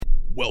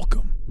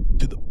Welcome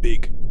to the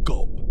Big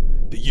Gulp.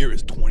 The year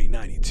is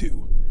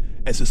 2092.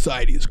 As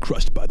society is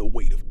crushed by the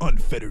weight of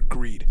unfettered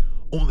greed,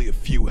 only a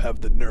few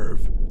have the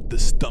nerve, the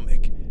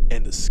stomach,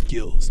 and the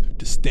skills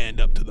to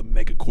stand up to the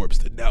megacorps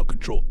that now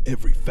control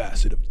every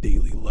facet of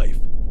daily life.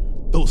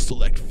 Those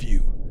select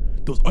few,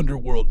 those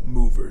underworld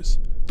movers,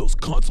 those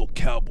console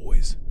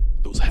cowboys,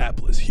 those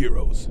hapless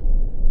heroes,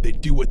 they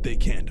do what they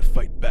can to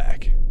fight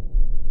back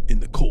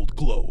in the cold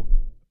glow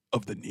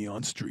of the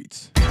neon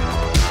streets.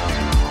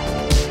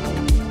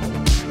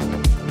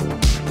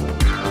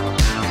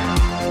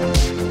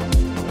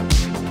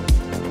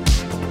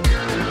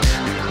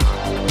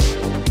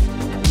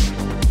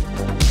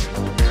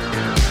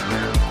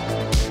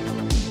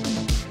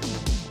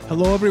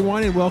 Hello,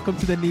 everyone, and welcome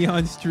to the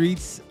Neon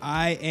Streets.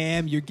 I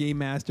am your game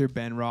master,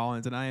 Ben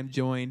Rollins, and I am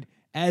joined,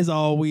 as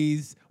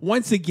always,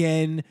 once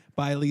again,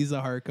 by Lisa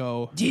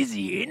Harko.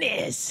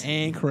 Dizziness.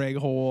 And Craig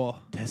Hole.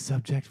 Test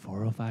subject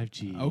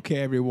 405G. Okay,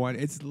 everyone.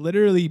 It's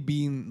literally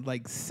been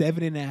like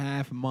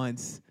 7.5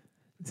 months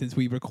since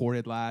we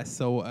recorded last,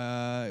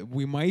 so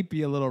we might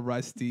be a little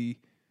rusty,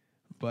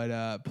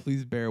 but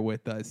please bear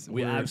with us.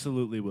 We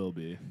absolutely will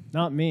be.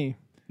 Not me.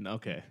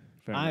 Okay,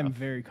 fair I'm enough.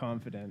 very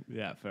confident.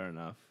 Yeah, fair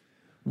enough.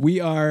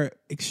 We are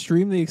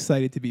extremely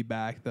excited to be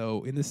back,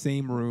 though, in the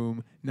same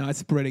room, not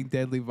spreading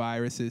deadly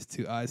viruses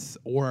to us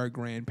or our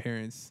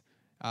grandparents.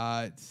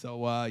 Yeah.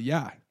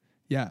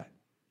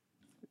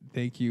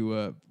 Thank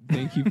you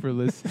for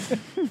listening.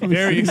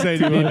 Very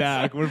excited to be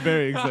back. We're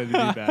very excited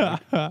to be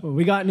back. Well,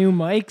 we got new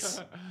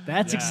mics.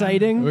 That's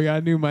exciting. We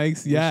got new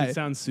mics. Yeah, It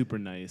sounds super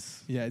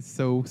nice. yeah, it's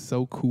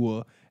so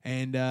cool.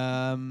 And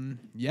I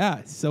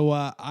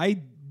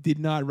did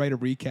not write a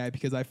recap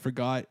because I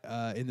forgot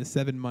in the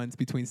 7 months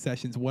between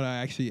sessions what I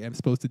actually am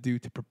supposed to do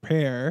to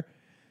prepare.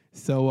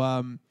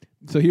 So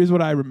here's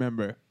what I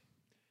remember.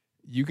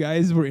 You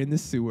guys were in the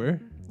sewer.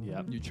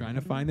 Yep. You're trying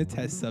to find the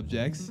test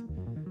subjects.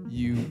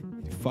 You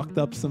fucked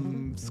up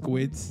some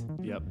squids,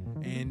 Yep.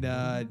 and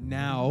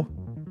now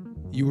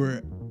you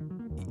were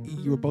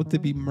about to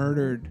be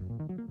murdered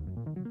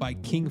by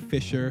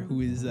Kingfisher,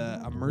 who is a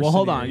mercenary. Well,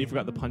 hold on. You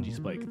forgot the punji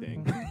spike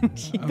thing.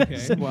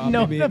 Okay, well,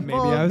 No, maybe the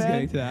I was full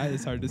getting to that.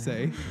 It's hard to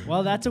say.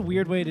 Well, that's a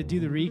weird way to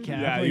do the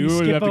recap. Yeah, where you would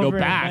skip have to go over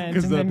back events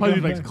because and the then punji go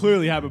spikes back.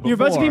 clearly happened before. You're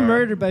about to be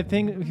murdered by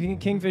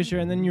Kingfisher,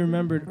 and then you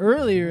remembered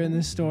earlier in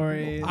the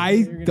story. I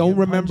you're gonna don't get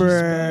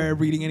remember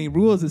reading any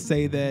rules that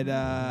say that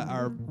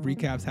our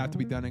recaps have to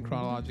be done in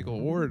chronological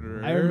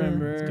order. I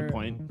remember. That's a good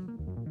point.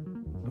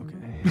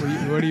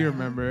 Okay. What do you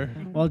remember?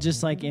 Well,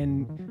 just like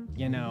in,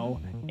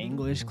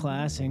 English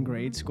class in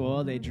grade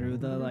school, they drew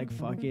the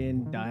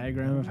fucking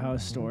diagram of how a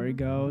story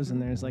goes,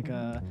 and there's like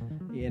a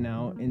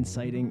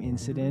inciting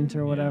incident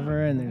or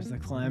whatever, and there's the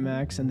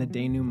climax and the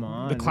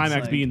denouement. The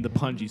climax being the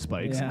punji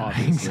spikes, yeah,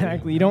 obviously.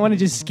 exactly. You don't want to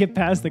just skip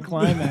past the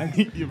climax.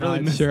 You really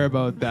Not missed sure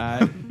about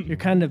that. You're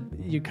kind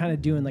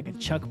of doing like a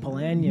Chuck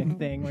Palahniuk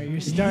thing where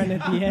you're starting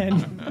at the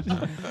end.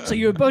 So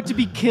you're about to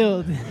be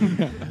killed.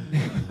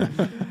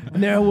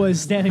 And there I was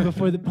standing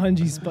before the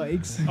punji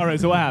spikes. All right,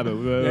 so what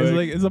happened?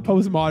 It's a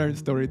postmodern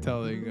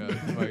storytelling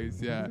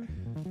device. Yeah.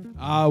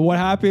 What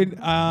happened?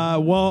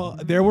 Well,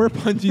 there were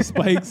punji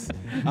spikes.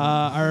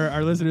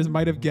 Our listeners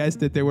might have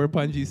guessed that there were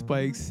punji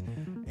spikes,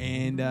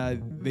 and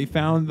they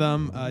found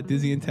them,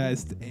 dizzy and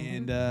test,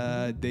 and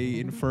they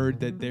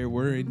inferred that there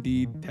were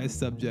indeed test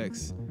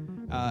subjects,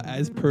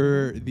 as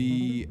per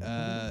the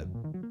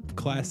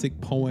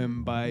classic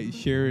poem by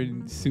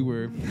Sharon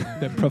Sewer,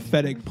 the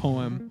prophetic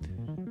poem.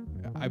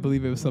 I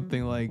believe it was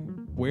something like,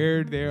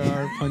 "Where there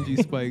are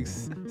punji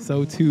spikes,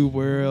 so too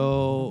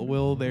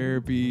will there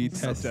be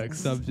test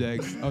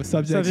subjects." Oh,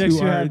 subjects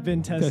who have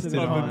been tested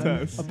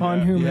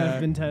upon whom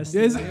have been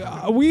tested.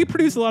 We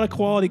produce a lot of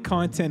quality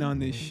content on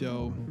this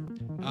show.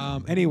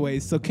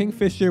 Anyways, so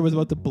Kingfisher was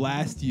about to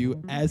blast you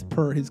as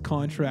per his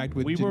contract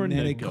with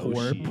Genetic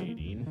Corp.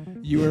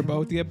 You were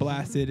about to get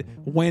blasted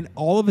when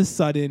all of a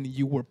sudden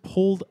you were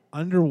pulled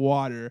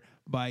underwater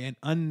by an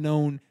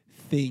unknown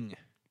thing.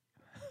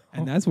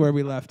 And that's where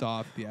we left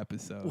off the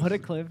episode. What a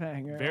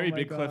cliffhanger. Very my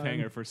big God.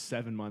 cliffhanger for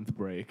 7-month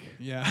break.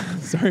 Yeah,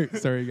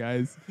 sorry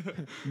guys.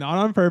 Not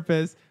on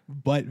purpose,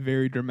 but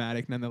very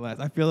dramatic nonetheless.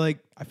 I feel like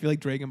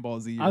Dragon Ball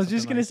Z. I was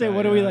just gonna say, that,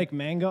 what are we, like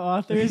manga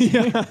authors?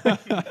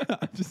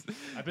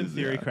 I've been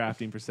theory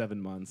crafting for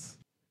 7 months.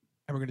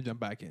 And we're gonna jump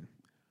back in.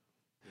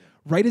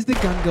 Right as the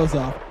gun goes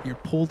off, you're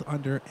pulled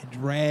under and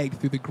dragged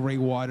through the gray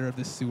water of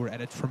the sewer at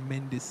a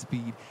tremendous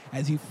speed.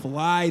 As you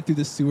fly through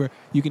the sewer,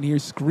 you can hear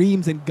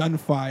screams and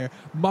gunfire,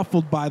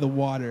 muffled by the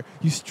water.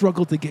 You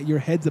struggle to get your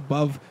heads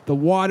above the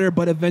water,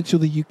 but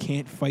eventually you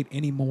can't fight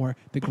anymore.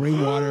 The gray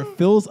water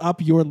fills up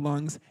your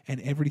lungs,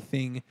 and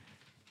everything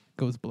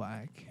goes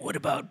black. What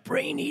about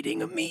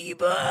brain-eating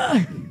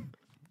amoeba?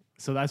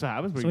 So that's what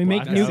happens. So we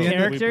make new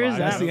characters?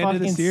 That's That the end of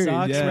the fucking series,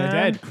 sucks, yeah. man.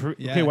 Dead.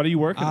 Yeah. Okay, what are you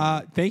working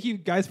on? Thank you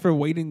guys for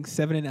waiting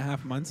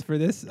 7.5 months for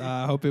this.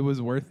 I hope it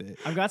was worth it.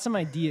 I've got some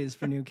ideas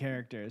for new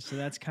characters, so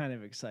that's kind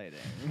of exciting.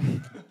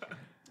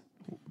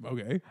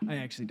 Okay. I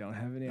actually don't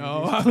have any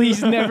Oh. ideas.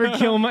 Please never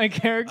kill my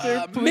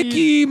character. Please.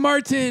 Mickey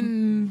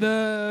Martin,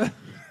 the...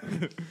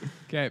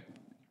 Okay.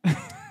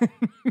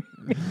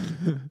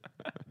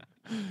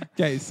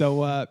 Okay,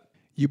 so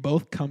you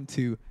both come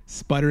to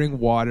sputtering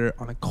water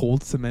on a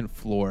cold cement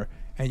floor,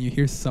 and you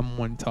hear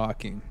someone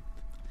talking.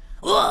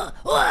 The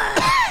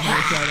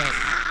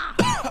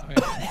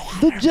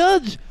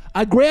judge,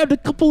 I grabbed a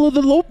couple of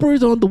the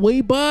lopers on the way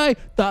by.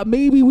 Thought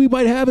maybe we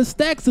might have a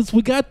stack since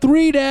we got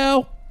 3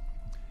 now.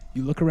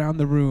 You look around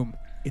the room.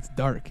 It's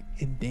dark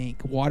and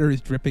dank. Water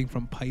is dripping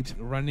from pipes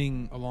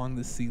running along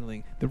the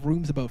ceiling. The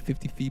room's about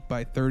 50 feet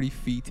by 30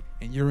 feet,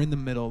 and you're in the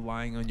middle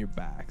lying on your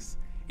backs.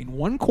 In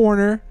one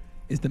corner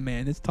is the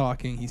man that's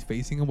talking. He's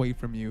facing away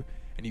from you,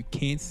 and you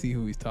can't see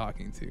who he's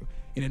talking to.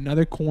 In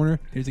another corner,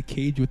 there's a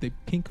cage with a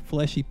pink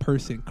fleshy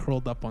person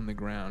curled up on the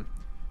ground.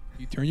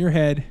 You turn your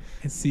head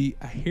and see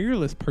a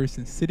hairless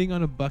person sitting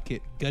on a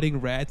bucket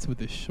gutting rats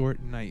with a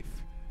short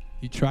knife.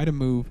 You try to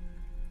move,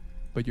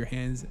 but your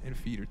hands and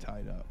feet are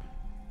tied up.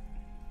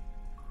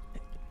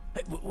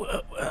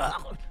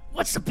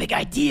 What's the big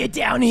idea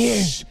down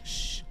here?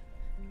 Shh.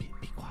 Be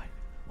quiet.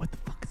 What the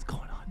fuck is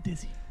going on,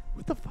 Dizzy?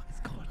 What the fuck is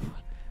going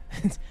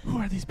on? Who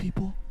are these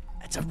people?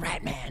 It's a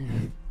rat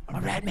man.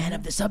 A rat man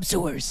of the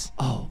subsewers.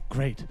 Oh,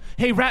 great.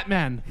 Hey,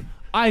 Ratman.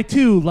 I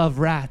too love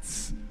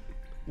rats.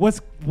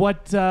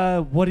 What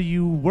are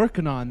you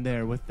working on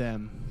there with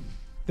them?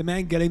 The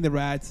man gutting the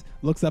rats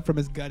looks up from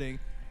his gutting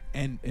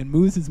and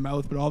moves his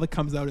mouth, but all that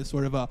comes out is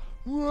sort of a...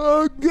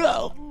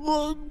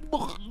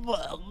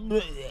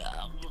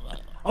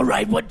 All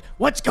right,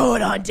 what's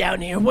going on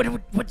down here?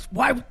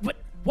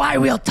 Why are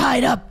we all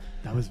tied up?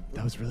 That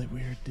was really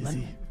weird,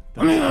 Dizzy.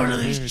 Let me out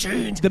of these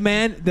chains. The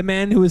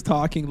man who is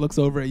talking looks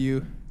over at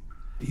you.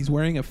 He's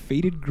wearing a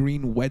faded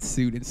green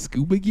wetsuit and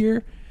scuba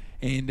gear,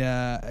 and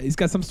he's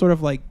got some sort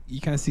of like, you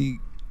kind of see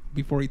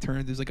before he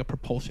turns, there's like a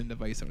propulsion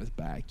device on his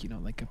back,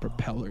 like a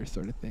propeller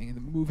sort of thing, and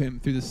they move him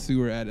through the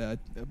sewer at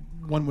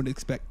one would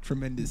expect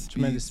tremendous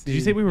speed. Did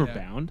you say we were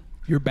bound?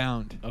 You're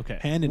bound. Okay.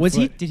 Hand and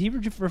foot. Did he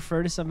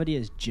refer to somebody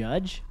as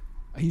judge?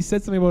 He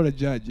said something about a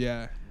judge.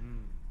 Yeah.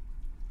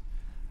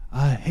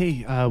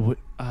 Hey,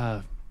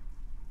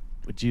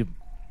 would you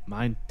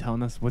mind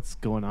telling us what's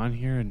going on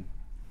here and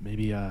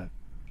maybe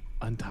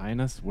untying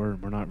us? We're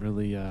not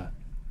really.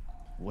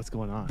 What's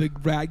going on? The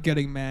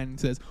rat-gutting man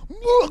says,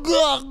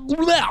 I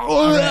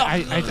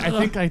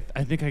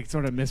think I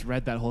sort of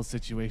misread that whole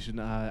situation.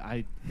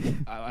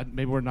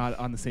 Maybe we're not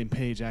on the same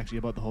page actually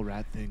about the whole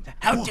rat thing.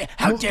 How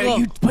dare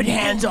you put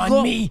hands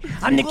on me?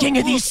 I'm the king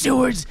of these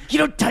sewers. You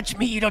don't touch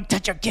me. You don't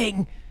touch our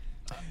king.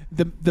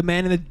 The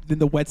man in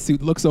the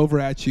wetsuit looks over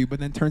at you,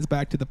 but then turns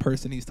back to the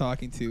person he's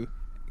talking to,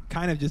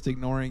 kind of just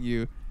ignoring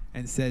you,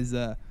 and says,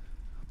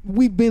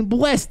 "We've been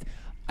blessed.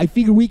 I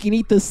figure we can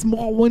eat the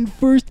small one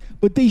first,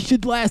 but they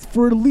should last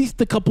for at least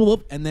a couple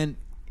of..." And then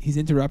he's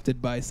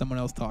interrupted by someone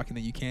else talking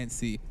that you can't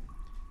see.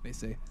 They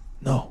say,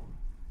 No.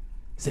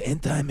 The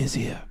end time is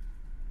here.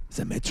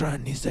 The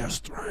Metron needs their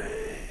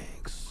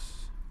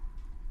strength.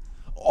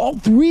 All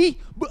 3?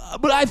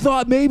 But I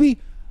thought maybe...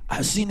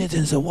 I've seen it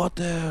in the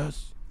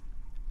waters.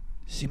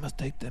 She must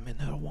take them in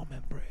her warm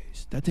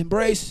embrace. That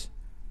embrace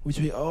which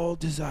we all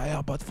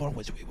desire, but for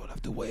which we will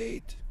have to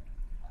wait.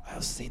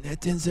 I've seen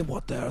it in the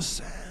waters,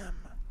 Sam.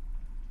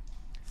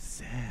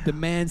 the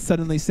man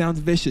suddenly sounds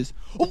vicious.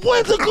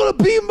 When's it gonna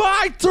be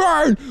my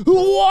turn?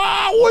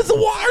 What's the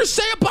water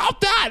say about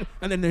that?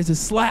 And then there's a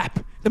slap.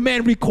 The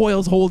man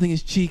recoils, holding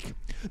his cheek.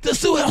 The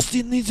sewer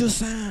still needs you,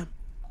 Sam.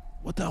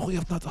 What are we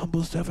if not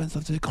humble servants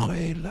of the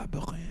great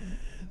labyrinth?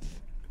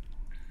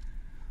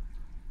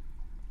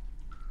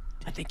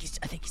 I think he's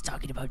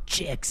talking about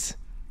chicks.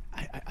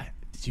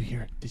 Did you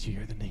hear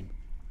the name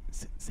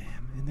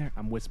Sam in there?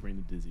 I'm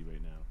whispering to Dizzy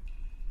right now.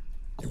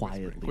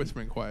 Quietly.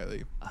 Whispering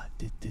quietly.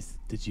 Did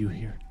you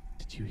hear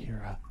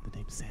the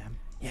name Sam?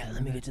 Yeah,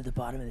 let me get to the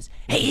bottom of this.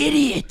 Hey,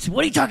 idiot!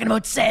 What are you talking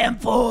about Sam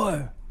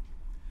for?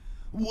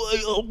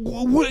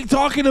 What are you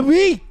talking to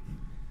me?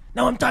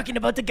 No, I'm talking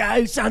about the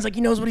guy who sounds like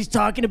he knows what he's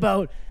talking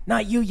about.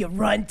 Not you, you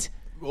runt.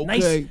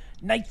 Okay.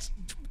 Nice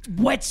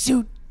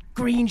wetsuit,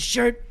 green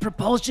shirt,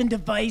 propulsion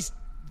device,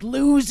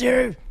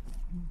 loser.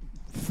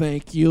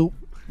 Thank you.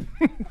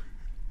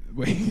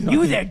 Wait,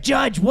 You there,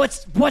 Judge.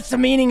 What's the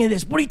meaning of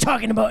this? What are you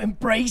talking about?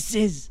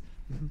 Embraces.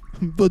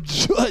 the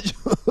judge.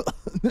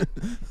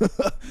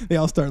 They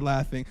all start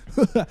laughing.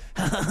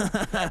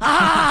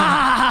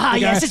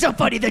 Yes, it's so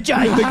funny. The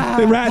judge.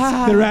 the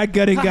rat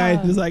gutting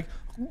guy is like.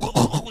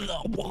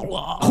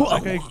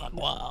 Okay.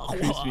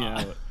 Creeps me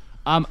out.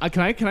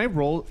 Can I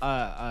roll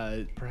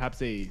perhaps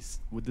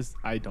with this?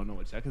 I don't know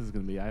what check this is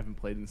gonna be. I haven't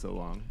played in so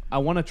long. I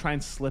want to try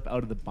and slip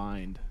out of the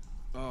bind.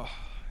 Oh,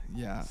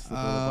 yeah. Slip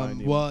out of the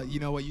bind, Well, you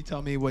know what? You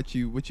tell me what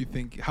you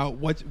think.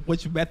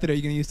 Which method are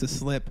you gonna use to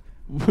slip?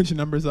 Which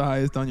number's the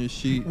highest on your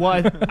sheet?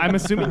 Well, I'm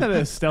assuming that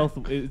does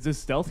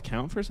stealth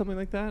count for something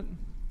like that?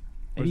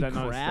 Or Any is that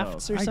not a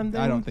crafts stealth? or something?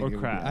 I don't think. Or It would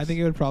be. crafts. I think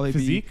it would probably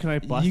Physique? be. Can I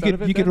bust you out could,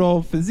 of it You could then?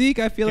 roll physique.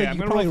 I feel Okay, like I'm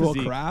you could gonna probably roll roll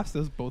physique. crafts.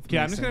 Those both. Okay,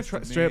 make I'm just gonna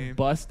sense to straight me.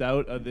 bust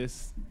out of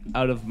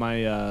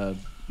my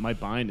my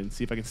bind and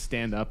see if I can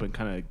stand up and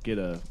kind of get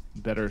a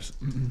better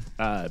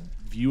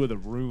view of the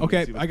room. and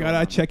Okay, see what's I going gotta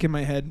on. check in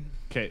my head.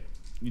 Okay,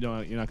 You're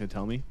not gonna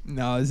tell me?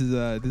 No, this is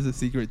a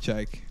secret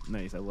check.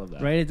 Nice, I love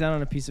that. Write it down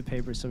on a piece of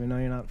paper so we know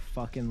you're not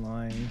fucking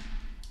lying.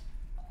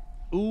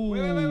 Ooh.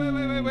 Wait. I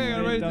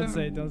gotta write it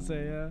down. Don't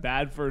say, yeah.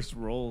 Bad first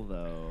roll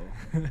though.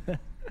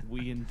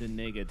 We in the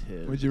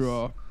negatives. What'd you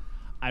roll?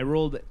 I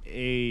rolled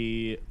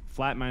a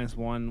flat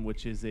 -1,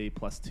 which is a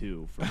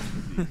 +2 for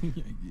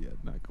Yeah,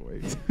 not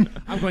great.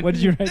 I'm going. What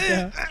did you write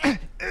down?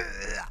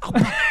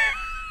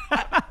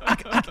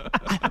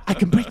 I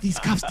can break these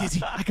cuffs,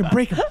 Dizzy. I can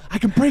break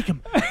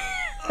them.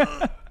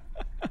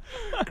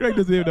 Craig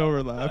doesn't even know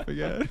we're laughing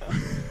at.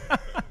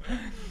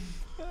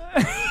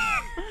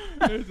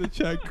 There's a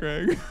check,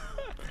 Craig.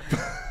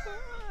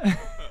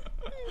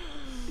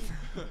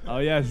 Oh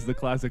yes, the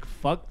classic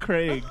 "fuck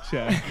Craig"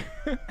 check.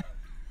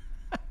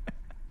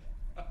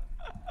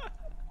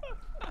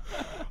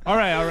 All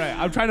right.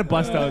 I'm trying to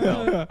bust out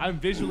though. I'm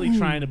visually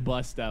trying to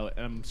bust out,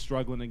 and I'm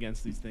struggling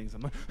against these things.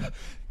 I'm like,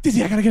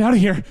 Dizzy, I gotta get out of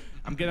here.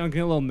 I'm getting a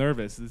little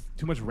nervous. There's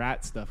too much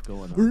rat stuff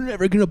going on. We're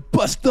never gonna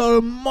bust out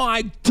of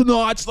my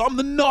knots. I'm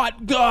the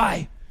knot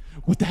guy.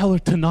 What the hell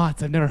are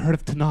knots? I've never heard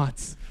of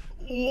knots.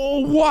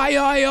 Oh, why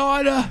I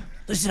oughta?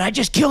 Listen, I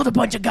just killed a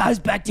bunch of guys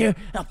back there.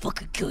 I'll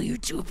fucking kill you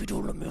too if you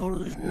don't let me out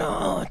of these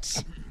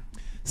knots.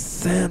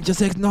 Sam,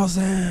 just ignore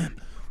them.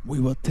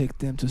 We will take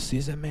them to see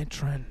the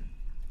matron.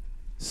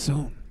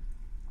 Soon.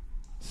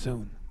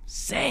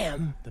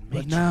 Sam,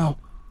 But now,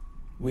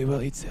 we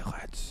will eat the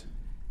rats.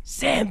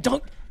 Sam,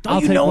 don't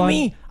I'll you take know one.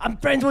 me? I'm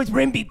friends with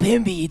Rimby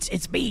Pimby.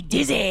 It's me,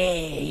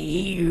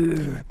 Dizzy.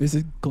 There's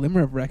a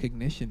glimmer of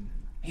recognition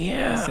in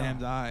Yeah.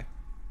 Sam's eye.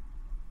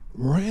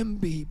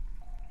 Ramby.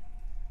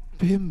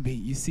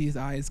 Bimby, you see his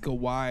eyes go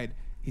wide.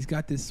 He's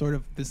got this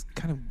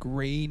kind of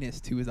grayness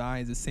to his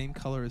eyes, the same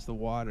color as the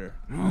water.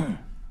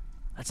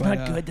 That's But,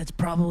 not good. That's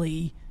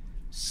probably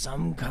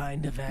some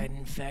kind of an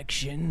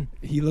infection.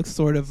 He looks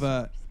sort of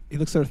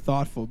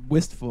thoughtful,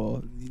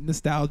 wistful,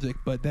 nostalgic,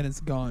 but then it's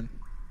gone.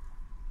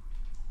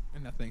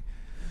 And nothing.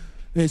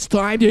 It's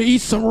time to eat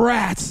some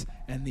rats.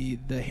 And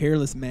the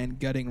hairless man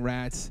gutting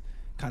rats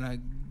kind of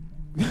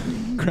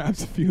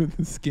grabs a few of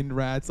the skinned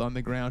rats on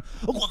the ground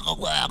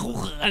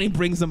and he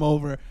brings them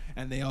over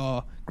and they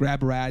all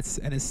grab rats,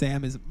 and as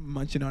Sam is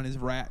munching on his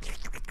rat,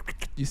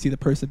 you see the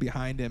person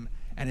behind him,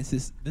 and it's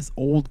this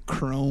old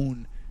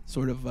crone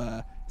sort of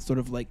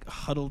like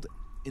huddled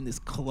in this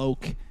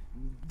cloak,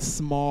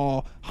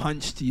 small,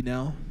 hunched,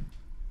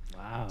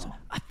 Wow.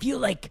 I feel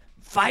like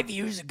 5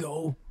 years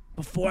ago,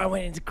 before I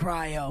went into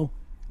cryo,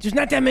 there's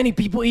not that many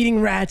people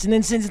eating rats, and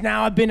then since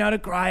now I've been out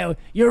of cryo,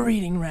 you're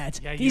eating rats.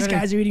 Yeah, you These gotta-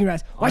 guys are eating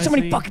rats. Why so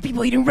many honestly- fucking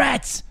people eating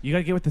rats? You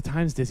gotta get with the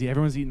times, Dizzy.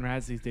 Everyone's eating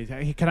rats these days.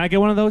 Hey, can I get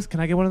one of those?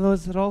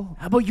 At all?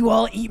 How about you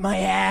all eat my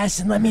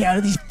ass and let me out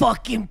of these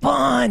fucking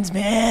ponds,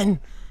 man?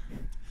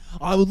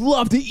 I would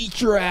love to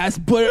eat your ass,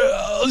 but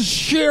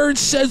Sharon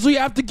says we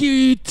have to give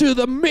you to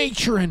the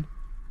matron.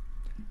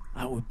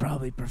 I would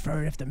probably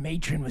prefer it if the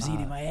matron was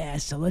eating my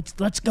ass. So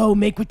let's go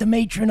make with the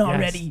matron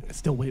already. Yes.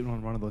 Still waiting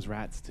on one of those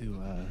rats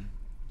to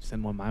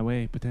send one my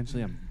way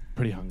potentially. I'm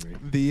pretty hungry.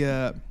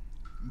 The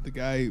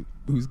guy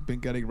who's been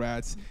gutting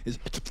rats is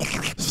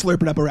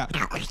slurping up a rat.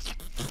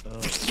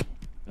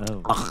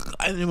 Oh.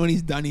 And then when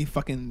he's done, he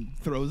fucking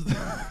throws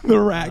the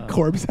rat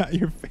corpse at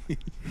your face.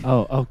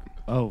 Oh.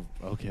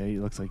 Okay.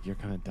 It looks like you're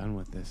kind of done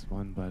with this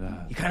one, but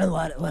You kind of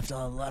left a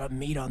lot of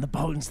meat on the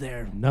bones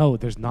there. no,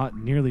 there's not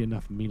nearly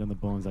enough meat on the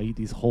bones. I eat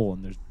these whole,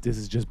 and this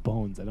is just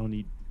bones. I don't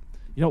eat.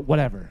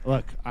 Whatever.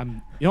 Look, I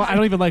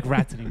don't even like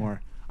rats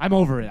anymore. I'm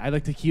over it. I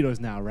like taquitos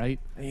now, right?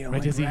 You don't Right,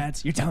 like Dizzy?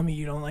 rats? You're telling me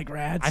you don't like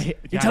rats? I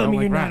You're telling don't me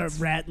like you're rats. not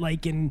a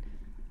rat-liking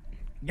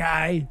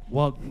guy?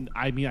 Well,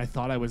 I mean, I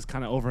thought I was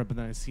kind of over it, but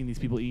then I seen these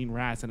people eating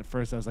rats, and at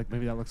first I was like,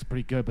 maybe that looks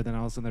pretty good, but then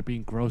all of a sudden they're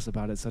being gross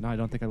about it, so now I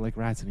don't think I like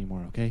rats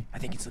anymore, okay? I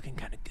think it's looking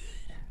kind of good.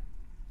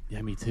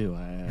 Yeah, me too.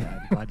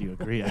 I'm glad you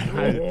agree. I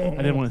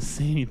didn't want to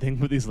say anything,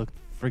 but these look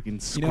freaking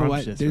scrumptious. You know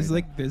what? There's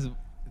right there's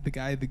the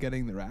guy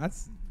gutting the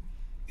rats.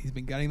 He's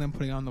been gutting them,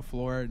 putting on the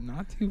floor,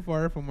 not too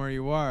far from where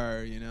you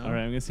are. now. All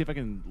right, I'm gonna see if I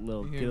can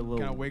get a little,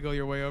 kind of wiggle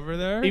your way over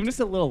there. even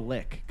just a little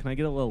lick. Can I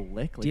get a little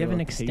lick? Do you have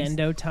an taste?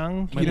 extendo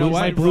tongue? My You know blue-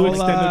 my what? blue roll,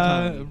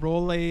 extended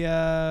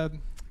tongue.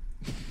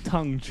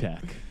 Tongue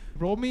check.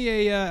 Roll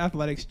me a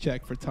athletics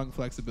check for tongue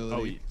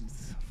flexibility.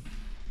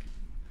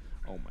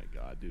 Oh my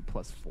god, dude!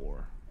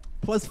 +4.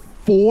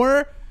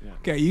 +4. Yeah.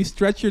 Okay, you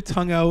stretch your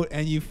tongue out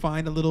and you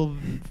find a little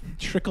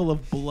trickle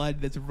of blood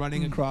that's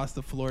running across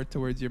the floor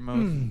towards your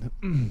mouth.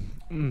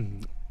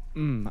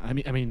 I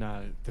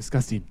mean,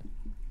 disgusting,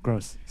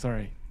 gross.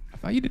 Sorry, I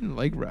thought you didn't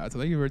like rats. I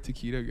thought you were a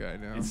taquito guy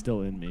now. it's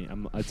still in me.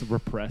 It's a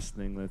repressed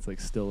thing that's like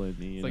still in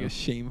me. It's like a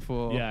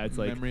shameful yeah, it's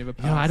like memory of a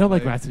I past don't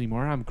like life. rats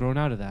anymore. I'm grown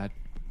out of that.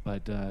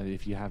 But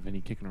if you have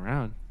any kicking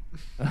around,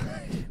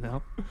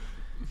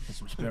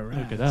 Some spare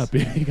look it up.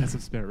 You got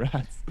some spare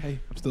rats. Hey,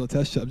 I'm still a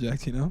test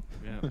subject, you know?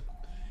 Yeah.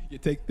 They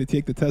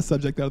take the test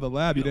subject out of the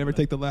lab. You never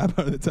take the lab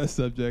out of the test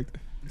subject.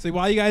 So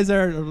while you guys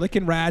are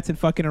licking rats and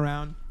fucking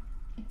around,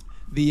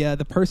 the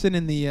person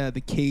in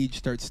the cage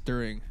starts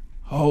stirring.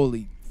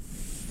 Holy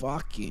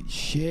fucking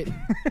shit.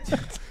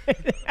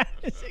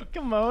 Is it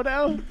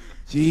Komodo?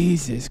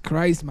 Jesus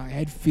Christ, my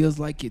head feels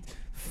like it's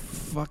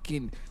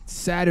fucking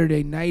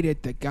Saturday night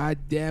at the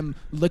goddamn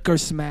liquor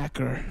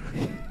smacker.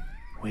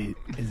 Wait,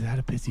 is that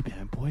a busy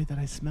bad boy that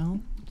I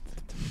smell?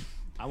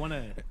 I want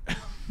to.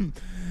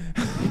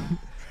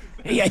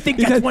 Hey, I think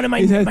that's one of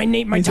my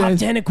top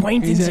 10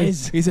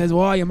 acquaintances. He says,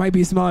 well, you might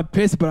be smelling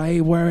piss, but I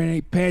ain't wearing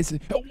any pants.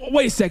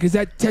 Wait a second, is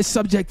that test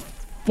subject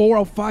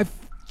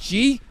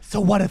 405G? So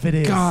what if it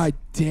is? God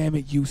damn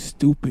it, you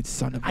stupid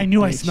son of a I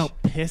knew I bitch. smelled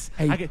piss.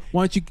 Hey,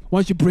 why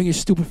don't you bring your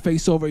stupid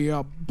face over here?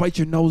 I'll bite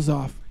your nose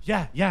off.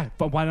 Yeah,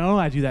 but why don't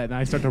I do that? And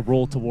I start to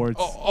roll towards.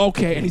 Oh,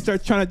 okay. And he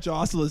starts trying to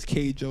jostle his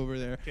cage over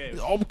there. Okay.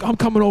 Oh, I'm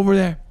coming over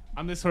there.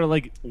 I'm just sort of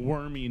like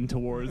worming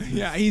towards.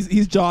 Yeah,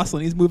 he's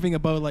jostling. He's moving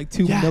about like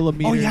 2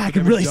 millimeters. Oh yeah, I to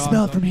can kind of really jostle.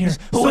 smell it from here.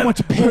 So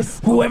much piss.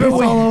 Whoever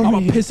I'm gonna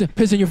wins,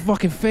 piss in your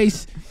fucking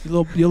face, you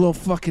little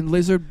fucking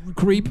lizard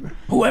creep.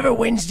 whoever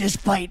wins this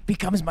fight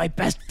becomes my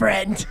best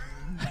friend.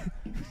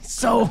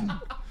 So,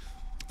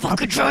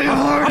 fucking try your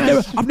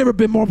hardest. I've never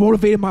been more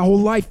motivated my whole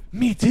life.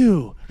 Me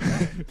too.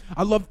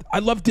 I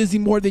love Dizzy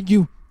more than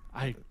you.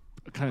 I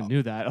kind of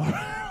knew that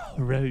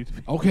already.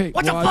 Okay.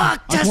 What well, the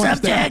fuck? I just Test wanna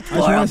subject sta-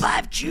 I just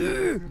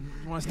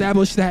 405Q. wanna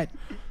establish that.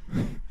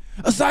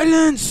 A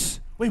silence!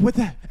 Wait, what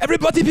the?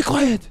 Everybody be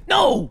quiet.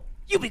 No,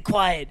 you be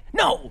quiet.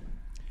 No,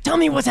 tell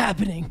me what's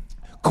happening.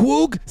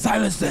 Quoog,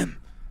 silence them.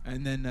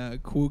 And then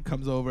Quoog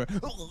comes over,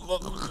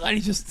 and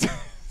he just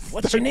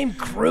What's your name,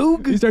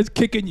 Krug? he starts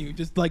kicking you,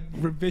 just like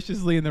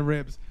viciously in the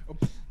ribs.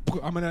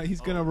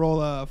 He's gonna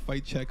roll a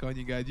fight check on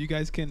you guys. You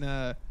guys can.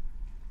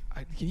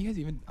 Can you guys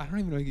even? I don't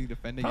even know if you can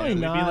defend against. Probably it.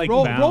 not. like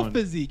roll bound.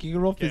 physique. You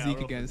can roll Yeah, physique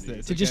roll against physique.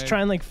 this. To just okay? try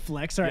and like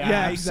flex our Yeah,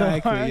 abs so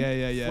exactly. hard.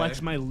 Yeah.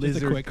 Flex my Just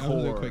lizard a quick,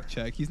 core. A quick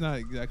check. He's not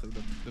exactly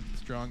the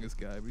strongest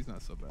guy, but he's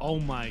not so bad. Oh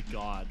my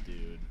god,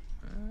 dude.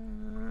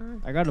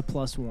 I got a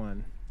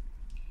 +1.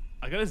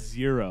 I got a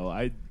 0.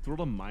 I rolled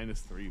a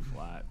 -3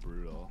 flat.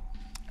 Brutal.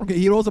 Okay,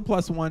 he rolls a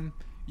 +1.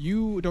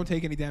 You don't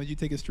take any damage. You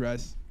take a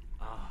stress.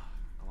 I'm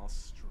all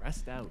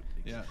stressed out.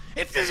 Yeah.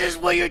 If this is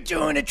what you're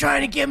doing and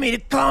trying to get me to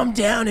calm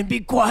down and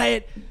be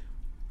quiet,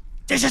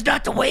 this is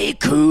not the way,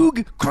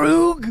 Krug.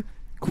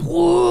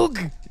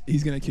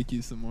 He's gonna kick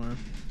you some more.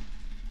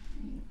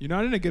 You're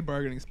not in a good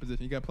bargaining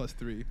position. You got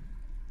 +3.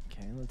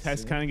 Okay, let's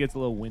Tess see. kind of gets a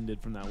little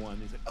winded from that one.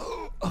 He's like,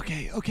 oh,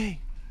 okay.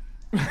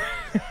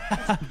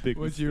 Big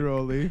What's your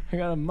roll, Lee? I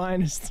got a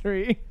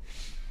 -3.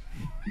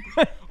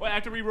 Wait, I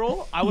have to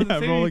re-roll? I wasn't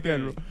saying roll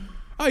anything. again.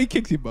 Oh, he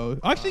kicks you both.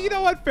 Actually, you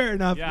know what? Fair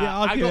enough. Yeah, Yeah,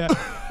 I I'll go- get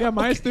Yeah,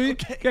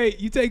 -3. Okay,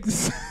 you take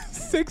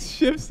 6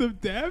 shifts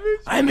of damage.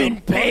 I'm in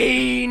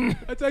pain.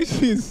 That's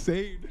actually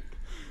insane.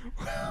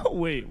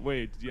 Wait.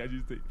 Yeah,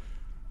 you think?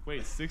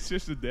 Wait, 6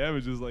 shifts of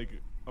damage is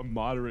like a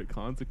moderate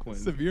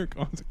consequence. Severe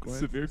consequence.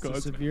 Severe It's a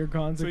consequence. severe So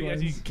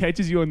consequence. yeah, he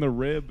catches you in the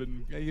rib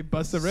and Yeah, you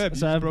bust a rib.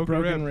 So You I have just broke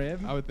a broken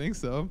rib? I would think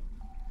so.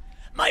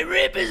 My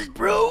rib is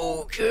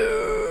broken.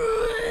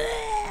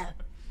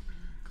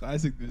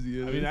 Classic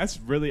Dizzy. I mean that's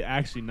really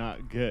actually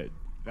not good.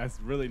 That's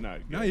really not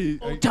good. No, you,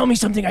 Tell me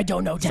something I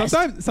don't know, Tess.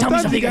 Tell me sometimes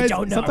you something I guys,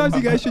 don't know. sometimes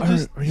you guys should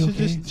just Are you should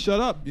okay? just shut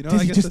up. You know,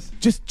 Dizzy, I guess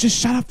that's- just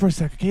shut up for a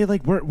sec, okay?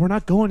 Like we're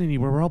not going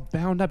anywhere. We're all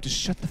bound up. Just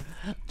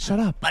shut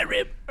up. My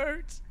rib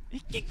hurts. He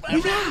kicked my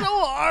rib so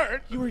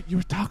hard. You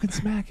were talking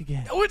smack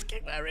again. No one's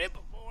kicked my rib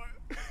before.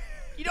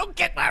 You don't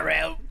kick my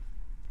rib.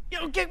 You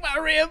don't kick my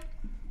rib.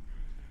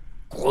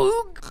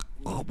 Krug.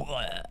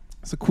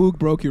 So Quoog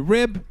broke your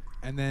rib,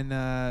 and then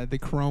the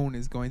crone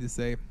is going to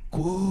say,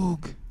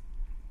 Quoog,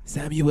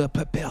 Sam, you will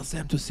prepare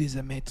Sam to see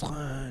the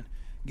matron.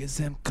 Get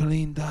Sam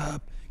cleaned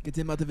up. Get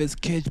him out of his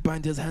cage,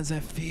 bind his hands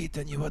and feet,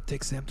 and you will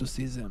take Sam to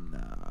see them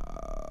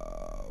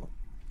now.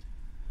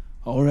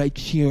 All right,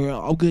 cheer.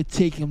 I'm gonna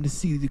take him to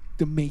see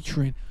the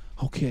matron.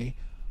 Okay,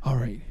 all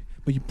right.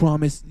 But you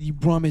promised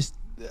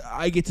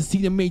I get to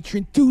see the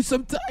matron too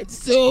sometime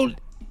soon.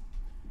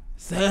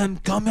 Sam,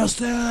 calm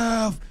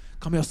yourself.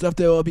 Calm yourself.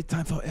 There will be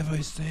time for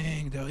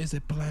everything. There is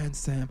a plan,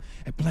 Sam.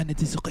 A plan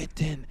that is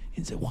written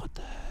in the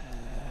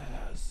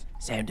waters.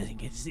 Sam doesn't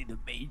get to see the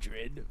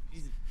matron.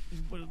 He's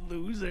what a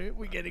loser.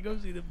 We gotta go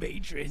see the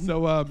matron.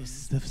 so This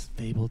is the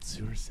fabled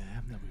sewer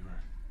Sam that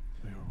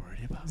we were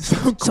worried about.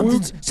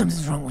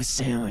 Something's wrong with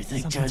Sam. I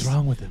think Something's just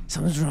wrong with him.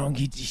 something's wrong.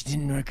 He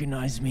didn't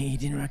recognize me. He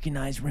didn't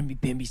recognize Rimby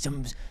Bimby.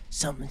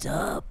 Something's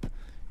up.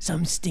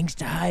 Something stinks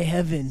to high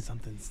heaven.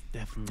 Something's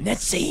definitely. And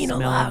that's saying a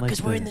smelling lot like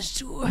because we're in the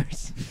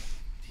sewers. Do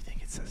you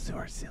think it's the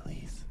sewer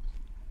sillies?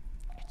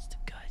 It's the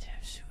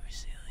goddamn sewer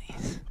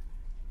sillies.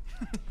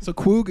 So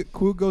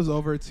Quoog goes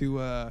over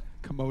to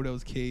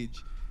Komodo's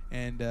cage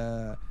and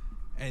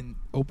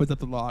opens up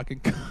the lock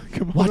and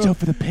Komodo, Watch out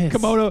for the piss.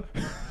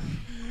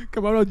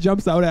 Komodo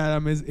jumps out at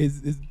him.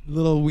 His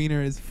little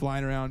wiener is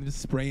flying around, just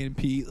spraying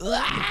pee.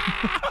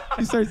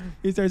 he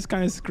starts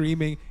kind of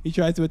screaming. He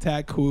tries to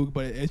attack Quoog,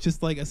 but it's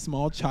just like a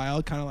small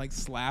child kind of like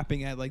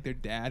slapping at like their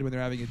dad when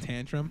they're having a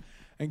tantrum.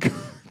 And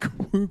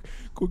Quoog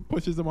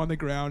pushes him on the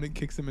ground and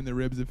kicks him in the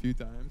ribs a few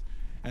times.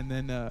 And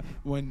then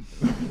when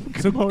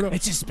Komodo,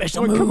 It's a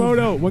special when move.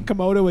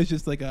 Komodo was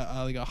just like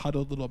a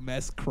huddled little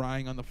mess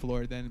crying on the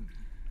floor, then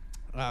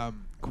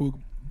Koog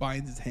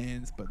binds his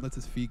hands but lets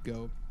his feet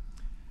go,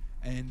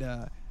 and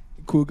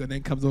Koog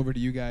then comes over to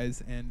you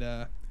guys and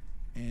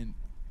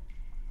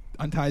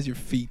unties your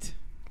feet,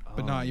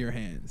 but not your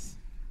hands.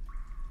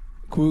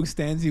 Koog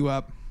stands you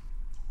up,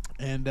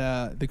 and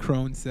the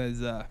crone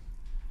says,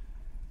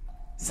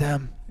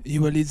 Sam,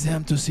 you will lead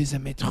them to see the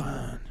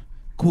matron.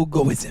 Cool,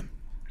 go with him.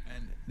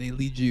 and they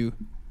lead you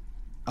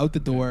out the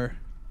door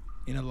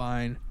in a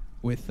line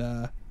with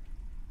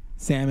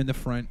Sam in the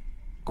front,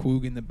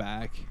 Koog in the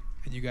back,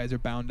 and you guys are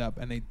bound up,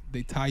 and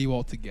they tie you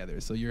all together,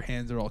 so your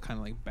hands are all kind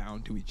of like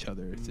bound to each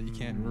other, so you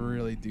can't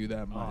really do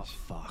that Oh much.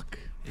 fuck!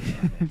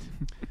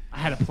 I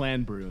had a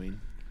plan brewing.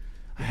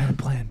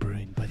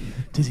 But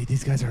Dizzy,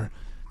 these guys are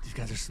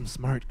some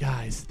smart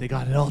guys. They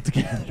got it all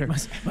together.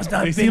 Must not They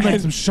have seem been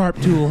like some sharp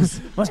tools.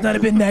 must not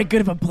have been that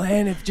good of a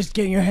plan if just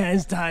getting your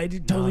hands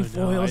tied totally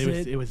foils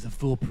it. It was a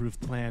foolproof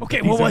plan.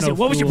 Okay, but what these are was no it?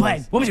 What was your plan?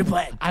 fools. What was your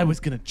plan? I was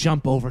gonna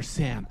jump over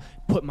Sam,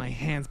 put my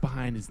hands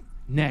behind his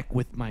neck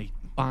with my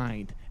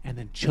bind, and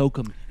then choke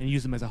him and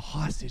use him as a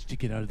hostage to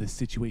get out of this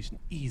situation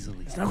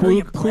easily. It's not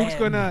really a Koog's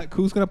plan.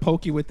 gonna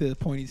poke you with the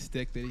pointy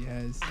stick that he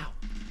has.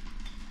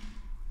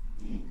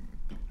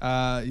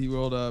 He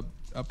rolled a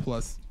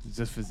plus Is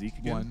this physique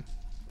again? 1.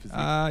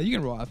 Physique. You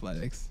can roll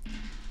athletics.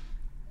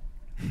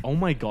 Oh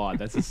my god,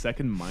 that's the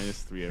second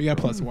 -3. You got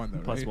 +1 though,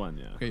 Plus right? 1,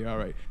 yeah. Okay, you're all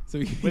right. So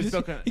he But just,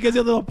 still kinda- he gives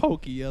you a little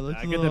pokey. Yeah,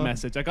 I get the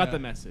message. I got the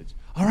message.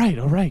 All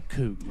right,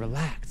 Coog,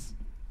 relax.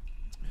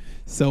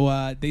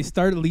 So they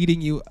start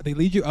leading you. They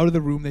lead you out of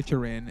the room that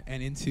you're in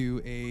and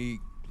into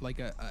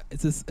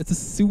it's a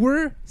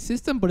sewer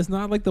system, but it's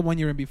not like the one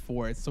you're in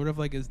before. It's sort of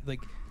like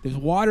there's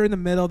water in the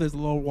middle. There's a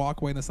little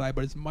walkway on the side,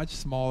 but it's much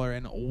smaller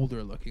and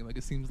older looking. Like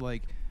it seems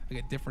like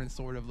a different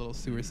sort of little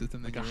sewer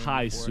system. Like a you're in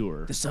high before.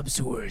 sewer. The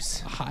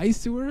sub-sewers. A high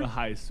sewer? A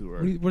high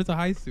sewer. What is a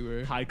high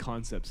sewer? High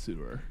concept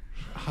sewer.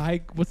 High.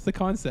 What's the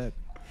concept?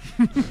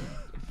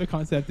 The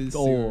concept is It's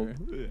sewer. old.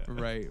 Yeah.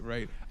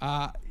 Right.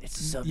 It's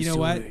the sub-sewers. You know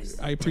what?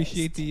 I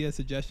appreciate the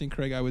suggestion,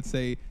 Craig. I would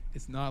say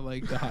it's not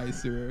like the high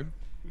sewer.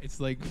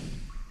 It's like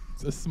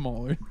it's a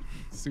smaller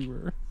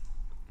sewer.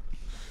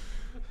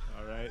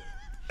 All right.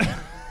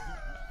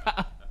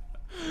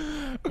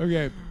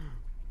 Okay.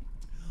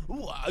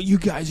 Wow, you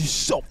guys are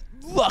so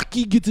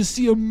lucky. Get to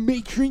see a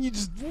matron. You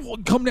just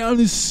come down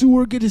the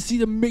sewer, get to see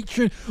the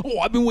matron. Oh,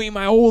 I've been waiting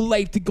my whole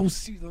life to go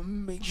see the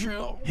matron.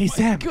 Oh Hey, my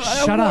Sam, God,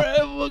 shut up. I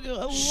Shut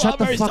love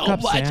the her fuck so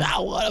up, much. Sam.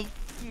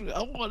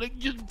 I want to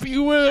just be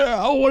with her.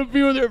 I want to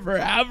be with her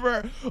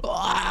forever.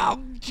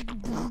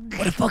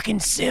 What a fucking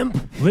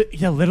simp.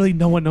 Yeah, literally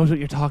no one knows what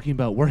you're talking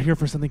about. We're here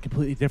for something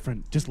completely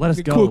different. Just let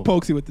us go. Cool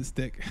pokes you with the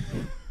stick.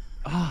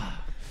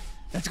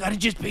 That's gotta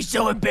just be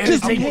so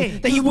embarrassing okay.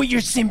 that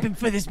you're simping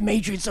for this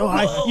matron so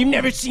hard. You've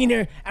never seen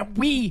her, and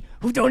we,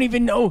 who don't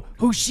even know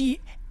who she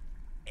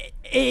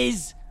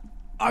is,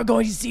 are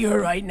going to see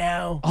her right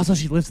now. Also,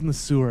 she lives in the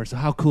sewer, so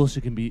how cool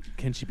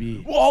can she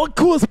be? All the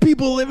coolest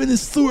people live in the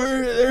sewer.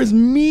 There's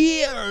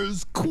me.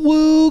 There's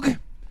Quoog.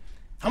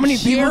 How many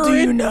people do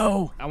you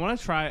know? I want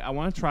to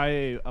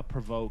try a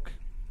provoke,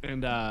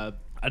 and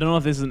I don't know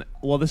if this is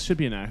this should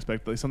be an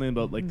aspect, but something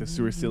about like the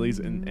sewer sillies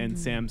and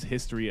Sam's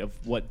history of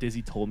what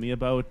Dizzy told me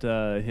about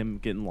him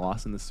getting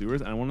lost in the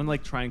sewers. And I want to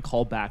like try and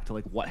call back to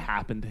like what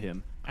happened to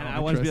him. And I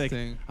want to be like,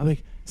 interesting. I'm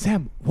like,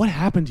 Sam, what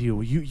happened to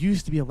you? You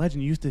used to be a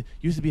legend. You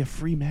used to be a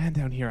free man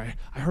down here.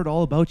 I heard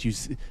all about you.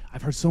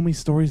 I've heard so many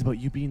stories about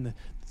you being the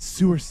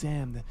sewer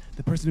Sam,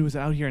 the person who was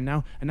out here, and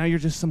now you're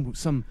just some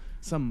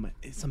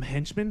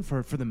henchman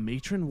for the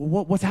matron.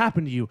 What's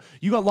happened to you?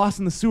 You got lost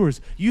in the sewers.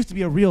 You used to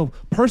be a real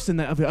person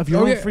of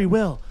your own free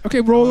will.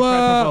 Okay, roll.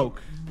 Try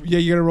provoke. Yeah,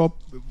 you gotta roll.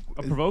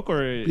 A provoke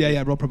or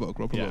Yeah, roll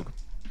provoke. Yeah.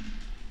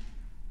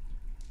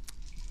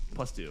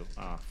 +2.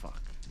 Ah,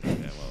 fuck. Yeah, well,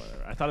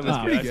 whatever. I thought it was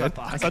Pretty good. good.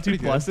 I saw 2 Pretty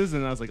good. pluses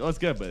and I was like, oh, it's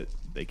good, but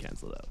they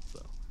canceled out. So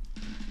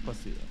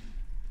 +2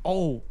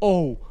 though.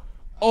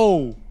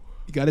 Oh.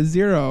 You got a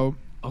 0.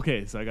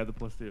 Okay, so I got the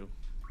 +2. You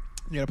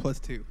got a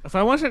 +2. So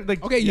I want to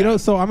like. Okay, you know,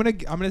 so I'm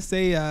gonna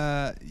say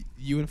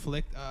you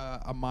inflict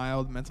a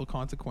mild mental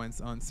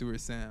consequence on Sewer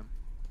Sam,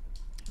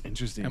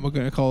 Interesting. and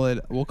we'll call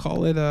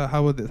it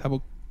how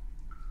about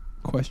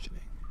questioning,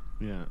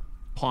 Yeah.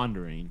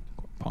 Pondering.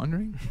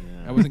 pondering.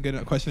 Yeah. That wasn't good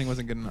enough. Questioning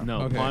wasn't good enough.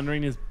 No, okay.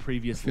 pondering is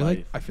previous I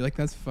life. feel like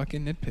that's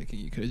fucking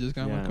nitpicking. You could have just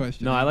gone with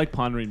questioning. No, I like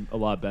pondering a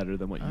lot better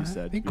than what you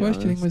said. I think to be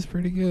questioning honest. was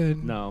pretty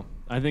good. No,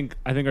 I think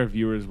our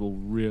viewers will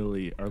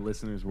really, our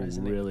listeners will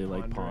Resonate really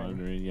like pondering.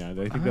 pondering. Yeah,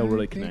 I think they'll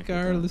really I connect. think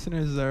with our that.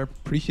 listeners are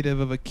appreciative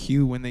of a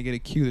cue when they get a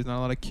cue. There's not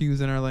a lot of cues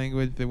in our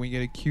language, but when you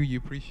get a cue, you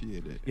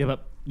appreciate it. Yeah,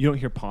 but you don't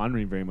hear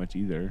pondering very much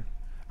either.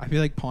 I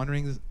feel like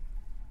pondering is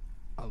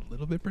a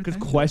little bit Because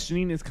pretentious.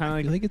 questioning is kind I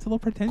of feel like like it's a little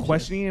pretentious.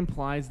 questioning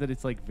implies that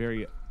it's like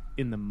very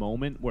in the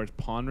moment, whereas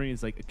pondering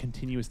is like a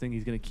continuous thing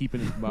he's gonna keep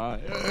in his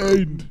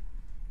mind.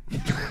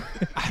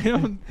 I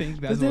don't think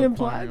that's Does it what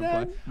imply pondering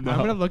that? implies. No. I'm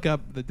gonna look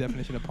up the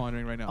definition of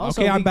pondering right now.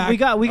 Also, okay, I'm back. We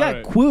got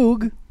Alright.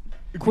 Quoog.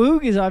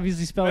 Quoog is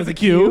obviously spelled That's with a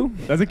Q.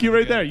 That's a Q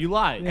right there. You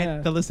lied. Yeah.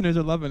 The listeners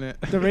are loving it.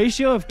 The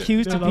ratio of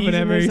Q's to They're P's loving in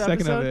every this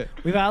second of episode. it.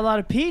 We've got a lot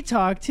of P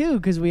talk too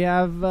because we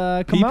have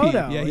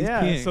Komodo. Yeah, he's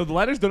peeing. So the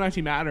letters don't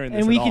actually matter in this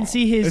And we at can all.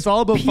 see his It's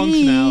all about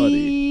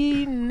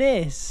functionality.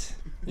 penis,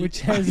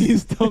 which has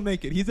He's still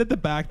naked. He's at the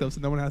back though,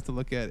 so no one has to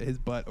look at his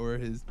butt or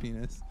his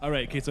penis All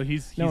right. Okay. So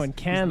he's no one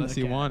can unless look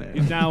you at want it.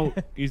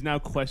 it. he's now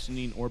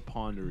questioning or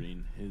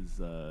pondering his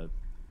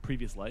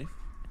previous life.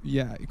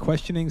 Yeah,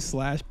 questioning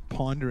 /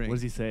 pondering. What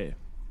does he say?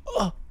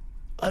 Oh,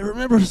 I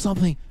remember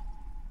something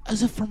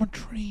as if from a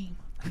dream.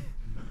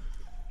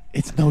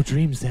 It's no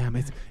dream, Sam.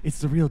 It's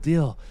the real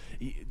deal.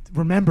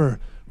 Remember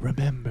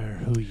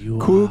who you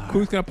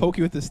Koog's gonna poke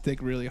you with the stick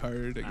really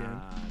hard again.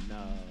 No.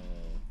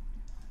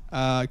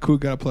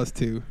 Koog got a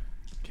 +2.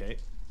 Okay.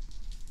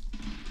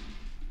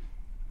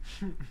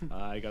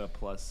 I got a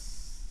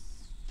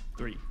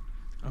 +3.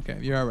 Okay,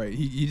 you're all right.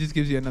 He just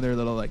gives you another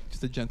little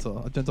just a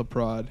gentle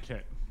prod,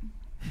 Okay.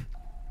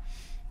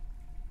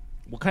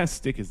 What kind of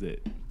stick is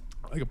it?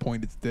 like a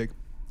pointed stick.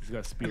 He's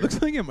got a spear. It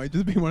looks like it might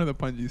just be one of the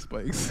punji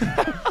spikes.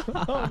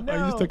 Oh I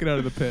just took it out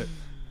of the pit.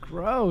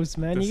 Gross,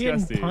 man. You're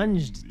Disgusting. getting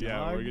punged. Yeah,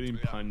 dog. we're getting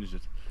punged.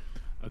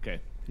 Okay.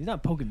 He's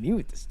not poking me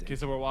with the stick. Okay,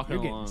 so we're walking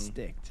You're getting along.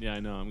 sticked. Yeah, I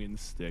know. I'm getting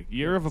sticked.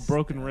 Year of a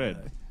broken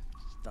rib.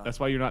 Stop. That's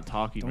why you're not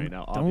talking right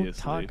now, Don't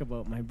obviously. talk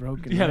about my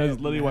broken Yeah, rib, that's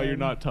literally why you're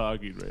man. not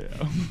talking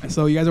right now.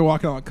 So you guys are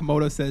walking on.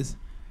 Komodo says,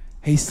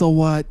 Hey, so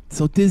what?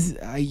 So this,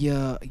 I've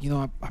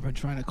been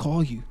trying to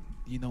call you,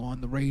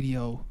 on the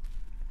radio,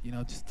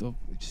 just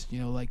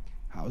like,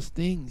 how's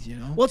things,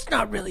 Well, it's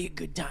not really a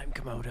good time,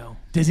 Komodo.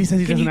 Dizzy says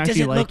he Does doesn't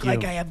actually it like look you.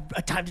 like I have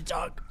a time to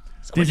talk?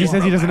 Dizzy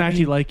says he doesn't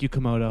actually like you,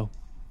 Komodo.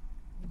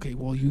 Okay,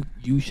 well,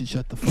 you should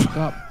shut the fuck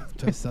up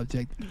to the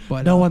subject.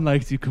 But No one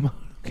likes you, Komodo.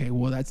 Okay,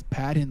 well, that's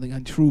patently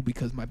untrue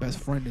because my best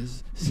friend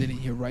is sitting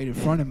here right in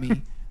front of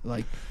me,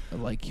 like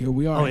here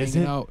we are is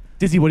hanging it? out.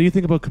 Dizzy, what do you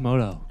think about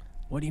Komodo?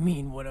 What do you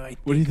mean? What do I?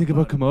 What do you think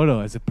about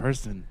Komodo as a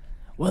person?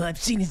 Well, I've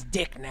seen his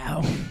dick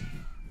now.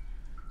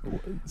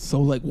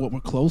 So, like, what, we're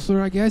closer,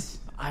 I guess?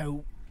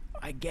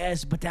 I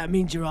guess, but that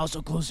means you're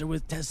also closer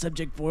with test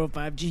subject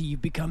 405G.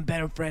 You've become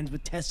better friends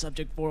with test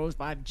subject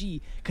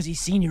 405G because he's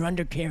seen your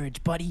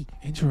undercarriage, buddy.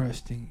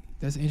 Interesting.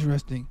 That's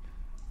interesting.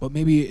 But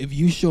maybe if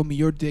you show me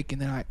your dick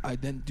and then I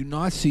then do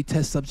not see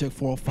test subject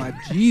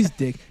 405G's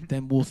dick,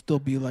 then we'll still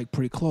be, like,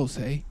 pretty close,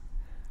 hey?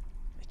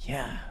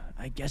 Yeah,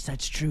 I guess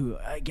that's true.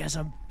 I guess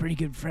I'm pretty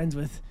good friends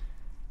with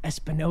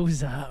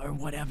Espinoza or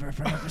whatever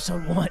from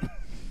episode 1.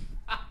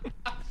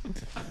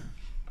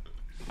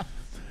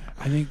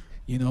 I think,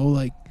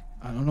 like,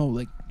 I don't know,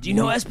 like... Do you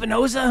know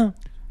Espinoza?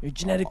 Your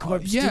genetic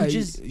corp Yeah,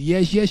 stooges?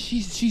 yeah,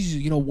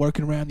 she's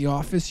working around the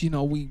office.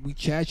 We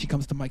chat. She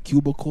comes to my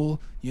cubicle.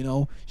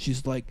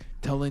 She's like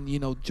telling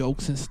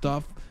jokes and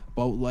stuff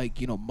about like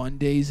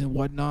Mondays and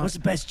whatnot. What's the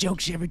best joke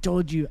she ever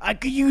told you? I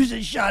could use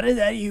a shot of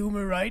that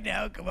humor right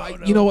now. Come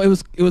on. It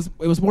was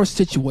more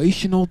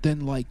situational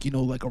than like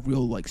like a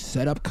real like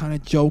setup kind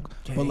of joke.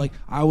 Okay. But like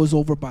I was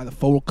over by the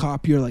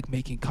photocopier like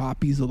making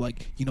copies of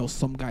like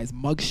some guy's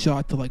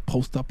mugshot to like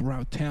post up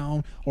around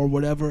town or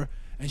whatever,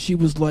 and she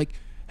was like,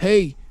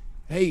 Hey,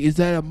 is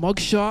that a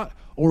mugshot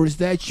or is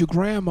that your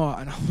grandma?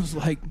 And I was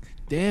like,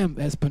 damn,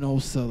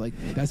 Espinosa, like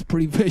that's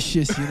pretty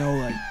vicious,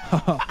 like.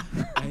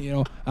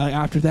 And,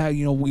 after that,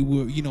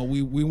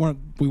 we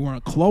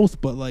weren't close,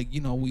 but like,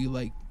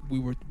 we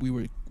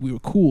were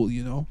cool,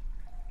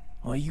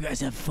 Oh, you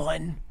guys have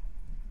fun?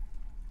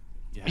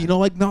 Yeah.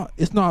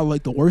 It's not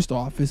like the worst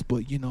office,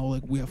 but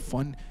like we have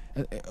fun.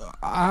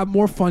 I have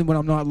more fun when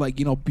I'm not like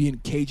being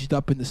caged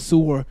up in the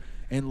sewer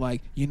and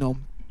like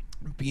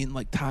being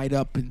like tied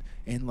up and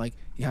like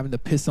having to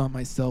piss on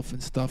myself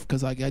and stuff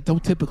because I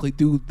don't typically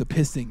do the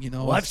pissing,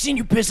 Well, I've seen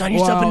you piss on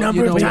yourself a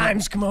number of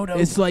times, Komodo.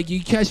 It's like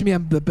you catch me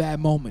at the bad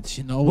moments,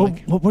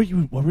 What were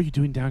you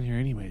doing down here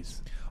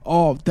anyways?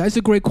 Oh, that's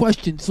a great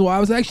question. So I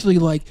was actually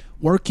like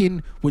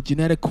working with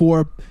Genetic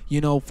Corp,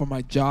 for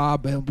my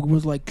job, and we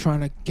was like trying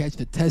to catch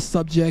the test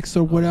subjects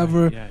or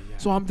whatever. Yeah.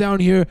 So I'm down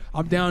here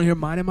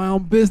minding my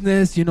own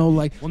business,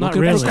 like Well, not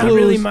looking really. for Not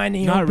really clues.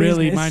 minding your own Not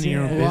really business. minding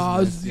your own yeah.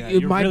 business. Well,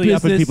 You're my really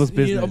business, up in people's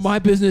business. my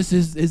business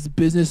is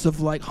business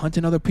of like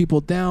hunting other people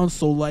down.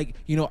 So like,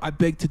 I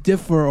beg to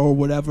differ or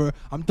whatever.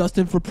 I'm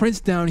dusting for prints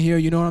down here.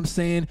 You know what I'm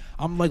saying?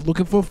 I'm like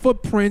looking for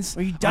footprints.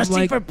 Are you I'm dusting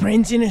like, for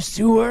prints in a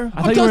sewer? I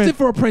I'm thought you were dusting a-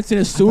 for a prints in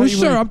a sewer. you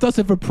were Sure, a- I'm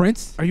dusting for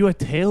prints. Are you a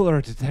tail or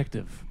a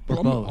detective?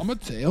 Or both? I'm a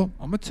tail.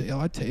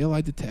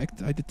 I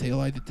detect. I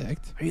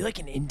detect. Are you like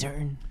an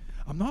intern?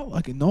 I'm not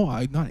like I'm not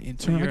an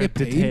intern. You're I get a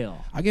paid.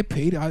 detail. I get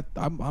paid.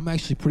 I'm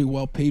actually pretty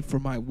well paid for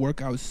my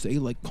work. I would say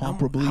like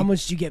comparably. How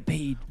much do you get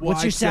paid? Well,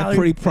 What's your it's a salary?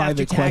 pretty after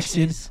private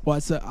question. taxes?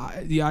 Well,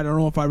 I don't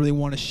know if I really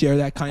want to share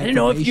that kind I of didn't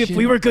know information. if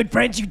we were good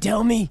friends. You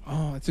tell me.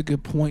 Oh, that's a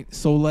good point.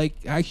 So like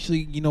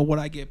actually, what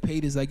I get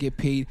paid is I get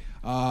paid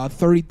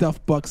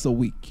 $30 a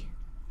week.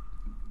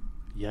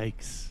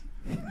 Yikes.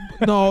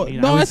 No, mean,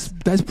 no, I was-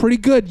 that's pretty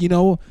good,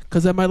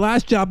 because at my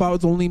last job I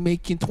was only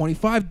making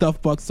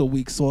 $25 a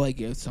week, so like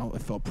it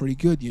felt pretty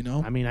good,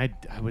 I mean, I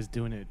was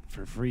doing it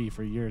for free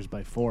for years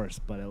by force,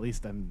 but at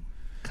least I'm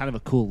kind of a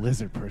cool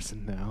lizard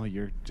person now.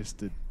 You're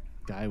just a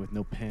guy with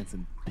no pants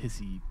and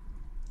pissy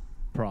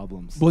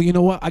problems. Well, you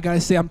know what? I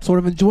gotta say, I'm sort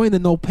of enjoying the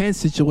no pants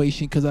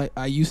situation because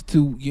I used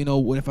to,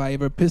 if I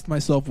ever pissed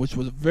myself, which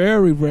was a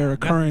very rare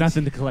occurrence.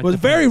 Nothing to collect. It was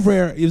the very piss.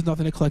 rare. It was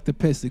nothing to collect the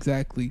piss,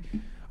 exactly.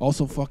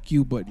 Also, fuck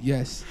you, but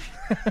yes.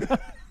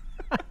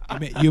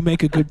 You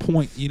make a good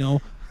point,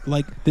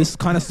 Like, this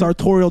kind of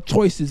sartorial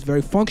choice is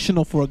very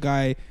functional for a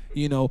guy,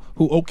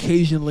 who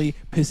occasionally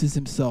pisses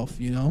himself,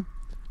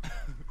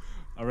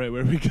 All right,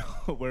 where we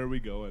go? Where are we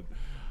going?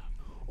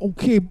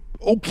 Okay,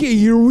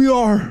 here we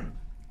are.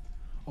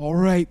 All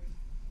right.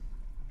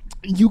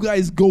 You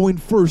guys go in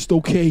first,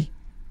 okay?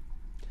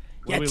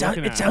 What are we It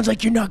looking at? sounds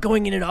like you're not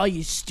going in at all,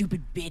 you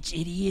stupid bitch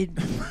idiot.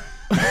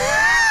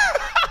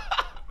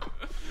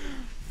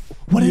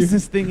 What is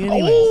this thing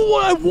anyway?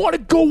 Oh, I want to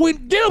go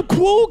in. Get him,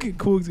 Quoog. And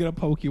Coog's gonna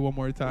poke you one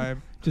more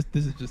time.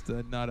 This is just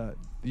not a.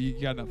 You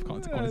got enough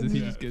consequences. He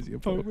just gives you a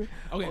poke.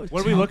 Okay.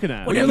 What are we looking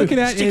at? What you're looking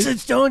at Sticks is and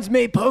stones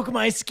may poke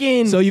my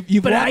skin. So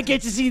you've but I walked-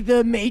 get to see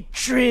the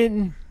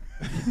matron.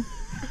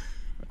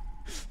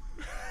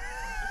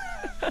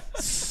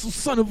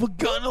 Son of a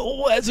gun.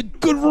 Oh, that's a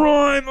good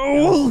rhyme.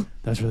 Oh.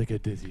 That's really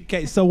good, Dizzy.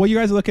 Okay, so what you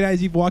guys are looking at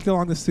is you've walked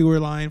along the sewer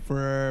line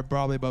for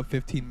probably about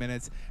 15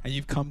 minutes, and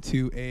you've come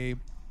to a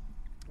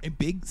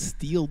big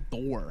steel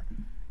door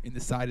in the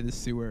side of the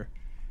sewer,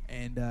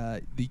 and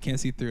you can't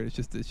see through it.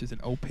 It's just an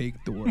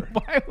opaque door.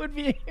 Why would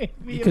we?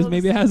 Because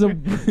maybe it has a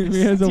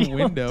steel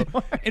window.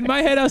 door. In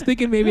my head, I was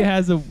thinking maybe it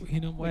has a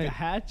what, Like a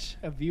hatch,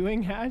 a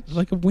viewing hatch.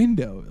 like a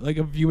window, like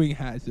a viewing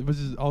hatch, which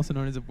is also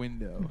known as a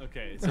window.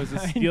 Okay, so it's a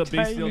I big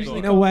steel usually door.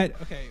 You know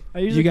what? Okay, I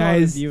usually you call it a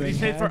guys. Did viewing you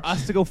say for hatch.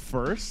 us to go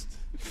first?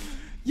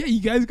 Yeah,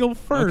 you guys go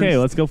first. Okay,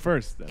 let's go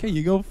first. Then. Okay,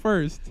 you go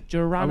first.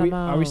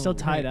 Are we still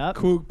tied up?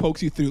 Coog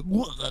pokes you through.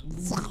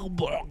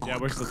 Yeah,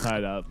 we're still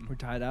tied up. We're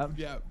tied up.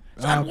 Yeah.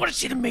 I want to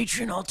see the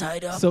matron all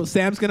tied up. So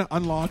Sam's gonna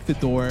unlock the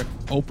door,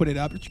 open it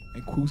up,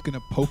 and Coog's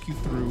gonna poke you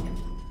through.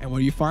 And where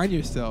you find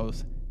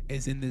yourselves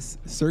is in this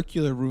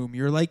circular room.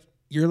 You're like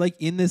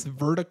in this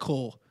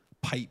vertical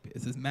pipe.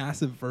 It's this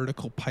massive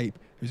vertical pipe.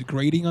 There's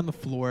grating on the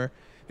floor.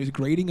 There's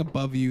grating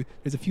above you.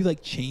 There's a few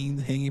like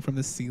chains hanging from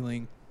the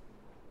ceiling,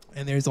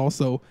 and there's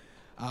also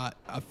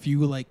a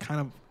few like kind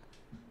of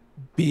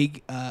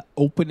big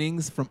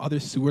openings from other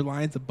sewer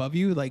lines above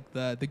you. Like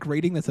the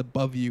grating that's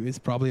above you is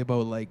probably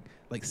about like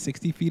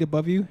 60 feet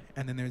above you,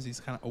 and then there's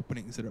these kind of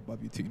openings that are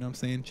above you too. You know what I'm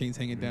saying? Chains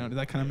hanging down. Does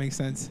that kind of make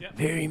sense? Yeah.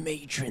 Very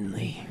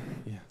matronly.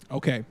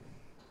 Okay.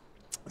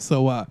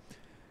 So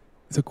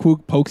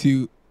Quoog pokes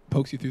you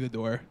through the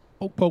door.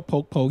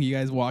 Poke. You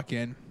guys walk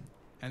in,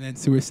 and then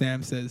Sewer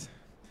Sam says,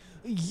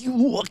 "You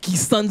lucky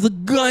sons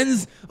of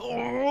guns!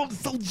 Oh, I'm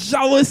so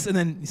jealous!" And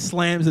then he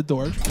slams the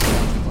door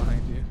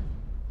behind you.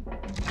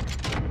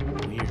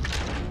 Weird.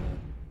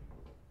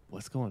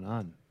 What's going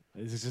on?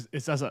 It's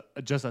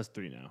just us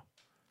three now.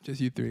 Just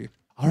you three.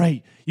 All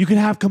right, you can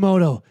have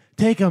Komodo.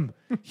 Take him.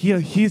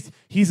 He's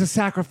a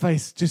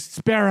sacrifice. Just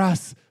spare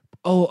us.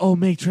 Oh,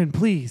 matron,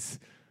 please.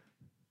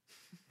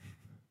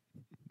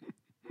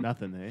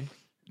 Nothing, eh?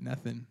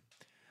 Nothing.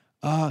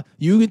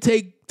 You can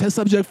take test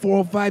subject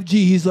 405G.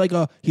 He's like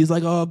a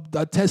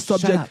test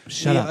subject.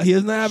 Shut up. He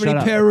doesn't have Shut any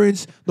up.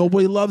 parents.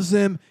 Nobody loves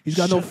him. He's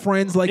got no Shut-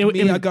 friends like It- me.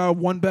 it- I got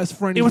one best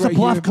friend. It He's was right a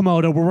bluff, here.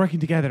 Komodo. We're working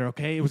together,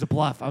 okay? It was a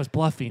bluff. I was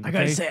bluffing. I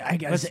gotta okay? say,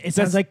 Let's- it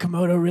sounds like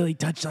Komodo really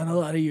touched on a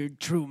lot of your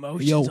true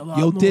emotions. a lot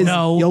Diz,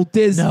 more.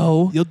 Diz,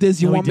 No.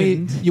 Diz. You No, want he me?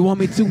 didn't. You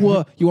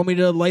want me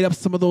to light up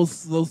some of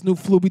those new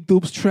Flooby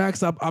Doops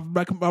tracks? I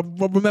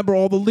remember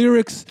all the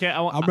lyrics. Okay,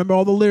 I remember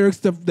all the lyrics.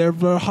 They're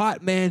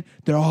hot, man.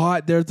 They're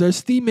hot. They're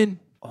steaming.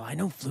 Oh, I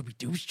know Flooby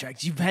Doops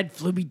tracks. You've had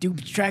Flooby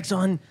Doops tracks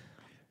on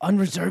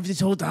unreserved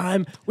this whole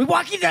time. We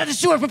walked you down the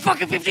sewer for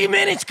fucking 15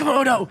 minutes,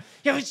 Komodo.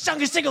 You haven't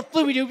sung a single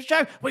Flooby Doops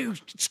track. Were you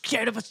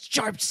scared of a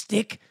sharp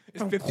stick?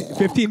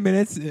 15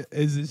 minutes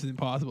is just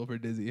impossible for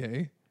Dizzy.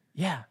 Hey.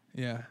 Yeah.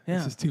 Yeah.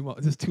 Yeah. It's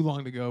just too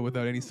long to go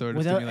without any sort of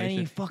Without stimulation.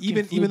 any fucking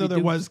even though there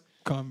Flooby was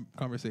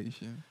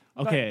conversation.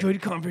 Okay,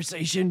 Good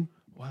conversation.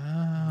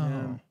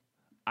 Wow.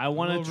 I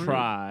want to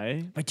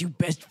try. My two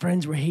best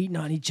friends were hating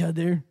on each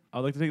other. I'd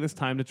like to take this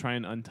time to try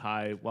and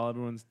untie while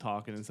everyone's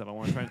talking and stuff. I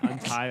want to try and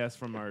untie us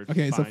from our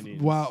Okay, so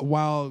findings. while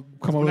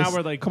now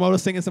we're like-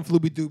 Komodo's singing some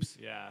Flooby Doops.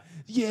 Yeah.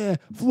 Yeah,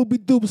 Flooby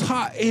Doops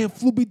hot and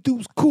Flooby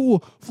Doops cool.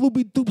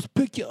 Flooby Doops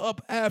pick you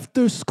up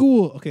after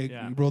school. Okay,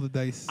 Yeah. you roll the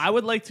dice. I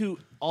would like to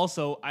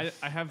also.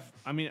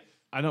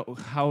 I don't.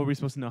 How are we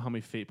supposed to know how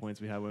many fate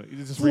points we have?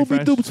 Is this Flooby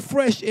refresh? Doops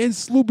fresh and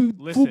Listen.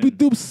 Flooby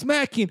Doops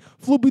smacking.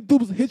 Flooby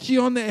Doops hit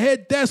you on the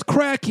head. That's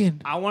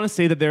cracking. I want to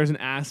say that there's an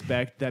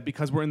aspect that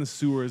because we're in the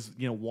sewers,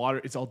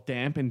 water, it's all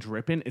damp and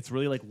dripping. It's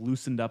really like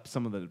loosened up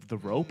some of the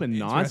rope and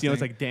knots. It's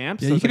Interesting. like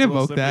damp. Yeah, so you it's can like a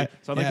little invoke slippery.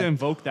 that. So I'd like Yeah. to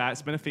invoke that.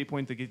 Spend a fate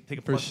point to take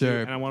a For plus sure.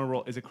 2, and I want to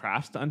roll. Is it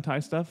crafts to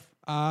untie stuff?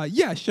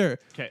 Yeah, sure.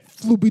 Okay.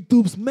 Flooby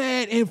Doops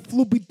mad and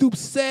Flooby Doops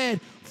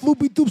sad.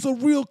 Flooby Doops a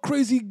real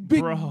crazy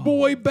big Bro.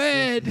 boy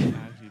bad.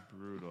 Actually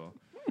brutal.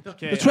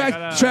 Okay, The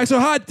tracks are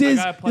hot, Diz.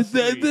 got a plus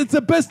It's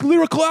the best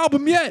lyrical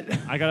album yet.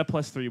 I got a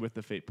 +3 with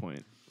the fate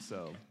point.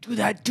 So Do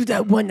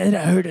that one that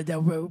I heard of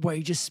that where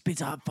he just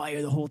spits hot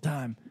fire the whole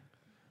time.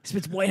 He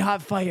spits white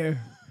hot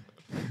fire.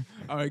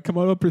 All right,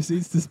 Komodo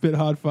proceeds to spit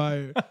hot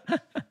fire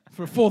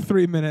for a full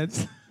 3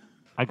 minutes.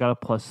 I got a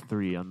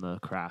 +3 on the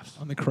crafts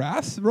On the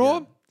crafts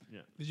roll? Yeah.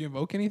 Did you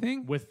invoke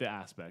anything? with the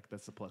aspect.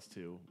 That's the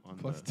 +2 on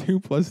Plus the 2,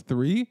 plus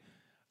 3.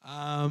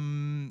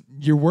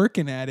 You're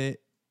working at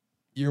it.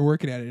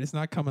 It's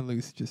not coming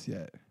loose just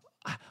yet.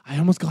 I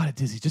almost got it,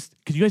 Dizzy. Just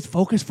could you guys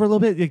focus for a little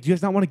bit? Like, do you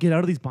guys not want to get out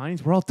of these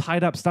bindings? We're all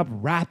tied up. Stop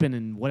rapping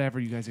and whatever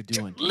you guys are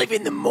doing. Live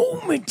in the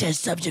moment,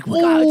 test subject. We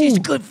got this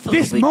good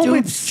This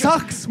moment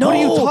sucks. What are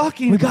you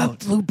talking we about?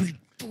 got Floopy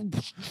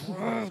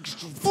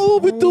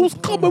Floobidoob's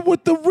coming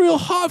with the real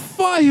hot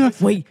fire.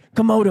 Wait,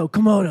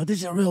 Komodo, this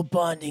is a real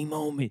bonding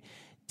moment.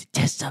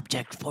 Test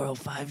subject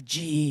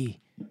 405G.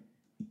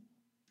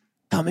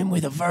 Coming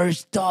with a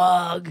verse,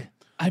 dog.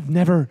 I've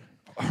never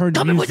heard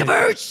Coming with music. a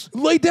verse.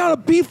 Lay down a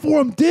beat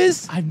for him,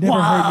 Diz. I've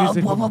never heard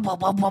music. We're We're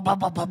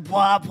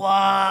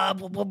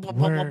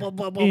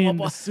in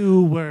the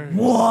sewer.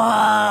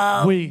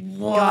 We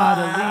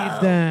gotta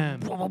leave them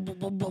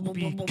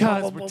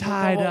because we're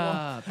tied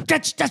up.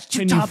 That's too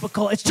Can you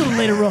topical. It's too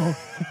literal.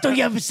 Don't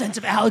you have a sense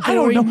of allegory, I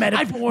don't know.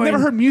 metaphor? I've never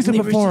heard music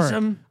before.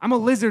 lyricism? I'm a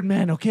lizard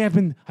man. Okay, I've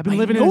been I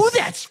living in. know this-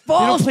 that's They don't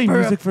false play for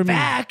music a for me.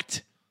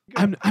 fact.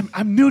 I'm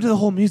new to the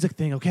whole music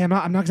thing. Okay, I'm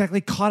not exactly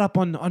caught up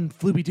on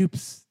Flooby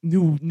Doop's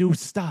new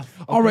stuff.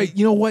 Okay? All right,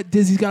 you know what?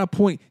 Dizzy's got a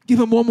point. Give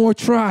him one more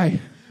try.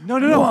 No.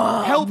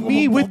 Help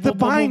me with the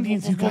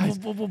bindings, you guys.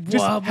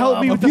 Just help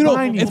me with the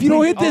bindings. If you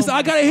don't hit this,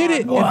 I gotta hit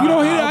it. If you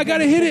don't hit it, I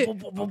gotta hit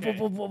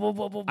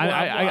it.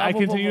 I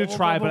continue to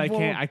try, but I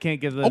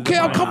can't get the. Okay,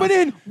 I'm coming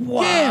in.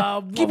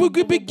 Yeah. Gibby.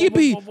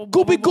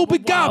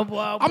 Gooby gob.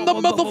 I'm the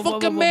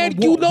motherfucking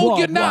man. You know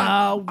you're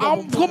not.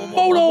 I'm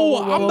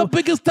Komodo. I'm the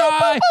biggest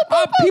guy.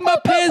 I pee my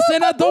pants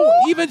and I don't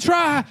even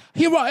try.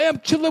 Here I am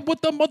chilling with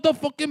the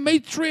motherfucking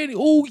matron.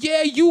 Oh,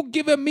 yeah, you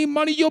giving me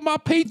money. You're my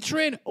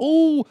patron.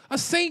 Oh, a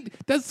saint.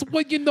 That's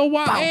what you know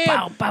I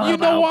am. You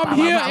know I'm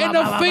here in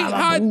the faint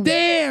hot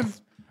damn.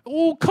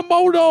 Oh,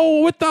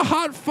 Komodo with the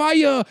hot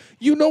fire.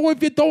 You know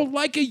if you don't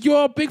like it,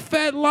 you're a big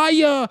fat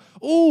liar.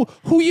 Oh,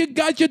 who you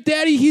got? Your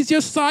daddy, he's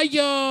your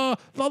sire.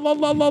 La la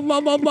la la la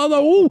la la la.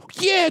 Oh,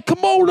 yeah,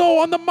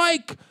 Komodo on the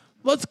mic.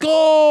 Let's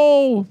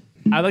go.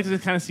 I'd like to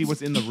kind of see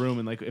what's in the room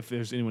and like if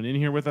there's anyone in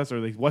here with us or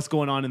like what's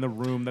going on in the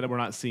room that we're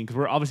not seeing because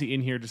we're obviously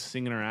in here just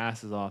singing our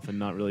asses off and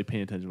not really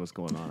paying attention to what's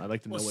going on. I'd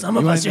like to know what Some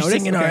of us are notice?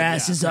 singing our Okay,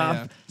 asses yeah, off.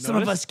 yeah. Some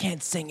of Notice? us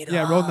can't sing it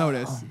Yeah, off. roll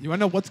notice. You want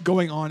to know what's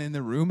going on in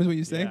the room is what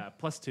you say? Yeah,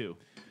 +2.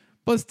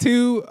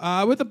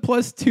 +2. With a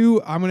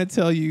 +2, I'm going to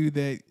tell you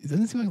that it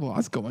doesn't seem like a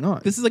lot's going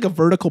on. This is like a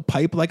vertical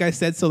pipe, like I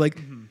said. So like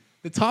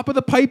the top of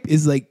the pipe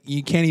is like,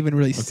 you can't even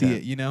really see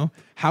it, you know?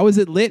 How is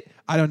it lit?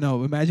 I don't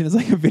know. Imagine it's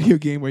like a video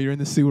game where you're in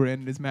the sewer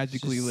and it's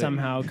magically Just lit.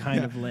 somehow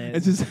kind of lit.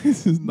 It's just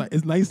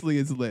as nicely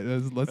as lit.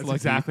 That's lucky.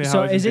 exactly how So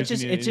I was is it just-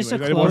 envisioning it's just a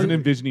anyways. I wasn't closed-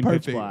 envisioning pitch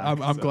Perfect. black.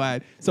 I'm so.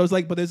 glad. So it's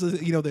like, but there's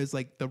there's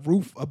like the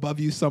roof above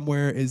you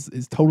somewhere is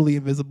totally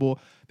invisible.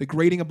 The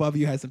grating above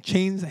you has some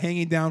chains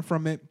hanging down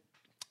from it.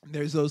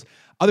 There's those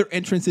other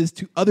entrances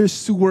to other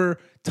sewer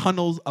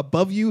tunnels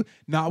above you,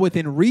 not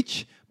within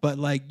reach, but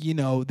like, you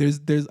know, there's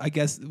I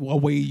guess a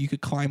way you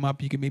could climb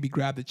up. You could maybe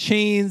grab the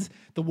chains.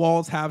 The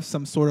walls have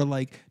some sort of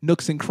like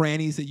nooks and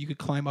crannies that you could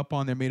climb up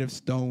on. They're made of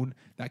stone,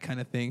 that kind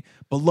of thing.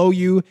 Below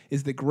you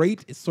is the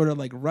grate. It's sort of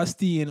like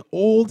rusty and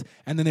old.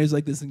 And then there's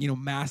like this, you know,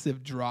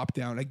 massive drop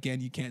down. Again,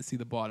 you can't see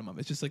the bottom of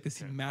it. It's just like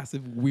this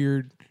massive,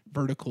 weird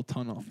vertical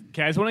tunnel.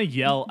 Okay, I just want to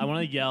yell. I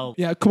want to yell.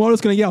 Yeah,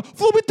 Komodo's gonna yell,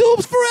 Flooby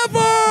Doobs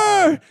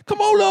forever!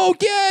 Komodo,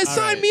 yeah, All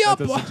sign right, me up!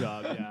 That does the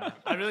job, yeah.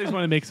 I really just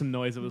want to make some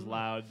noise that was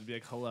loud, to be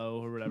like hello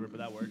or whatever, but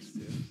that works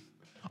too.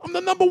 I'm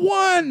the number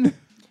one!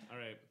 All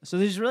right. So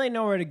there's really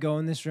nowhere to go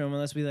in this room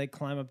unless we like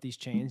climb up these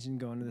chains and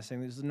go into this thing.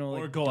 There's no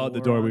like Or go out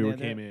the door on we the were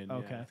other- came in.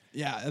 Okay.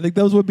 Yeah, I think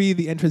those would be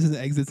the entrances and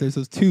exits. There's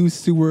those two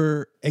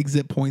sewer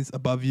exit points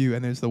above you,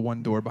 and there's the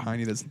one door behind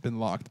you that's been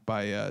locked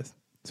by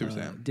Sewer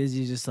Sam.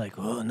 Dizzy's just like,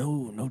 Oh,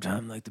 no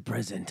time like the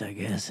present, I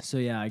guess. so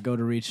yeah, I go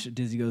to reach.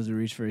 Dizzy goes to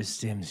reach for his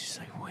stims. She's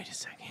like, wait a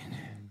second.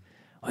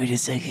 Wait a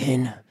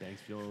second. Thanks,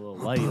 feeling a little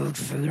light.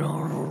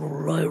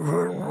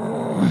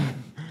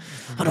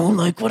 I don't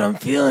like what I'm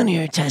feeling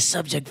here, test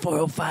subject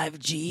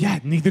 405G. Yeah,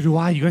 neither do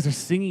I. You guys are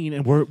singing,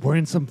 and we're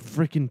in some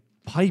freaking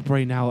pipe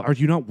right now. Are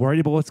you not worried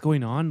about what's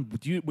going on?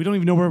 We don't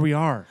even know where we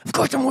are. Of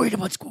course I'm worried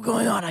about what's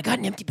going on. I got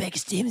an empty bag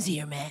of stims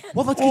here, man.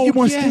 Well, let's get you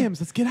more yeah.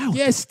 stims. Let's get out.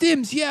 Yeah,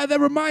 Stims. Yeah, that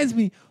reminds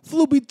me.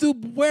 Flooby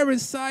Doob wearing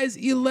size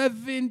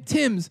 11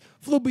 Tims.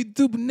 Flooby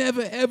Doob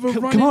never ever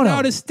running Komodo.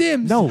 out of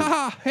Stims. No.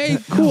 Haha, hey,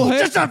 cool. Hey.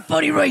 That's not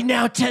funny right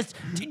now, test.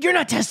 You're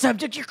not test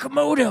subject, you're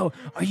Komodo.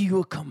 Are you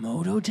a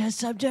Komodo test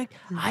subject?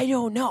 I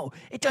don't know.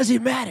 It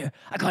doesn't matter.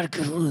 I gotta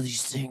control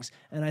these things.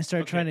 and I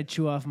start trying to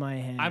chew off my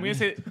hand. I'm gonna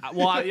say,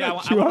 well, yeah,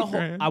 Chew off your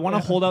hand. I want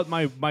to hold out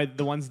my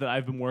the ones that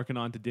I've been working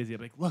on to Dizzy.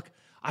 I'm like, look,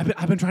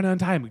 I've been trying to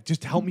untie him.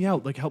 Just help me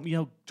out. Like, help me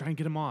out. Try and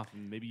get him off.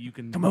 And maybe you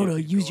can. Komodo,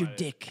 maybe use go your at it.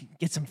 dick.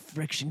 Get some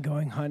friction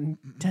going on.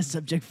 Test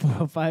subject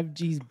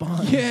 405G's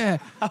bond. Yeah,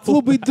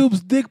 Floopy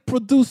Doop's dick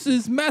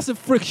produces massive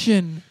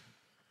friction.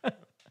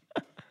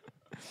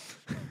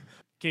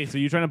 Okay, so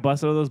you trying to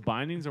bust out of those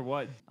bindings or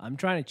what? I'm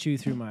trying to chew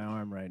through my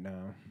arm right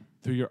now.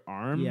 Through your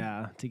arm?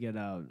 Yeah, to get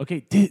out.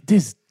 Okay,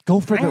 Diz, go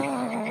for the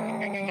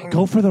rope.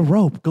 Go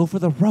for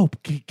the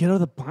rope. Get out of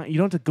the bind. You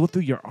don't have to go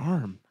through your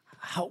arm.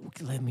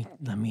 Let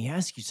me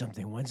ask you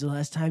something. When's the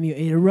last time you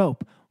ate a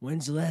rope?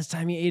 When's the last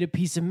time you ate a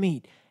piece of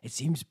meat? It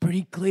seems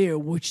pretty clear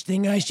which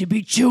thing I should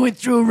be chewing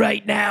through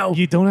right now.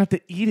 You don't have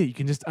to eat it. You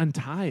can just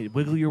untie it.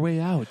 Wiggle your way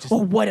out. Just, Oh,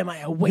 what am I,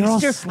 a all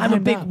waster? I'm a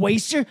slimed big up.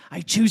 waster?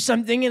 I chew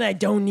something and I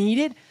don't need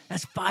it?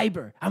 That's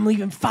fiber. I'm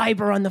leaving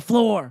fiber on the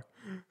floor.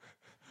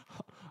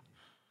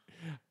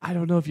 I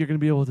don't know if you're going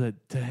to be able to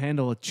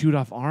handle a chewed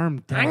off arm.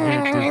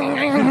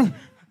 Down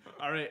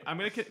All right, I'm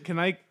going to can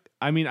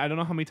I mean, I don't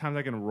know how many times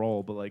I can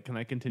roll, but like can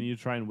I continue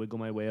to try and wiggle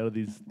my way out of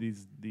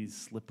these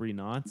slippery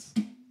knots?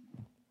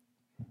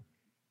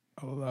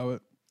 I'll allow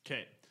it.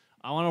 Okay.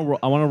 I want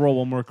to roll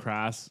one more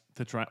crass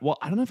to try. Well,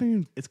 I don't know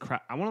if it's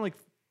crass. I want to like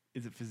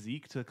is it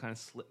physique to kind of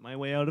slip my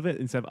way out of it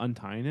instead of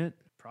untying it?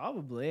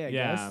 Probably, I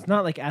Yeah. guess. It's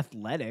not like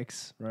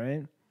athletics,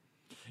 right?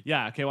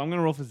 Yeah, okay, well I'm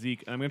gonna roll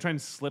physique and I'm gonna try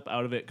and slip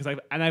out of it because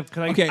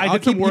Okay, I I'll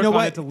did some keep- you work know on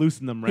what? it to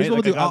loosen them, right? Here's what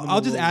Like, we'll I do. got them a I'll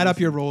just little add up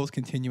loosened. your rolls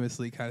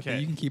continuously, kind of thing.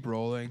 Okay. You can keep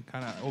rolling,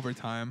 kind of over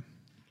time.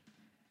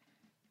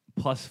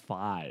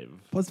 +5.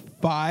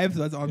 +5, so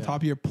that's on Yeah.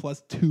 top of your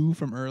 +2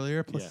 from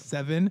earlier, Yeah.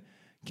 +7.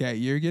 Okay,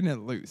 you're getting it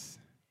loose.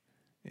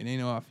 It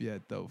ain't off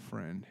yet, though,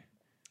 friend.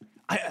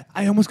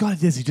 I almost got it,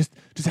 Dizzy. Just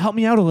help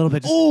me out a little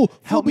bit. Just Oh,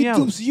 help me Floopy out.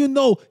 Doops, you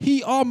know,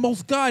 he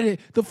almost got it.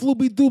 The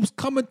Floopy Doops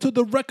coming to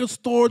the record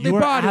store. They You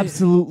are bought it.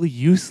 absolutely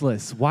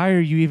useless. Why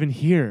are you even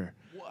here?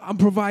 I'm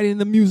providing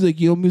the music,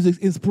 music's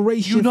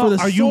inspiration for the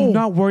Are soul. you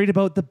not worried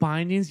about the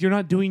bindings? You're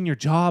not doing your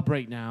job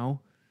right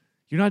now.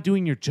 You're not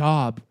doing your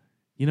job.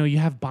 You know, you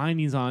have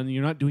bindings on.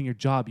 You're not doing your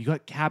job. You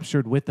got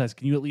captured with us.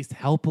 Can you at least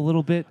help a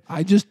little bit?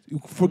 I just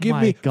forgive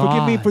my me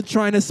God. for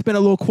trying to spend a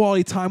little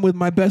quality time with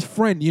my best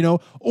friend.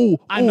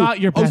 I'm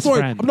not your best sorry.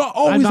 friend. I'm not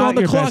I'm always not on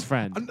the your clock. best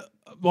friend.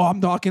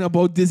 I'm talking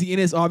about Dizzy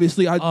Innes,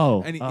 obviously. He's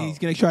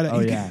gonna try to. Oh,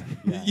 yeah.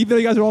 Even though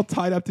you guys are all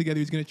tied up together,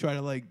 he's gonna try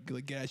to like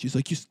get at you. He's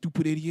like, "You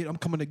stupid idiot! I'm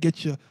coming to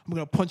get you. I'm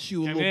gonna punch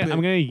you a little bit." I'm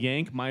gonna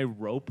yank my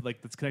rope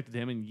like that's connected to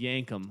him and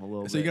yank him a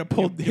little bit. So you're gonna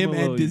pull Give him a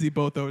and little- Dizzy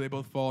both over. They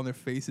both fall on their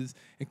faces,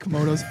 and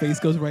Komodo's face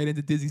goes right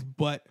into Dizzy's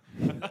butt.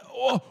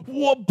 Oh,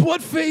 what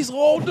butt face?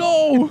 Oh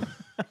no!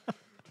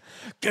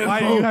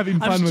 Why are you having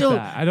fun I'm with still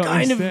that? I don't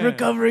kind understand. of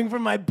recovering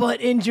from my butt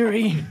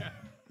injury.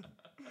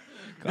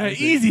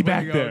 Easy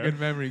back Way to go. there. Good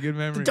memory. Good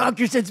memory.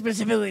 Doctor said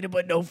specifically to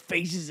put no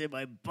faces in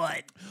my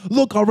butt.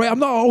 Look, all right, I'm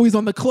not always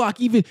on the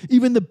clock.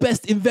 Even the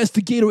best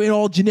investigator in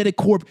all genetic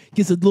corp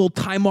gets a little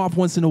time off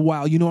once in a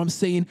while. You know what I'm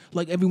saying?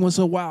 Like every once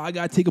in a while, I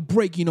gotta take a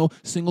break.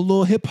 Sing a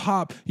little hip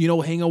hop.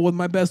 Hang out with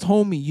my best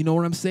homie. You know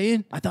what I'm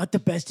saying? I thought the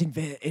best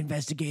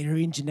investigator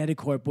in Genetic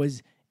Corp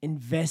was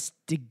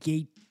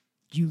Investigate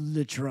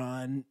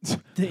Ulatron,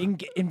 the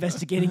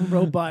investigating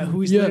robot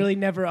who's Yeah. literally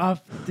never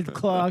off the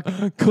clock.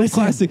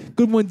 Classic,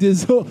 good one,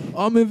 Diz.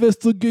 I'm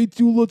investigate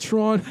you,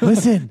 Latron.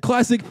 Listen.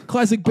 classic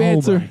Oh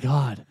banter. my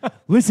god!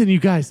 Listen, you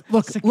guys.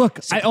 Look. Sick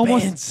I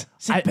almost. pants.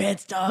 Sick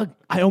pants, dog.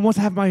 I almost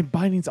have my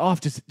bindings off.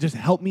 Just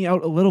help me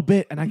out a little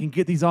bit, and I can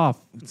get these off.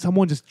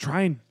 Someone just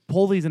try and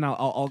pull these, and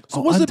I'll.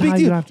 So what's the untie big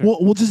you deal? after.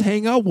 We'll just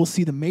hang out. We'll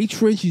see the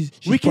matron. She's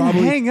We can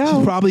probably, hang out.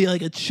 She's probably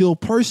like a chill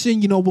person.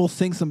 We'll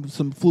sing some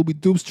Floopy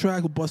Doops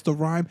track. We'll bust a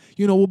rhyme.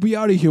 We'll be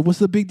out of here. What's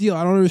the big deal?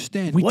 I don't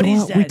understand. What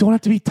is We that? don't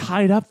have to be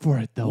tied up for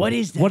it, though. What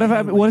is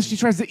that? What if she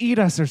tries to eat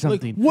us or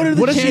something? what are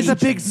the if she's a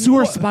chances- big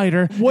sewer what-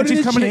 spider What and are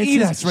she's the coming to eat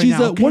chances us right she's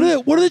now? a-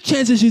 what are the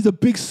chances she's a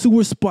big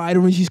sewer spider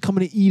and she's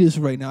coming to eat us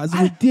right now? It's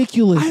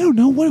ridiculous. I don't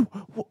know.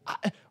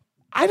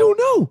 I don't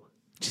know.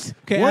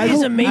 Okay, What as-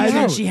 is a matron?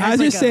 as- She has as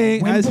like you're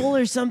saying, a as, wimple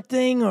or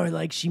something, or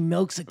like she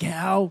milks a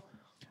cow.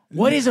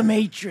 What is a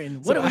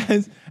matron? What so are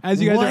we-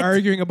 as you guys What? are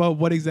arguing about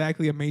what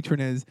exactly a matron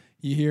is,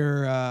 you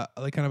hear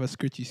like kind of a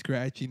scritchy,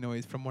 scratchy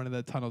noise from one of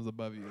the tunnels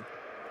above you.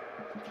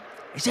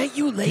 Is that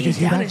you laying guys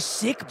hear down that? a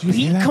sick Did you beat,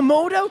 hear that?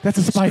 Komodo? That's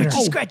a spider.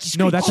 Scratchy, scratchy,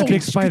 No, that's a scratchy,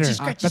 big spider. scratchy,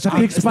 scratchy, That's a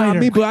scratchy. big It's not spider.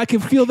 me, but I can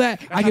feel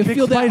that. I a can big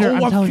feel that. spider.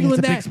 Oh, I'm telling you, feeling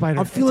it's a big that. spider.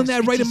 I'm feeling It's a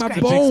that right in my scratchy,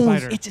 scratchy. bones.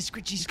 Spider. It's a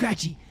scritchy,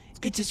 scratchy.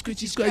 It's a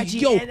scritchy, Scratchy. scratchy.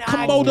 Yo, and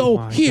I- Oh Komodo,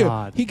 my here.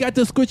 God. He got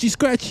the scritchy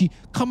scratchy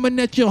coming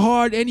at you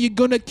hard, and you're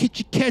gonna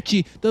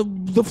catchy. The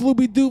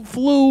Floopy Doop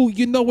flu,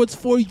 it's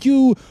for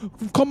you.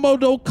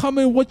 Komodo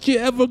coming, what you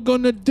ever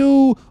gonna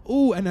do?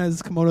 Ooh, and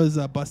as Komodo's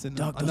busting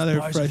Dog, those another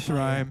bars are fresh fire.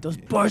 rhyme, Those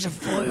bars are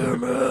fire,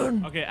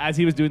 man. Okay, as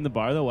he was doing the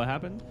bar, though, what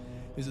happened?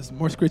 There's this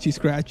more scritchy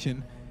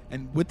scratching,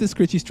 and with the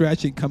scritchy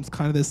scratching comes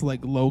kind of this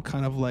like low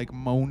kind of like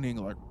moaning,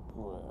 like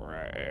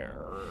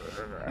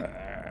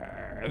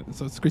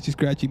so scritchy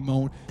scratchy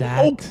moan.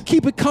 That- Oh,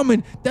 keep it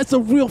coming. That's a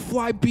real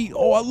fly beat.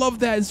 Oh, I love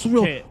that. It's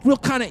real, Okay. real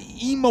kind of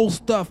emo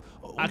stuff.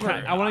 I want to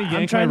I'm yank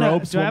my trying to.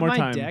 ropes Do I one have more my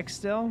time. deck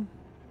still?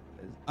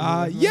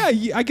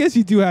 I guess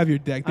you do have your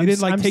deck. They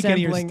didn't take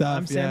any of your stuff.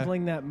 I'm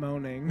sampling that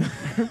moaning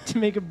to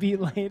make a beat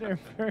later.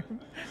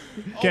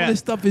 This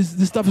stuff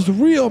is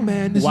real,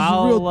 man. This is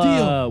a real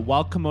deal.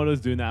 While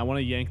Komodo's doing that, I want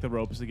to yank the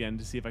ropes again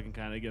to see if I can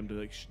kind of get him to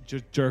like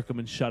just jerk him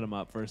and shut him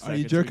up for a second.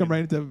 You jerk him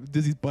right into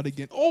Dizzy's butt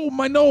again. Oh,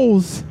 my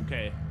nose.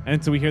 Okay.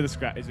 And so we hear the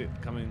scratch. Is it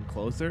coming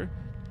closer?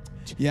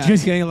 Yeah,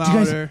 it's getting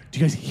louder. Do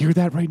you guys hear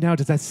that right now?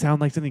 Does that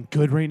sound like something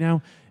good right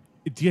now?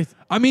 Do you guys,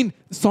 I mean,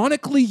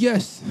 sonically,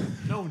 yes.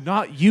 no,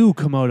 not you,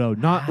 Komodo.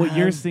 Not what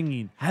you're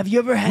singing. Have you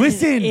ever had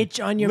Listen, an itch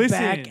on your listen.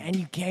 back and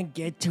you can't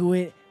get to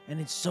it? And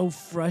it's so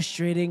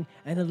frustrating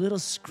and a little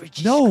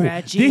scratchy, No,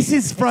 scratchy. this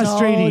is It's all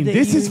frustrating. that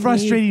This you is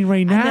frustrating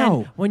right need. And now.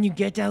 then when you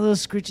get that little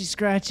scratchy,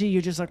 scratchy,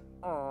 you're just like,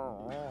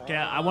 Okay,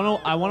 I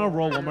want to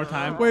roll one more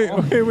time. Wait.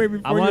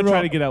 Before I want you to try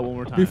roll- to get out one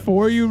more time.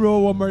 Before you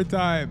roll one more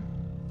time,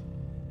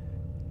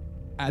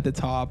 at the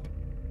top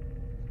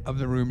of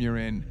the room you're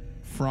in,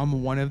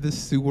 from one of the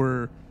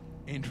sewer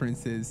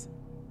entrances,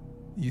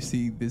 you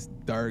see this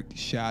dark,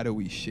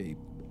 shadowy shape,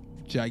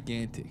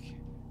 gigantic,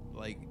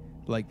 like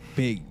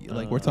big,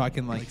 like we're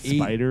talking like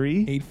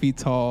spidery? 8 feet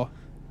tall.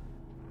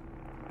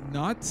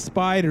 Not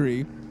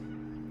spidery,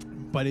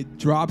 but it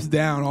drops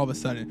down all of a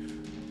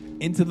sudden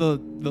into the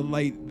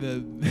light,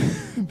 the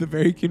the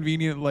very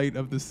convenient light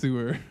of the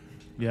sewer.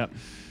 Yep.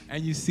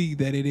 And you see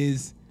that it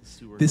is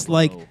Sewer this glow.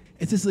 like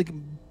it's this like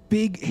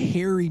big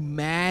hairy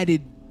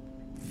matted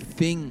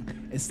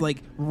thing. It's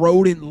like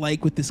rodent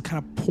like with this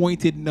kind of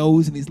pointed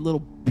nose and these little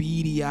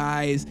beady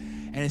eyes,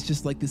 and it's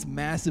just like this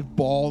massive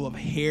ball of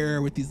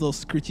hair with these little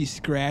scritchy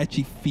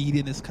scratchy feet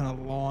and this kind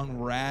of long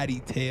ratty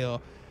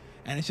tail,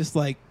 and it's just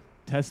like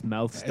Tess'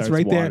 mouth starts it's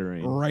right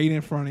watering. there right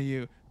in front of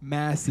you,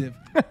 massive,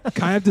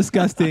 kind of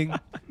disgusting.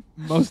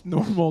 Most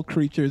normal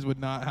creatures would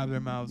not have their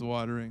mouths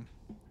watering.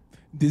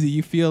 Dizzy,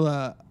 you feel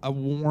a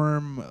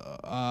warm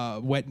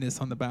wetness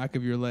on the back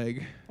of your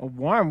leg. A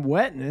warm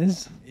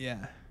wetness.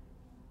 Yeah.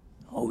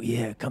 oh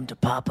yeah, come to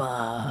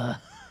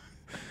Papa.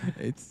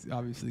 It's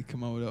obviously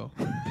Komodo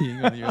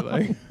peeing on your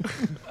leg.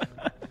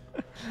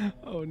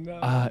 Oh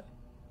no.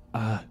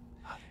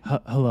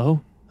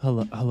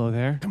 Hello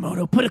there.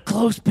 Komodo, put a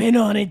clothespin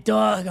on it,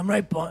 dog. I'm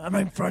right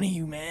in front of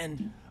you,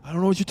 man. I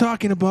don't know what you're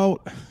talking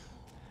about.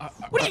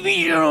 What do you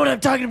mean you don't know what I'm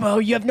talking about?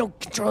 You have no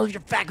control of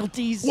your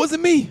faculties.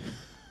 Wasn't me.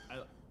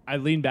 I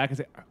lean back and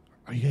say,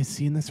 "Are you guys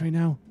seeing this right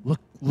now?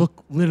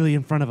 Look, literally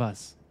in front of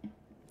us.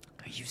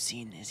 Are you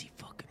seeing this? He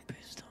fucking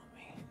pissed on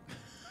me.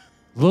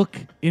 Look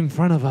in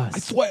front of us. I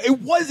swear it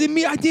wasn't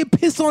me. I didn't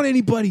piss on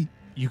anybody.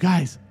 You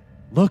guys,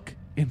 look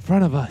in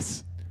front of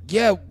us."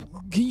 Yeah.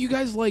 Can you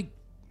guys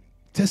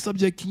test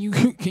subject? Can you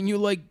claw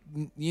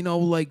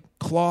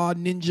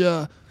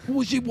ninja?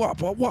 Whooshy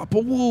wappa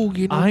wappa woo.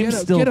 You know, I'm get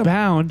up, still get up.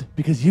 bound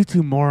because you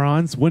two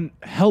morons wouldn't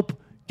help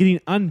getting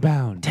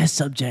unbound. Test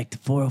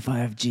subject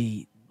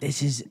 405G.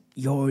 This is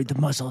the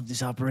muscle of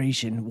this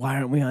operation. Why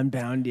aren't we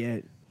unbound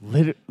yet?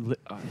 Literally,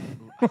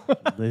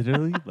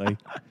 like,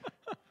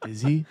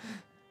 Izzy,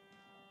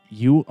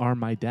 you are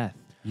my death.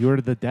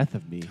 You're the death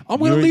of me. I'm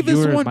gonna leave this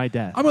you're one. my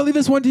death. I'm gonna leave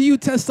this one to you,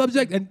 test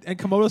subject. And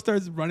Komodo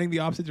starts running the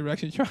opposite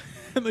direction, trying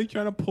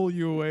to pull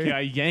you away. Okay,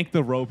 I yank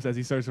the ropes as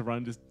he starts to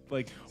run, just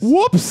like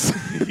Whoops!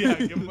 yeah,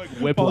 give him like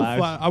Fall whiplash.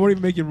 flat. I won't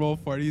even make you roll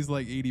for it. He's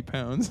like 80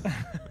 pounds.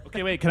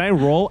 Okay, wait. Can I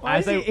roll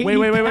as is I he wait?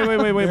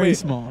 80 Very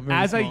small. Very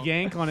As I small.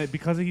 yank on it,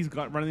 because he's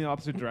running the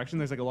opposite direction,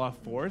 there's like a lot of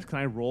force. Can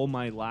I roll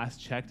my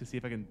last check to see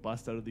if I can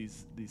bust out of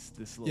this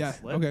little Yeah.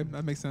 slip? Okay,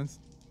 that makes sense.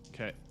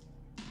 Okay.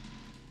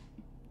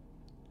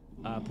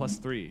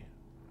 +3.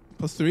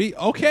 +3.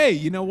 Okay,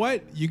 you know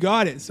what? You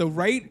got it. So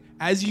right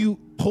as you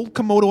pull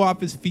Komodo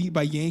off his feet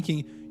by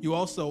yanking, you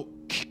also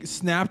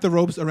snap the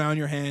ropes around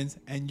your hands,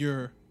 and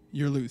you're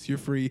loose. You're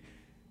free.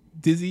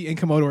 Dizzy and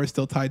Komodo are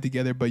still tied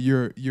together, but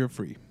you're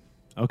free.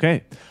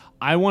 Okay.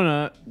 I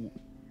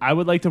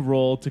would like to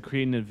roll to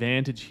create an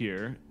advantage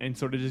here and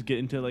sort of just get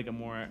into like a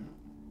more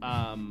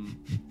I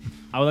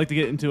would like to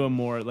get into a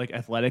more like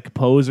athletic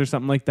pose or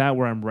something like that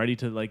where I'm ready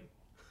to like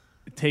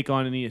take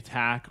on any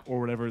attack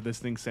or whatever this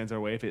thing sends our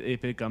way.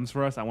 If it comes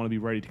for us, I want to be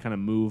ready to kind of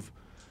move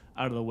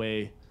out of the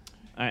way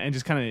and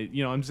just kind of,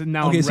 I'm just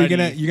now Okay, I'm so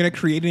ready, you're gonna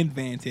create an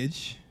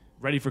advantage.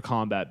 ready for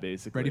combat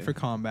basically. Ready for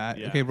combat.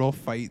 Yeah. Okay, roll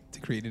fight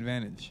to create an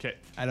advantage. Okay.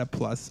 At a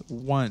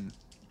 +1.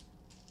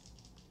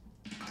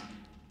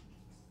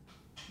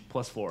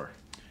 +4.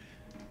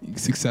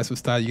 Success with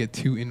style. You get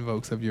 2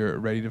 invokes of your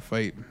ready to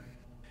fight.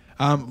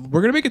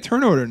 We're gonna make a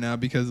turn order now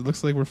because it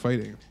looks like we're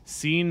fighting.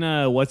 Seeing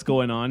what's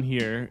going on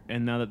here,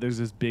 and now that there's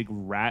this big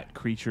rat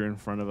creature in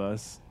front of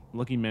us,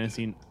 looking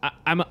menacing,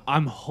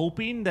 I'm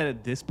hoping that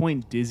at this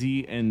point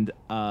Dizzy and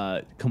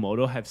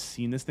Komodo have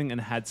seen this thing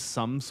and had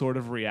some sort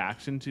of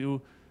reaction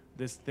to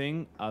this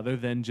thing other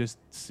than just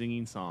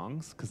singing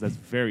songs, because that's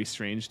very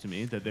strange to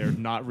me that they're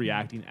not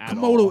reacting at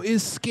all. Komodo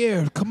is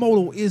scared.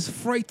 Komodo is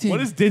frightened. What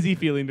is Dizzy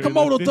feeling during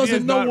Komodo this? Dizzy doesn't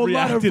has know not a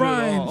lot of reacted at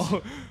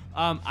rhymes.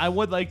 all. I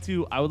would like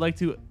to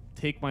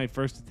take my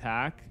first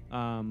attack.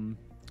 Wait.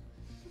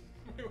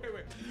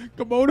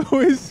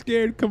 Komodo is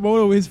scared.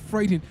 Komodo is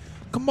frightened.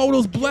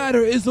 Komodo's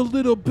bladder is a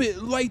little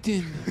bit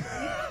lightened.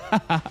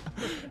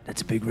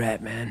 That's a big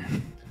rat,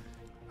 man.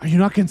 Are you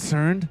not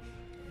concerned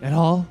at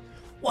all?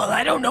 Well,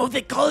 I don't know.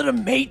 They call it a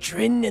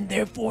matron, and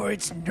therefore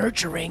it's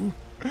nurturing.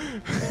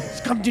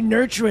 It's come to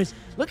nurture us.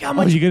 Look how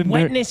much you're gonna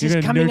wetness you're is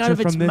gonna coming out nurture of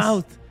its from this?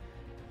 mouth.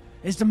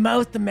 Is the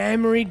mouth the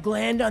mammary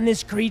gland on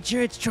this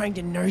creature? It's trying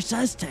to nurse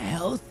us to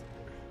health?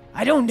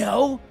 I don't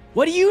know.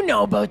 What do you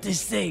know about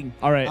this thing?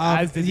 All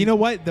right. You know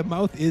what? The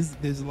mouth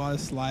there's a lot of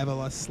saliva, a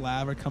lot of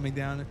slava coming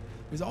down.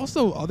 There's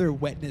also other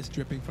wetness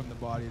dripping from the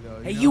body,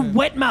 though. Hey, know you what?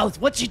 wet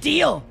mouth. What's your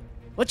deal?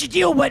 What's your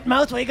deal, wet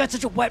mouth? Why you got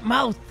such a wet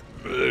mouth?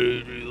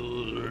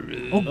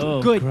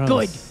 Oh, Good, gross.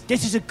 good.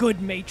 This is a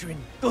good matron.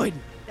 Good.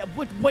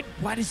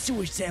 Why does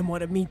Sewer Sam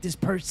want to meet this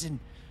person?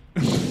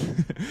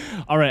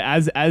 All right,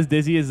 as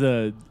Dizzy is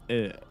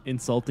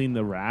insulting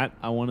the rat,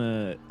 I want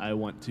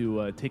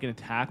to take an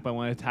attack, but I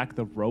want to attack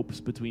the ropes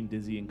between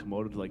Dizzy and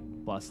Komodo to like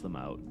bust them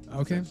out.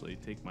 Okay. Essentially,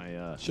 take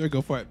my Sure,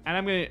 go for it.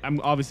 and I'm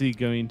obviously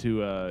going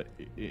to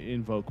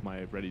invoke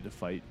my ready to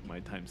fight, my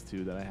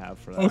 ×2 that I have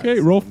for that. Okay,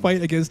 So roll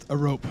fight against a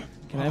rope.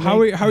 How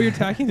are you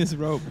attacking this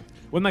rope?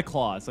 with my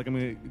claws. Like I'm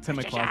gonna send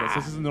my claws out. So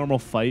this is a normal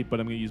fight, but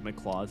I'm gonna use my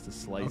claws to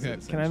slice Okay.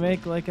 it. Can I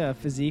make like a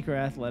physique or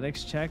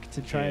athletics check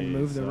to try and Okay,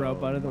 move the so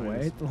rope out of the way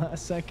minus- at the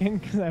last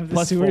second? Because I have the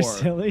Plus sewer 4.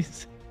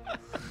 sillies.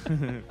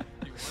 Do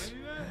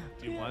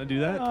you want to do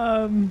that?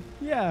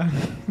 Yeah.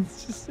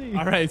 Let's just see.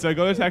 All right, so I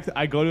go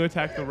to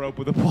attack the rope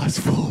with a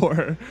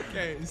 +4.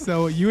 Okay,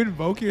 so you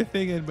invoke your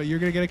thing, but you're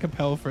gonna get a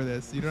compel for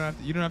this. You don't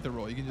have to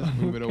roll. You can just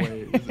move it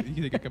away. You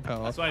can take a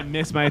compel. So I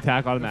miss my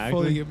attack Fully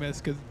automatically. get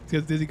missed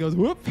because Dizzy goes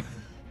whoop.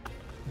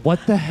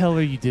 What the hell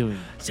are you doing?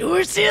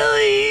 Sewer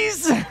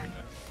sillies!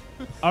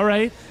 All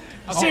right.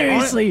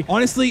 Seriously.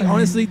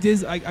 Honestly,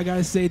 Diz, I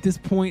gotta say at this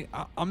point,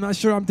 I'm not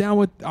sure I'm down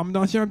with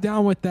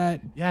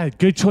that. Yeah,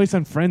 good choice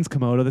on friends,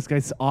 Komodo. This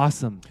guy's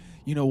awesome.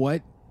 You know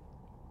what?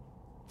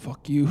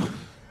 Fuck you.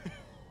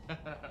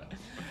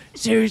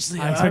 Seriously,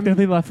 I expect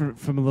nothing left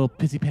from a little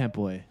pissy pant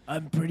boy.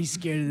 I'm pretty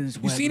scared of this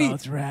wet seen it?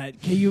 mouth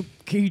rat. Can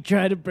you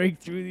try to break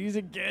through these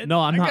again? No,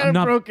 I'm not- I got I'm a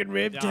not- broken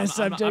rib Yeah, test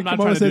I'm subject. not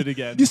Come on. trying to do says, it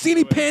again. You see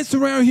any pants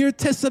around here?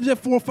 Test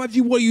subject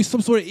 405G. What are you,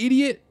 some sort of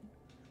idiot?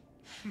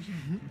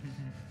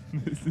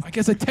 I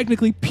guess I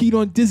technically peed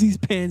on Dizzy's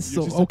pants,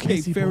 so You're just a okay,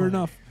 pissy fair boy.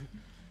 enough.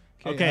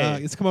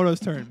 Okay. It's Komodo's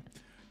turn.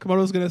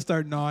 Komodo's gonna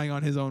start gnawing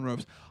on his own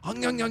ropes.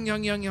 Hung yang yang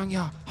yang yang yang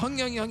ya. Hung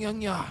yang yang yang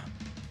ya.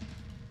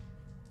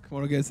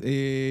 Komodo gets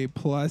a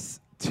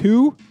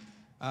 +2.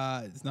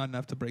 It's not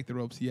enough to break the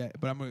ropes yet,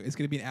 but it's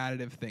gonna be an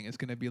additive thing. It's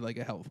gonna be like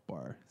a health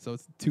bar, so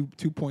it's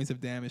two points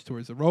of damage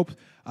towards the ropes.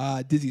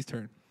 Dizzy's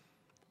turn.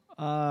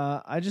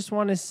 I just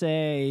want to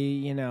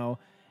say,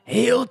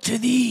 Hail to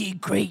thee,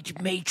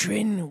 great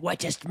matron,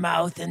 wettest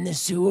mouth in the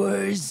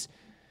sewers.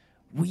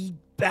 We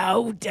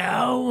bow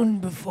down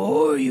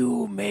before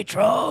you,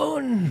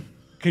 matron.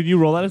 Can you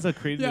roll that as a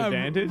creative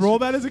advantage? roll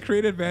that as a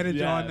creative advantage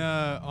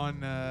Yeah.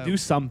 on. Do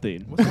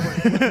something. What's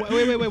the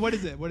word? wait. What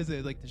is it? What is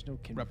it? Like there's no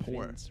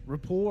rapport. convince.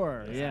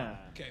 Rapport, yeah.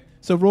 Okay.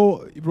 So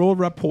roll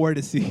rapport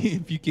to see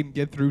if you can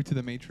get through to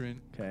the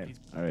matron. Okay.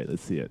 All right,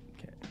 let's see it.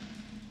 Okay.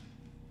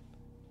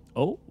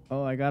 Oh,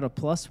 Oh, I got a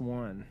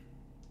 +1.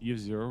 you have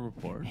 0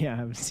 rapport. Yeah, I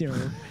have 0.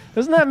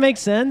 Doesn't that make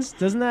sense?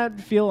 Doesn't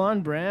that feel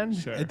on brand?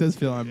 Sure. It does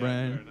feel on Yeah,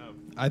 brand. fair enough.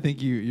 I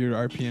think you're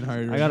RPing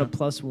hard. I right got a now.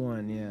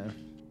 +1, yeah.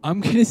 I'm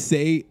gonna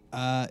say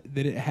that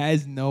it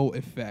has no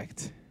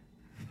effect.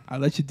 I'll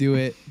let you do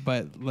it,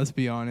 but let's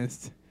be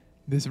honest.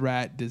 This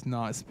rat does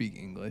not speak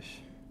English.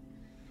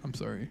 I'm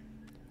sorry.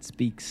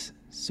 Speaks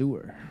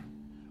sewer.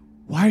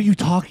 Why are you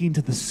talking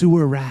to the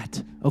sewer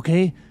rat?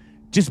 Okay,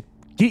 just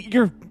get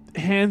your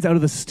hands out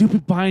of the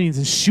stupid bindings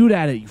and shoot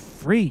at it, you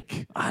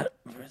freak.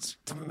 It's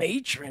the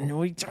matron.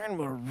 What are you talking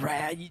about, a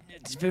rat?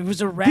 If it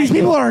was a rat, These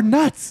people are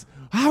nuts.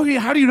 How do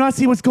you not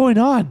see what's going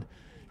on?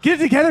 Get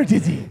it together,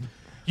 Dizzy.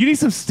 You need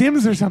some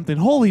stims or something.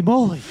 Holy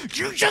moly.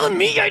 You're telling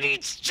me I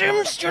need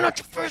stims? You're not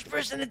the first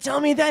person to tell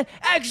me that.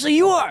 Actually,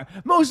 you are.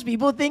 Most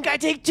people think I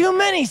take too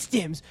many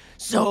stims.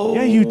 So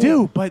Yeah, you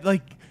do, but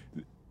like,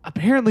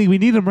 apparently we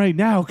need them right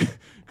now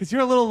because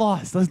you're a little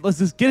lost. Let's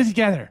just get it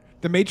together.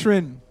 The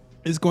matron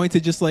is going to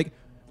just like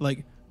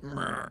and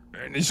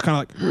it's just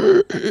kind of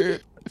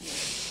like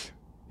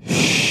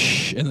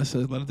and let's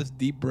let this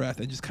deep breath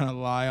and just kind of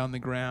lie on the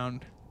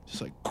ground,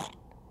 just like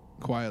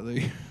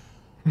quietly.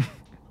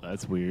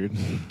 That's weird.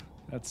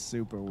 That's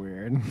super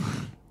weird.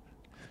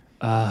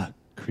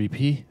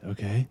 Creepy.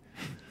 Okay.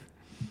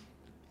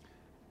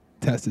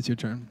 Test, it's your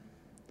turn.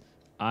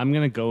 I'm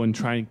gonna go and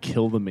try and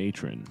kill the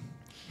matron.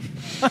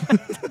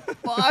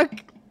 Fuck.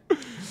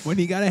 When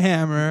he got a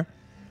hammer,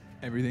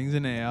 everything's a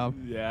nail.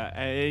 Yeah,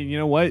 and you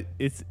know what?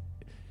 It's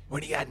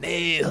When you got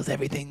nails,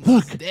 everything's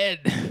Look.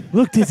 dead.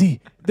 look,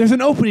 Dizzy. There's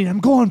an opening. I'm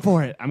going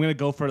for it. I'm gonna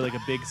go for like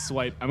a big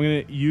swipe. I'm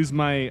gonna use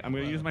my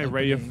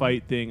ready to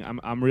fight thing.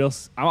 I'm real.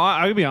 I'm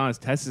gonna be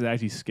honest. Tess is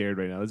actually scared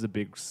right now. This is a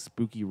big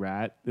spooky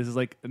rat. This is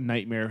like a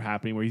nightmare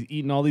happening where he's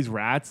eating all these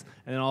rats,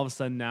 and then all of a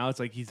sudden now it's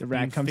like he's the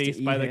rat comes to faced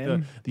eat by like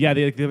him?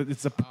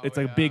 it's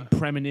like a big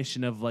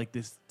premonition of like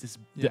this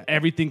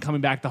everything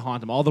coming back to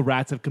haunt him. All the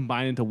rats have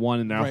combined into one,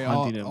 and they're Right,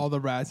 hunting him. all the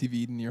rats you've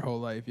eaten your whole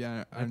life.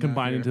 Yeah, are now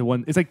Combined here. into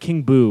one. It's like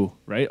King Boo,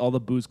 right? All the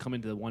boos come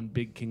into one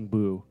big King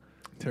Boo.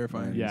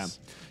 Terrifying. Yeah.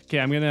 Okay,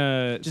 I'm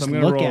gonna Just I'm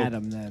gonna look roll. at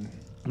him then.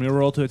 I'm gonna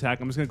roll to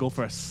attack. I'm just gonna go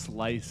for a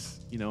slice,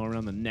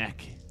 around the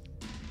neck.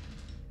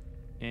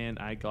 And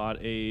I got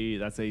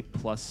that's a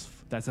plus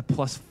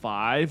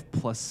 5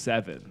 plus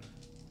 7.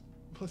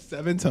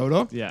 +7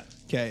 total. Yeah.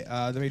 Okay,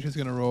 the matron's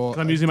gonna roll.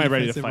 I'm a using my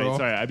ready to defensive fight. roll.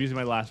 Sorry, I'm using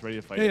my last ready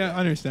to fight. Yeah, I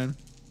understand.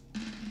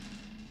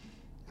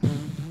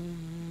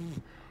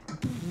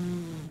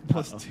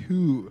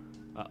 +2.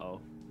 Uh-oh.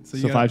 So, So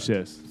you 5 got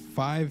shifts.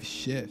 5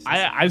 shifts.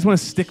 I just want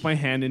to stick my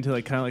hand into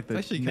like kind of like the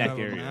That's actually neck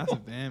kind of a area.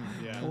 massive damage.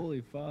 Yeah.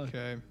 Holy fuck.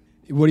 Okay.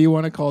 What do you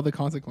want to call the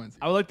consequence?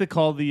 I would like to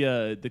call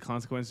the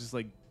consequence just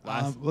like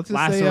let's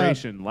just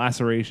say,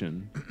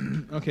 laceration.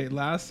 Okay,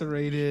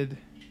 lacerated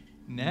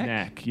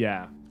neck.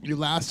 Yeah. You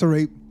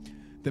lacerate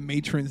the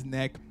matron's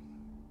neck,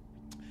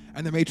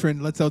 and the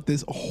matron lets out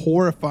this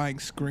horrifying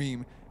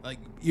scream, like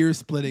ear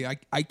splitting.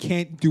 I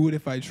can't do it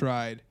if I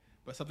tried,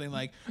 but something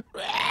like,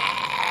 but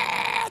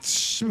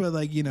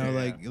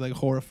like like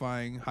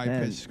horrifying high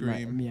pitched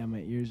scream. My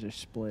ears are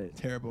split.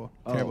 Terrible,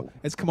 Oh. terrible.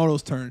 It's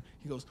Komodo's turn.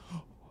 He goes,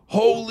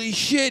 "Holy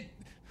shit!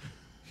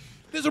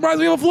 This reminds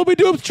me of a Floopy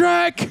Doops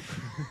track."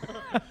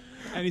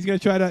 And he's gonna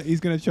try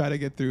to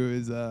get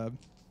through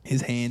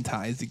his hand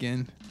ties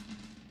again.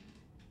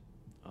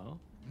 Oh.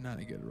 Not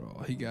a good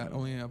roll. He got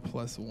only a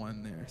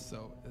 +1 there,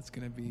 so it's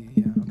gonna be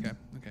okay.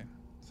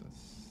 So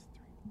it's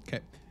 3.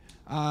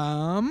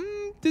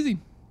 Okay. Dizzy.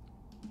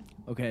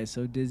 Okay,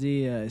 so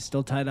Dizzy is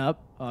still tied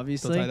up,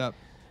 obviously. Still tied up.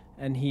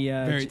 And he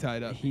Very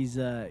tied up. He's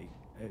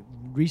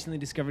recently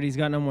discovered he's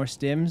got no more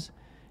stims.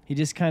 He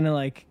just kind of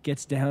like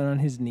gets down on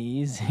his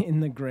knees in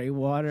the gray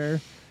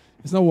water.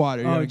 There's no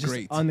water. You're on a just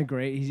grate. on the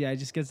grate. He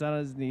just gets down on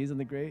his knees on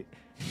the grate.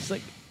 He's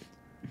like,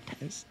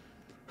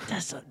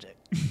 test subject.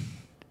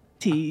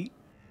 T.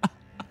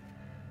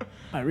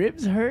 My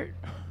ribs hurt.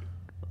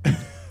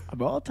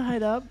 I'm all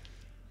tied up.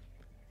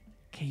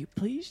 Can you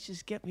please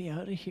just get me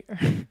out of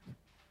here?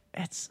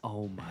 It's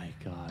Oh my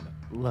God.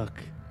 Look.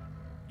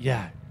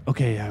 Yeah.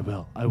 Okay, I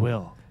will.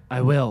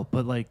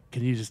 But like,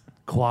 can you just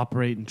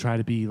cooperate and try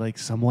to be like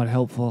somewhat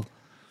helpful?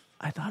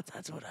 I thought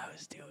that's what I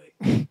was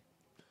doing.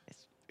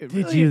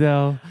 Did you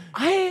though?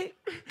 I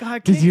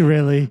got Did kicked. you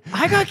really?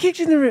 I got kicked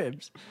in the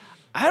ribs.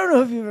 I don't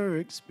know if you've ever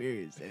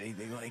experienced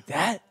anything like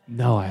that.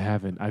 No, I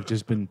haven't. I've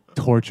just been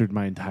tortured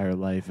my entire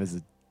life as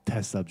a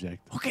test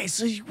subject. Okay,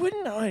 so you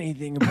wouldn't know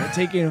anything about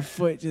taking a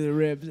foot to the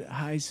ribs at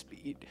high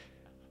speed.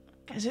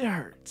 Because it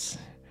hurts.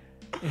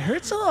 It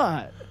hurts a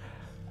lot.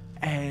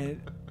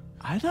 And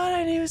I thought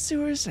I knew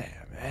Sewer Sam.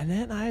 And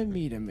then I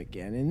meet him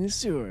again in the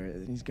sewer.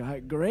 And he's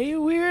got gray,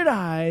 weird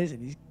eyes.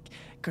 And he's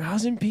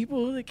causing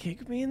people to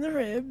kick me in the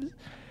ribs.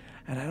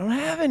 And I don't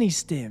have any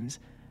stims.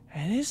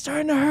 And it's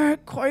starting to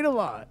hurt quite a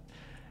lot.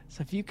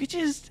 So if you could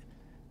just,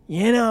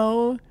 get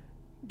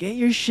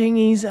your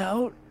shingies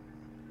out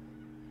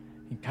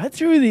and cut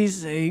through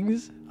these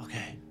things,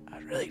 Okay.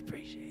 I'd really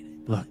appreciate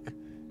it. Look,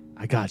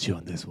 I got you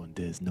on this one,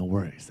 Diz. No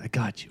worries. I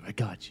got you.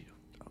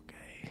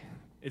 Okay.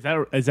 Is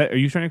that? Are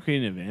you trying to create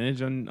an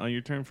advantage on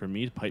your turn for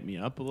me to pipe me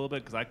up a little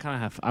bit? Because I kind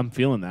of have. I'm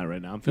feeling that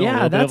right now. I'm feeling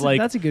Yeah, a little bit of like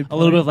that's a good a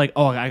little bit point. of like,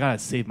 oh, I gotta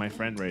save my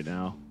friend right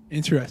now.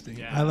 Interesting.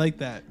 Yeah. I like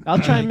that. I'll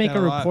try I and like make that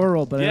a lot. rapport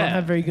roll, but I Yeah. don't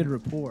have very good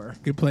rapport.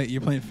 Good play. You're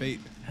playing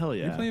Fate. Hell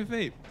yeah. You're playing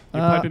Fate.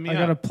 You're piping me I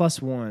got up. a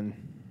 +1.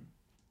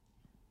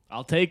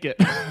 I'll take it.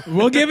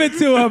 We'll give it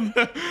to him.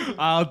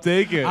 I'll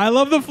take it. I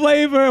love the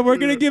flavor. We're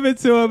gonna give it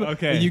to him.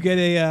 Okay. And you get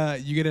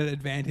an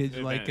advantage,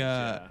 like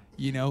Advantage,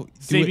 do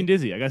saving it-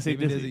 Dizzy. I gotta save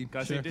Saving Dizzy. Dizzy.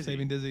 Gotta Sure, save Dizzy.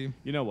 saving Dizzy.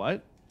 You know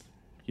what?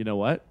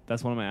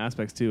 That's one of my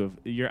aspects too. Of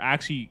you're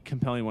actually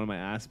compelling one of my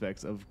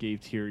aspects of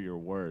gave Tyr your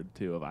word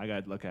too. Of I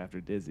gotta look after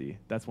Dizzy.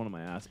 That's one of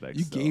my aspects.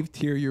 You so. gave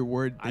Tyr your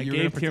word that I you were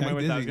gave gonna Tyr my protect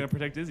word that I was Dizzy. gonna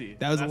protect Dizzy.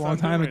 That was a That's long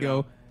what I'm time doing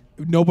right ago.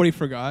 Nobody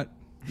forgot. now.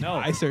 No,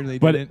 I certainly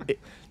but didn't.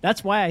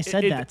 That's why I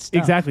said that stuff.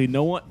 Exactly.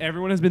 No one.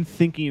 Everyone has been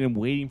thinking and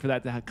waiting for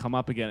that to come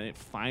up again, and it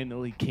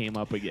finally came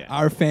up again.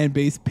 Our fan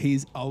base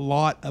pays a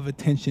lot of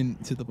attention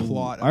to the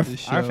plot of this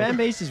show. Our fan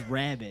base is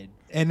rabid.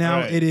 And now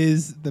Right. it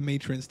is the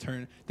matron's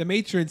turn. The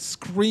matron,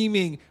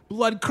 screaming,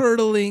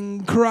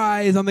 blood-curdling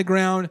cries on the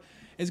ground,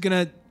 is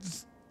going to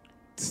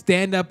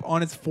stand up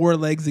on its 4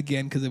 legs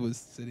again because it was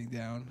sitting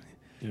down.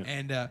 Yeah.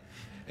 And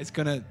it's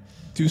going to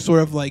do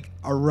sort of like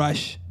a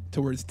rush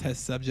towards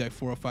test subject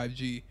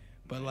 405G.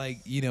 But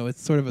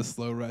it's sort of a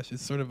slow rush.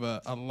 It's sort of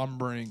a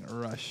lumbering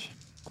rush.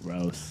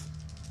 Gross.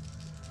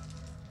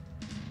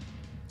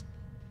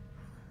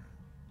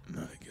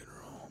 Not a good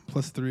roll.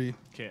 +3.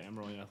 Okay, I'm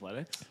rolling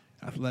athletics.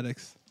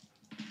 Athletics.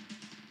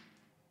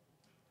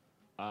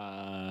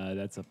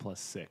 That's a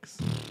 +6.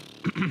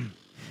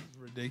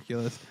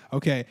 ridiculous.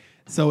 Okay,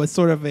 so it's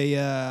sort of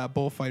a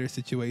bullfighter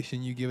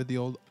situation. You give it the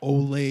old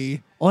ole,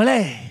 and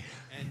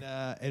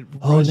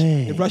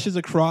it rushes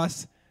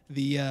across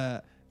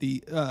the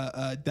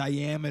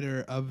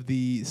diameter of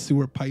the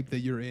sewer pipe that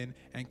you're in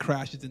and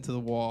crashes into the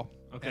wall.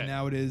 Okay. And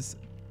now it is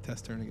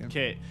test turn again.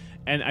 Okay,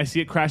 and I see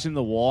it crash in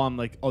the wall. I'm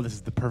like, oh, this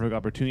is the perfect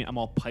opportunity. I'm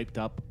all piped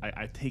up.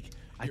 I take.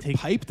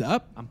 Piped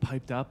up? I'm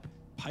piped up.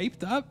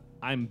 Piped up?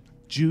 I'm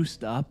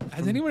juiced up.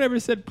 Has anyone ever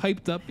said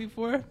piped up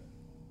before?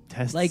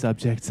 Test Like-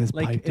 subject says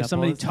Like piped if up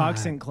somebody all the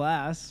talks time. in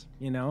class,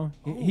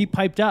 he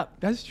piped up.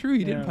 That's true.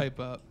 He didn't Yeah. pipe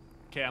up.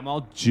 Okay, I'm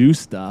all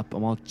juiced up.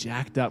 I'm all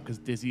jacked up because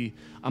Dizzy.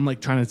 I'm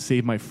like trying to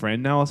save my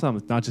friend now. Also, I'm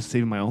not just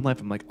saving my own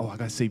life. I'm like, oh, I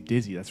gotta save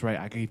Dizzy. That's right.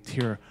 I gave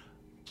Tira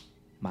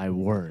my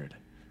word.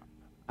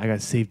 I gotta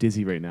save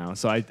Dizzy right now.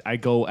 So I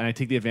go and I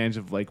take the advantage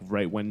of like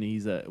right when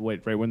he's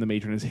right when the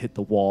matron has hit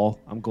the wall.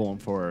 I'm going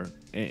for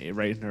her,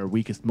 right in her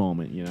weakest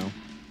moment.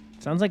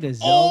 Sounds like a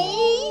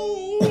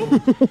Zelda.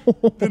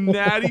 The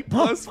natty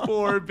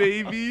 +4,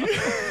 baby.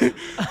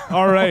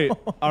 all right.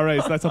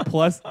 So that's a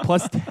plus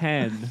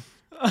 10.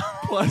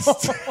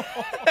 Plus.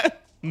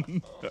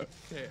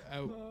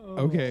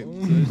 Okay, so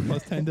there's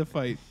plus 10 to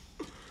fight.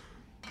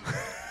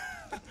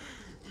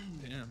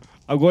 Damn.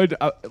 I'm going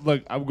to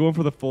look. I'm going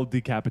for the full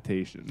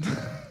decapitation.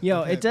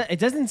 Yo, it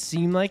doesn't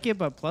seem like it,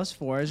 but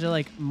 +4s are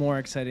like more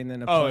exciting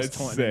than a Oh, plus it's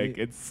 20. sick.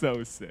 It's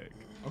so sick.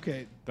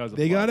 Okay, That was a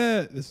they plus. got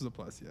a. This was a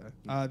plus,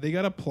 yeah. They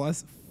got a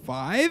 +5.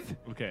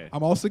 Okay.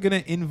 I'm also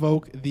gonna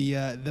invoke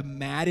the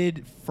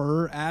matted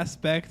fur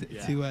aspect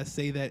Yeah. to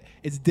say that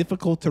it's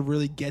difficult to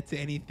really get to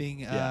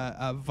anything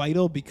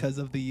vital because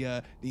of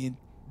the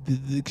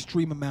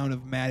extreme amount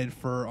of matted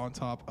fur on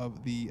top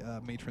of the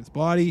matron's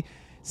body.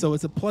 So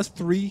it's a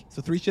 +3,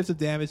 so 3 shifts of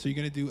damage. So you're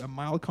gonna do a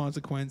mild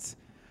consequence.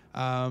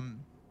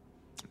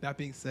 That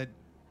being said,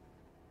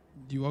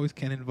 you always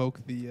can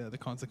invoke the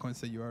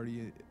consequence that you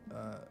already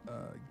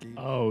gave.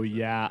 Oh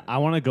yeah, I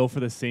want to go for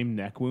the same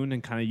neck wound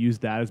and kind of use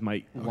that as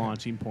my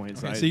launching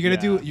point. Okay, so you're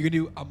gonna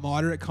do a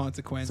moderate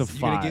consequence. So you're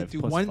gonna 5 do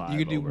plus one. 5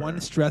 You're gonna do over. one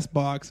stress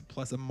box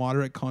plus a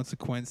moderate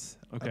consequence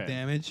Okay. of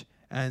damage,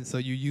 and so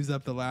you use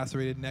up the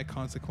lacerated neck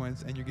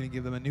consequence, and you're gonna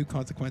give them a new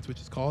consequence, which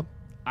is called.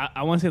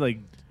 I want to say like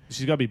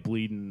she's got to be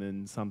bleeding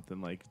and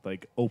something like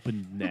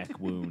open neck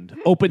wound.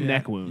 Open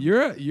neck wound.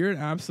 You're an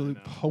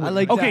absolute poet. I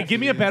like Okay, that. give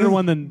me a better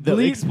one than the.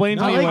 Bleed- Explain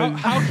to no, me like- one.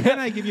 How can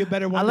I give you a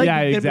better one? like-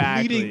 Yeah, than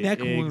exactly, bleeding neck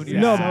wound. exactly.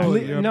 You're No, so-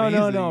 you're no,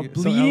 amazing. You're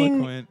so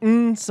bleeding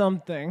eloquent.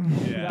 something.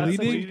 Yeah. That's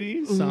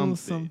Bleeding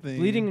something.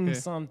 Bleeding Okay.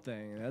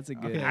 something. That's a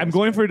good. Okay. I'm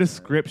going for a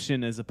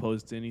description as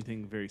opposed to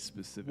anything very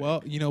specific.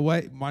 Well, you know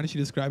what? Why don't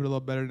you describe it a little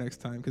better next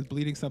time? Because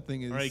bleeding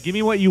something is. all right, give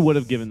me what you would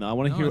have given though. I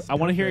want to No, hear. it's I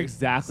want to hear perfect.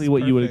 exactly It's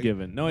what you would have perfect.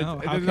 given. No, No,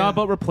 it's how not can-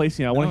 about replacing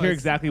it. I want to hear it's-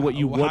 exactly what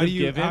you how would do have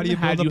given How do you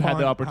had build you had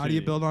the upon- opportunity. How do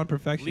you build on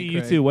perfection? Lee, you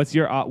Craig? too. What's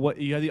your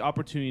what? You had the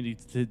opportunity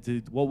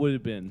to what would it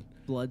have been?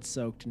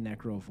 blood-soaked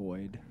necro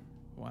void.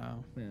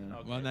 Wow. Yeah.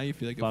 Well, now you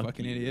feel like a Fuck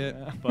fucking you. idiot.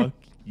 Fuck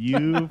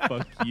you.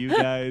 Fuck you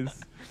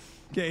guys.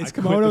 Okay, it's I quit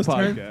the Komodo's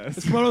turn. podcast.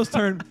 It's Komodo's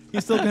turn.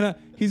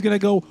 He's gonna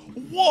go.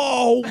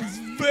 Whoa, it's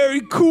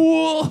very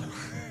cool.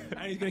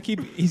 And he's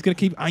gonna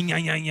keep on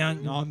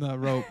the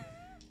rope.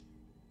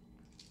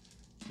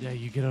 Yeah,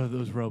 you get out of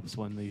those ropes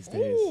one of these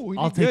days. Ooh, he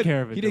I'll did take good.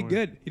 care of it. He don't did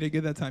worry. good. He did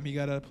good that time. He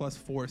got a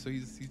 +4, so he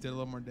did a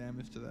little more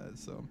damage to that.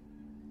 So,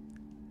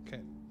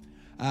 okay.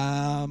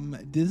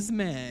 This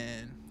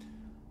man.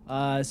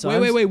 So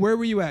Wait. Where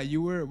were you at?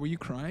 Were you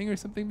crying or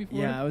something before?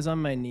 Yeah, I was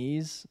on my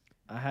knees.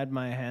 I had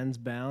my hands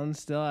bound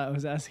still. I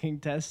was asking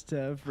Tess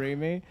to free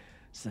me.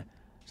 So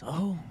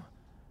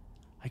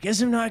I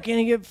guess I'm not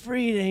gonna get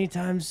freed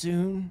anytime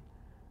soon.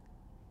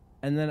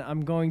 And then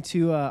I'm going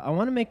to. I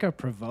want to make a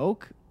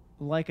provoke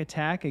like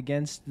attack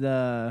against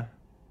the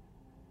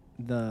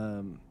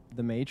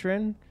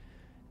matron,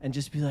 and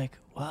just be like,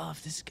 well,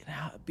 if this is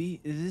gonna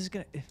be,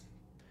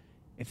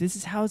 if this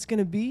is how it's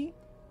gonna be,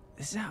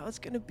 this is how it's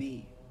gonna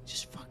be.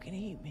 Just fucking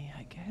eat me,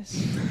 I guess.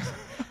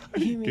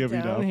 Eat me Give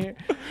it down up. here.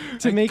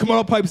 To make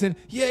Komodo pipes in.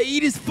 Yeah,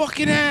 eat his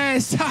fucking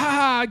ass. Ha ha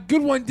ha.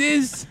 Good one,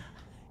 Diz.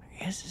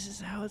 I guess this is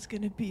how it's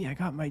gonna be. I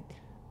got my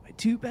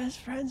 2 best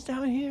friends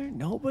down here.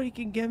 Nobody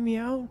can get me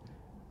out.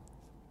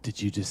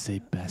 Did you just say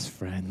best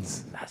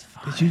friends? That's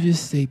fine. Did you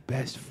just say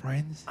best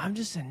friends? I'm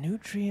just a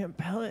nutrient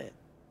pellet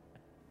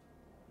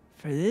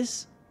for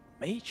this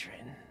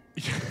matron.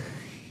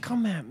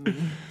 Come at me.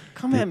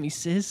 Come at me,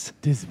 sis.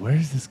 Where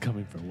is this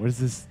coming from? Where's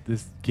this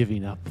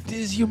giving up?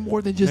 Diz, you're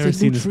more than just Never a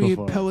seen this nutrient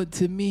before. pellet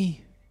to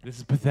me. This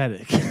is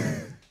pathetic.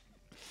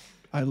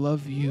 I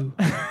love you.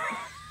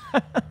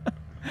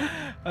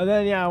 And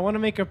then I want to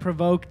make a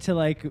provoke to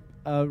like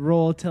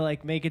roll to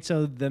like make it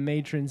so the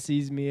matron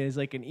sees me as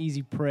like an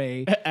easy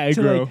prey.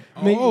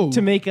 Aggro.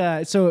 To make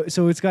a so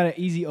it's got an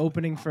easy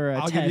opening for a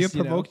I'll test. give you a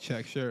know? provoke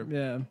check, sure.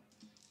 Yeah.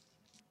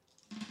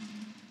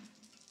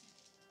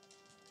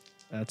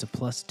 That's a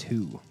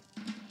 +2.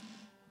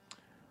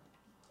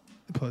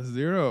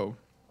 +0.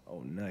 Oh,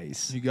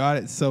 nice. You got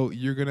it. So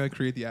you're gonna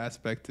create the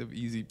aspect of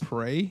easy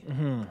prey.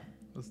 Mm-hmm.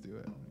 Let's do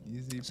it.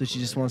 Easy. So she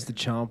just wants to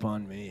chomp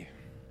on me.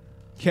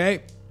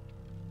 Okay.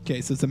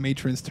 Okay. So it's the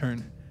matron's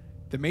turn.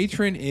 The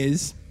matron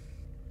is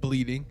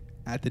bleeding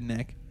at the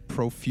neck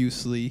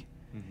profusely.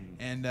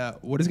 And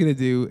what it's going to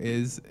do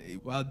is,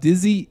 while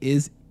Dizzy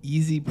is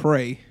easy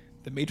prey,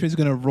 the matron's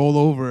going to roll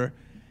over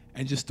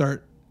and just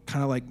start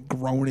kind of like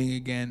groaning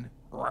again.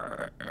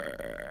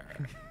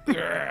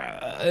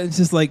 It's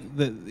just like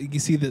you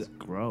see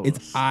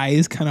its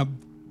eyes kind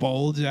of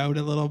bulge out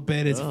a little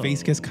bit. Its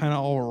face gets kind of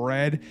all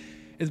red.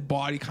 Its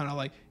body kind of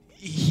like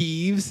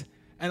heaves,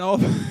 and all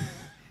of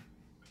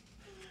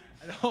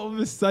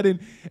a sudden,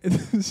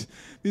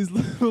 these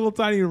little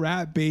tiny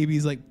rat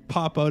babies like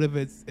pop out of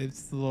its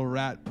little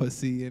rat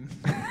pussy, and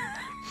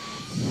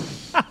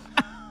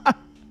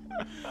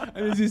and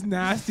there's these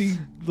nasty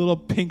little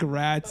pink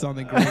rats on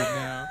the grate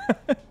now.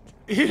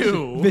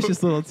 Ew.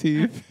 Vicious little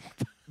teeth.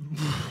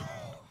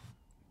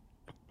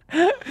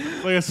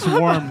 Like a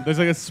swarm. There's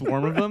like a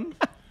swarm of them?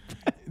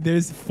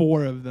 There's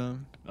 4 of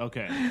them.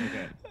 Okay.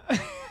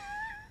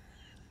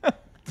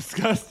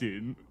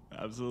 Disgusting.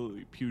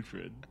 Absolutely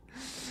putrid.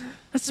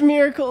 That's a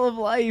miracle of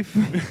life.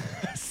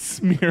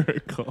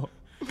 Smearicle.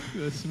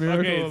 The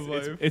miracle of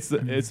life. It's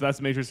that's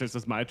the Matrix.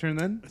 It's my turn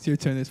then. It's your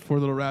turn. There's 4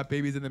 little rat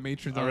babies and the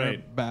matron's on her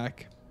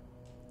back.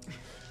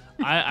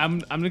 I'm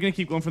gonna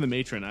keep going for the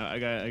matron. I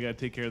gotta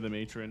take care of the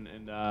matron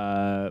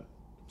and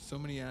So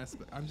many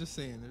aspects. I'm just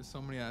saying, there's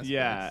so many aspects.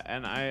 yeah,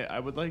 and I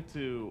would like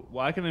to.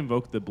 Well, I can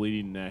invoke the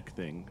bleeding neck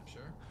thing.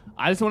 Sure.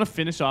 I just want to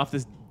finish off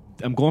this.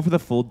 I'm going for the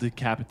full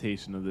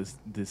decapitation of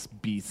this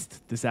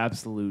beast, this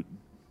absolute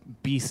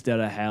beast out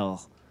of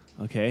hell.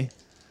 Okay,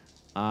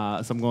 so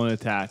I'm going to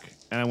attack,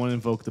 and I want to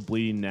invoke the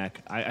bleeding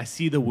neck. I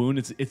see the wound.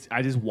 It's.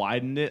 I just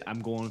widened it.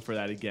 I'm going for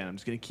that again. I'm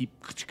just gonna keep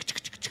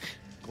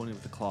going in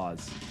with the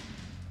claws.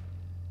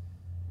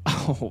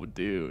 Oh,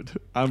 dude,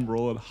 I'm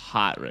rolling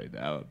hot right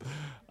now.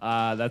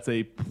 That's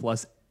a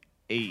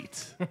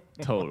 +8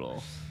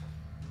 total.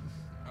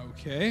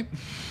 Okay.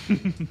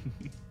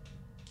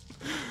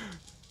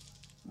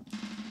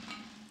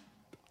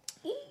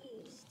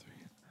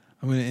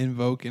 I'm going to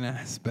invoke an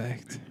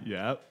aspect.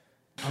 Yep.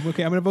 I'm going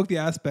to invoke the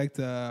aspect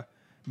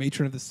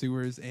matron of the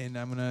sewers, and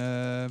I'm going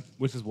to...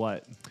 Which is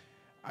what?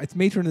 It's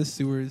matron of the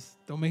sewers.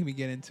 Don't make me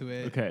get into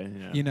it. Okay,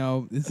 yeah. You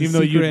know, it's Even a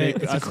though you'd secret.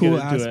 make It's a us cool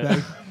get into it.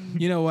 aspect.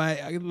 You know what?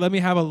 Let me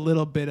have a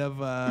little bit of,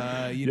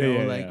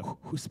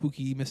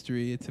 spooky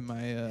mystery to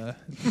my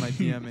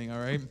DMing, all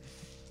right?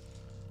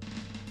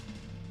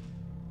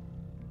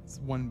 It's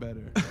one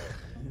better.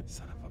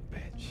 Son of a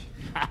bitch.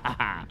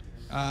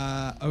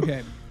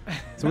 Okay.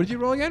 So what did you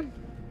roll again?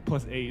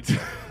 +8.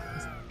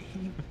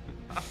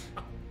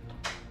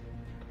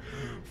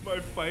 My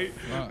fight.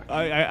 Fuck.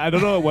 I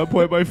don't know at what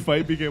point my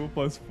fight became a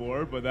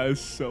 +4, but that is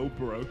so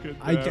broken.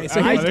 I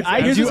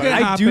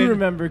do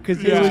remember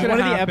because Yeah. it was It's one of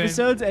gonna the happen.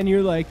 episodes, and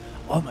you're like,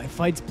 "Oh, my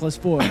fight's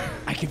 +4.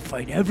 I can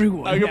fight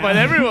everyone. I can fight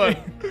everyone.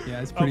 Yeah,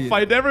 it's pretty. I'm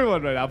fighting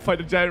everyone right now. I'm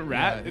fighting a giant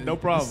rat. Yeah, No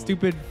the problem.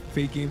 stupid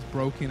fake game's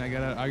broken. I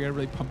gotta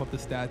really pump up the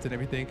stats and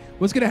everything.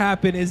 What's gonna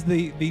happen is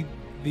the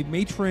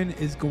matron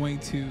is going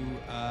to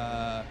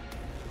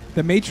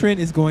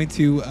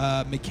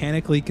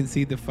mechanically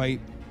concede the fight.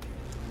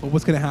 But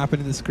what's gonna happen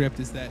in the script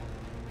is that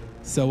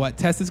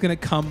Tess is gonna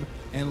come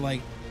and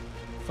like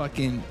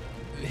fucking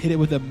hit it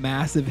with a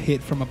massive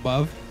hit from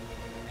above,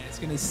 and it's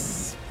gonna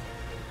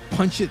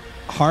punch it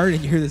hard,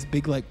 and you hear this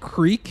big like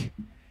creak,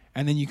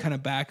 and then you kind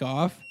of back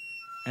off,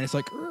 and it's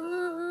like,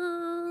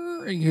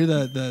 and you hear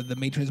the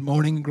matron's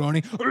moaning and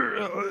groaning,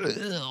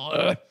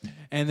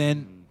 and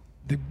then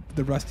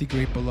the rusty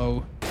grate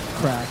below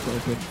cracks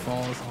open,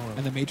 falls,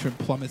 and the matron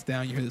plummets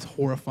down. You hear this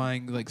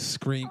horrifying like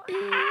scream,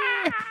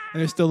 and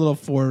there's still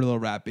 4 little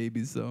rat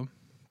babies though.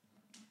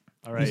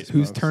 All right.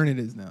 Whose turn it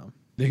is now?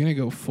 They're gonna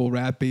go full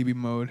rat baby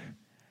mode,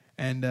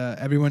 and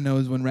everyone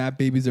knows when rat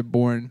babies are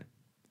born,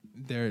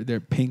 they're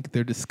pink,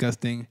 they're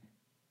disgusting,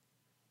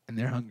 and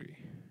they're hungry,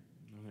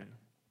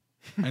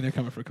 and they're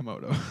coming for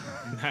Komodo.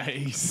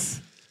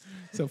 Nice.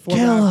 So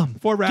Kill him.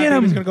 4 rat Get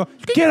babies him. gonna go.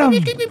 Get him.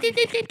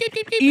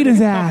 Eat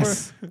his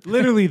ass.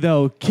 Literally,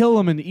 though, kill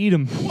him and eat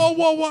him.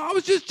 Whoa! I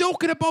was just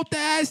joking about the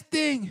ass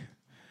thing.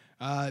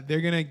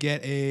 They're gonna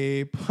get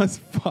a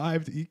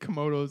 +5 to eat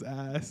Komodo's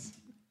ass.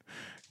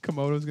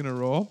 Komodo's gonna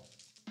roll.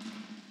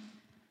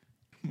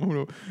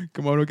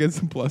 Komodo gets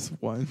some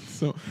 +1.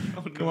 So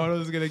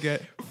Komodo's gonna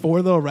get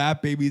 4 little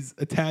rat babies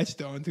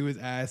attached onto his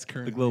ass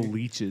currently. Like little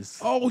leeches.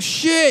 Oh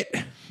shit!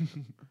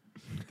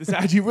 This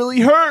actually really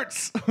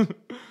hurts.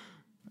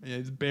 Yeah,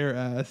 it's bare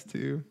ass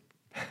too.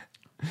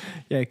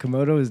 Yeah,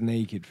 Komodo is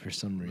naked for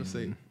some Let's say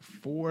reason.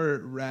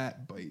 4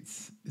 rat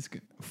bites.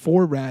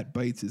 4 rat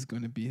bites is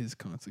going to be his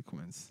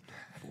consequence.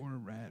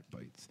 4 rat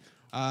bites.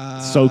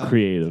 So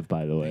creative,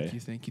 by the way.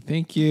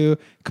 Thank you.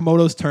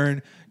 Komodo's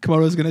turn.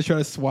 Komodo's going to try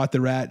to swat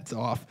the rats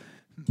off.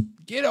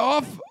 Get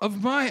off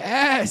of my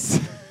ass,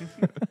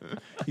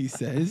 he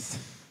says.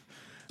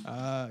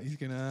 He's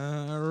going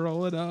to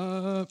roll it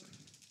up.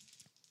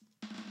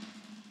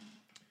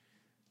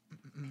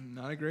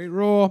 Not a great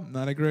roll.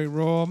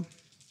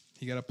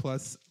 He got a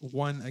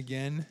 +1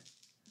 again.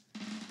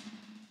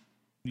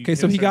 Okay,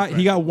 so he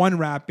got one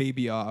rat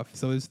baby off.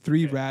 So there's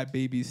 3 rat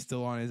babies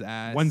still on his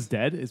ass. One's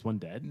dead. Is one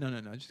dead? No.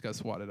 Just got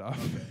swatted off.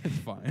 It's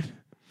fine.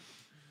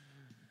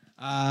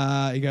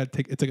 You gotta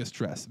take. It's like a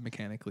stress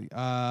mechanically.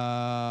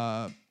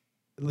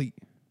 Elite.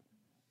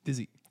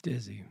 Dizzy.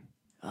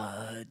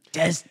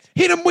 Test.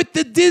 Hit him with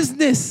the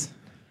Disness.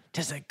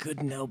 Test, I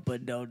couldn't help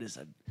but notice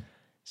I'm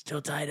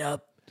still tied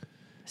up.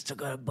 Still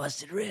got a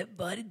busted rib,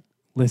 bud.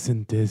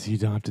 Listen, Diz, you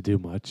don't have to do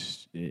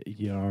much.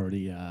 You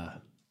already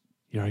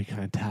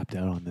kind of tapped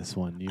out on this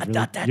one.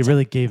 You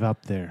really gave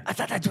up there. I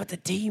thought that's what the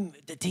team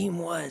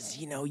was.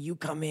 You know, you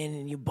come in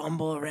and you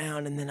bumble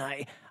around, and then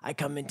I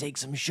come and take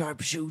some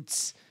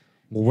sharpshoots.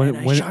 Well,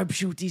 I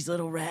sharpshoot these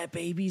little rat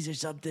babies or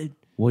something.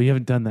 Well, you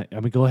haven't done that. I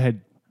mean, go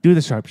ahead. Do the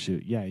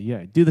sharpshoot.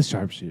 Yeah. Do the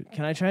sharpshoot.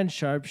 Can I try and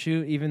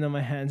sharpshoot even though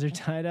my hands are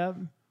tied up?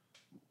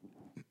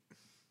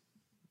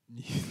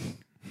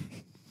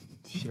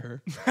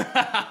 Sure.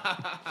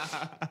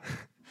 I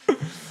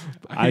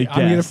I'm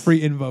gonna guess.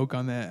 free invoke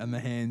on the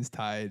hands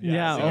tied.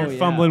 Yeah. so you're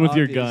fumbling with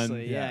your gun.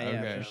 obviously. Yeah,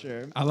 okay. for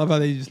sure. I love how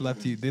they just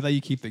left you. They let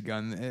you keep the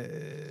gun.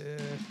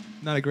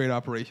 Not a great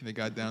operation they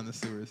got down the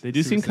sewers. They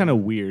do seem kind of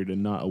weird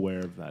and not aware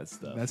of that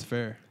stuff. That's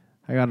fair.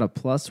 I got a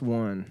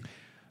 +1.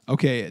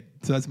 Okay,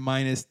 so that's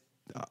minus.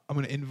 I'm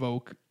gonna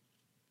invoke.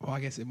 Well,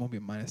 I guess it won't be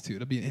a -2.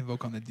 It'll be an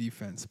invoke on the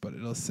defense, but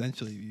it'll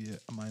essentially be a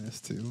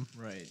 -2.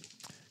 Right.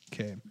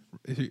 Okay.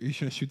 You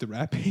should shoot the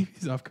rat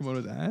babies off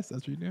Komodo's ass.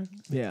 That's what you're doing.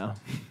 Yeah.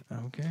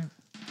 Okay.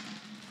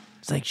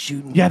 It's like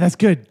shooting. Yeah, that's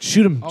good.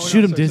 Shoot him. Oh, Shoot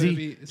no, him, so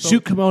Dizzy. so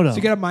Shoot Komodo. So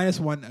you get a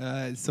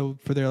 -1. So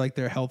for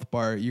their health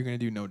bar, you're gonna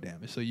do no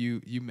damage. So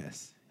you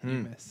miss. You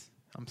miss.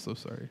 I'm so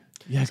sorry.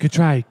 Yeah, good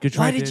try. Good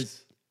try, Why did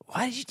Diz.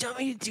 Why did you tell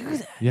me to do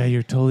that? Yeah,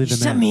 you're totally You the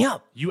set man. me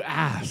up. You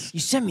asked. You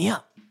set me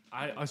up.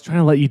 I was trying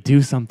to let you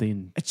do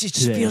something. It just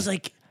today. feels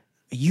like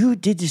you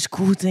did this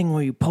cool thing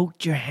where you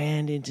poked your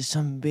hand into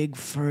some big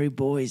furry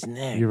boy's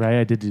neck. You're right.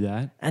 I did do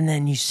that. And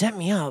then you set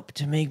me up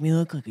to make me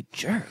look like a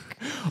jerk.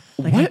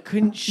 Like I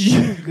couldn't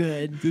shoot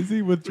good.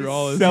 Dizzy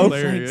withdrawal is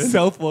hilarious.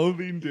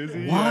 Self-loathing,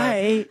 Dizzy.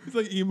 Why? It's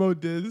like emo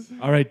Diz.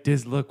 All right,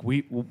 Diz. Look,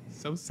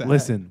 So sad.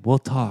 listen. We'll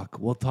talk.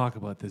 We'll talk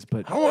about this.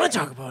 But I don't want to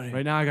talk about it.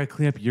 right now, I gotta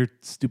clean up your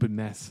stupid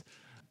mess.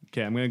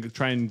 Okay, I'm gonna go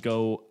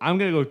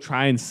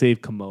try and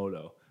save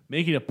Komodo.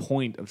 Making a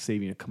point of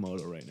saving a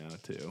Komodo right now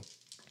too.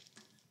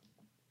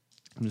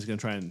 I'm just gonna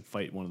try and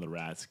fight one of the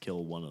rats,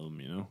 kill one of them.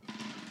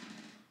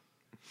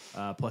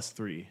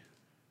 +3.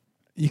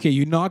 Okay,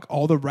 you knock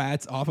all the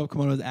rats off of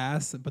Komodo's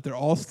ass, but they're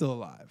all still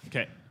alive.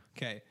 Okay.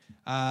 Okay.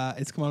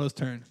 It's Komodo's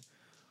turn.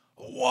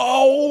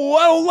 Whoa,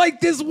 I don't like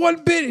this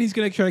one bit. And he's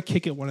going to try to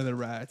kick at one of the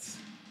rats.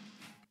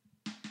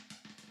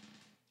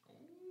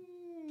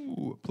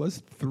 Ooh,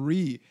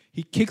 +3.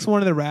 He kicks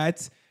one of the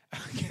rats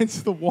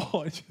against the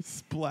wall and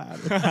just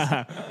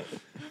splatters.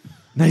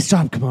 Nice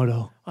job,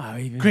 Komodo. Wow,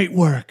 even Great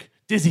work.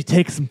 Dizzy,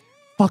 take some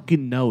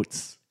fucking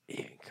notes.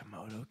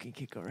 Komodo can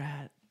kick a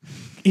rat.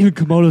 Even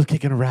Komodo's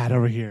kicking a rat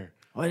over here.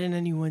 Why didn't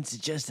anyone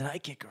suggest that I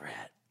kick a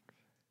rat?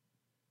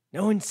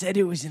 No one said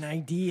it was an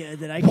idea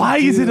that I Why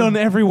could is it do. on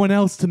everyone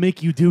else to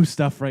make you do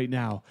stuff right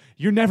now?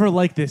 You're never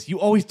like this. You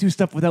always do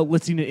stuff without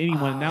listening to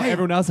anyone. Now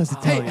everyone else has to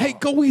tell you. Hey,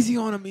 go easy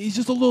on him. He's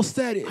just a little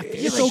sad. It's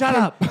like, shut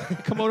okay. up.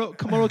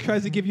 Komodo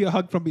tries to give you a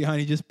hug from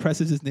behind. He just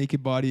presses his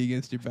naked body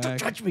against your Don't back.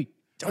 touch me.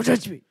 Don't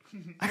touch me.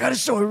 I got a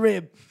sore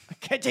rib. I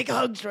can't take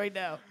hugs right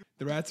now.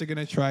 The rats are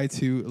going to try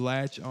to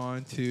latch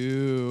on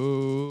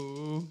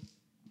to...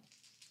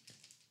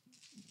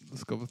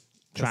 Let's go with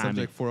Try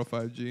subject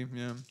 405G.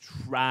 Yeah.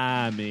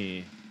 Try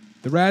me.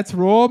 The rats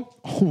roll.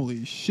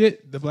 Holy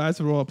shit. The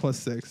rats roll a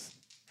 +6.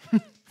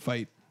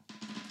 Fight.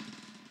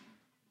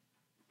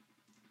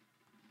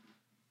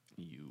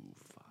 You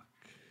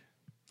fuck.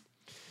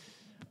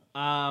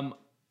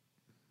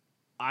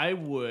 I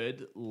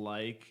would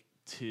like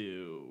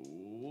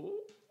to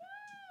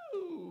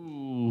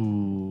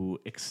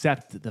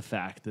accept the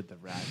fact that the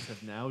rats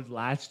have now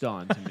latched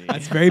on to me.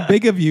 That's very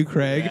big of you,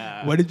 Craig.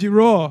 Yeah. What did you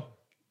roll?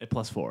 At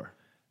 +4.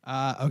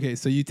 Okay,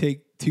 so you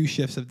take 2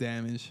 shifts of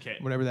damage, 'Kay.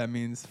 whatever that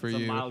means for It's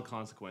you. a mild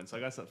consequence. I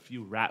got a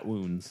few rat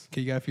wounds.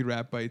 Okay, you got a few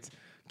rat bites.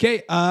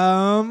 Okay,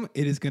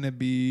 it is gonna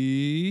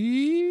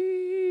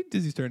be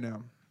Dizzy's turn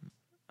now.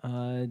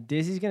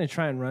 Dizzy's gonna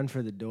try and run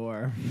for the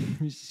door.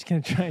 He's just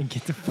gonna try and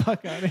get the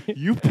fuck out of here.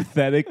 You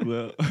pathetic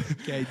little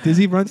Okay,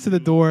 Dizzy runs to the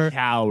door.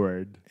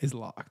 coward. Is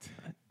locked.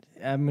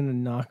 I'm gonna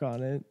knock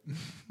on it.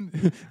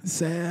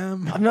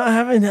 Sam. I'm not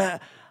having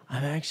that.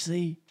 I'm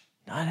actually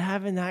not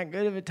having that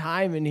good of a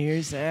time in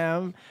here,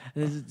 Sam.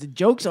 The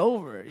joke's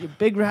over. Your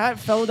big rat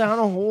fell down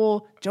a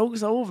hole.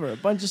 Joke's over. A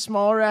bunch of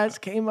small rats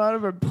came out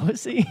of her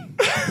pussy.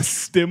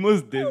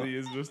 Stimless Dizzy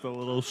is just a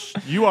little.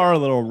 You are a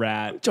little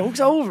rat. Joke's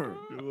over.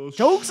 You're a little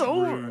Joke's shrew.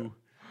 over.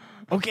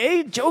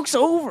 Okay, joke's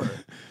over.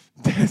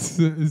 That's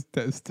his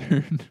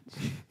turn.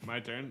 My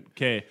turn.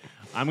 Okay,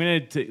 I'm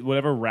gonna take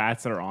whatever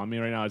rats that are on me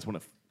right now. I just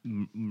want to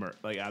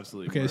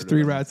absolutely. Okay, there's murder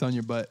 3 them. rats on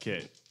your butt.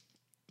 Okay.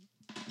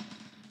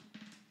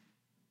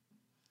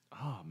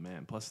 Oh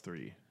man,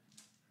 +3.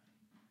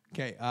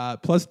 Okay,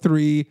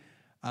 +3.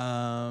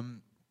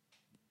 I'm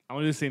I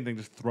want to do the same thing.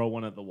 Just throw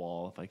one at the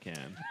wall if I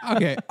can.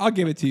 Okay, I'll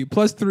give it to you.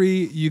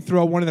 +3, you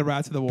throw one of the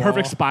rats at the wall.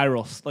 Perfect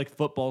spiral, like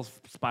football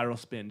spiral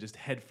spin, just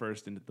head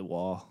first into the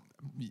wall.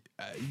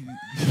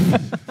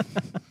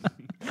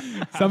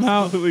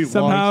 Absolutely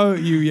somehow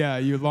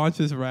you launch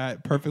this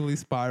rat perfectly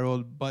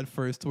spiraled butt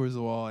first towards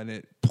the wall and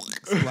it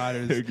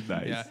splatters.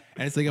 Nice. Yeah,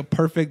 and it's like a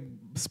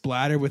perfect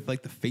splatter with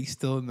like the face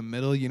still in the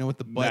middle. You know, with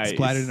the butt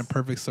splattered in a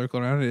perfect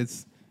circle around it.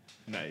 It's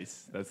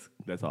nice.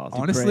 That's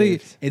awesome. honestly,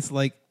 Brave. it's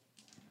like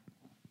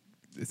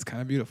it's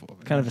kind of beautiful.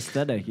 Kind of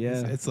aesthetic,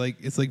 yeah. It's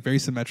like very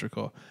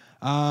symmetrical.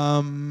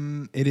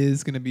 It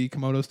is gonna be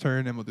Komodo's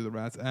turn, and we'll do the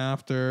rats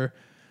after.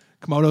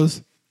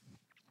 Komodo's.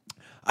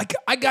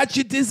 I got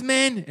you, this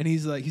man, and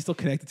he's still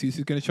connected to you, so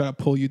he's gonna try to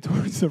pull you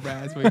towards the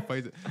rats when he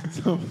fights it.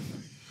 So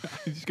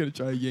he's just gonna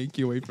try to yank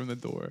you away from the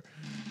door.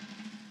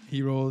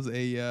 He rolls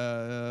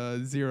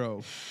a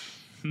 0.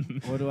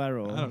 What do I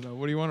roll? I don't know.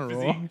 What do you want to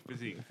roll?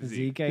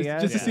 Physique, I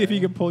guess. Just to see if he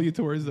can pull you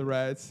towards the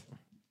rats.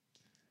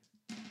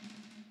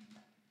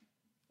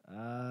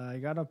 I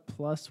got a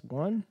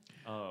 +1.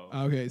 Oh.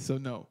 Okay, so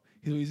no.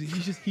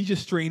 He's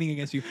just straining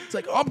against you. It's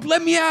like, oh,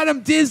 let me at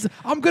him, Diz.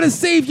 I'm gonna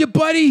save you,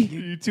 buddy.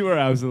 You two are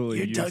absolutely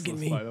You're useless, tugging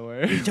me. by the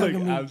way.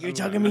 You're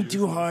tugging me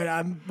too hard.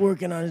 I'm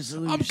working on a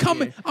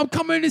solution. I'm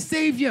coming to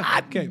save you.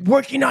 Okay.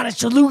 Working on a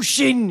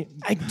solution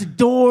at the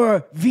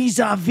door,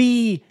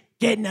 vis-a-vis,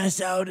 getting us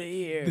out of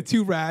here. The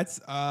two rats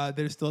that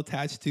are still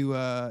attached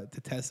to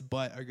Tess'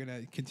 butt are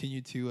gonna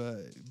continue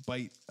to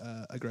bite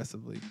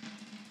aggressively.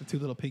 The two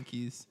little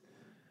pinkies.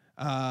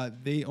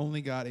 They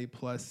only got a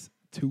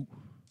 +2.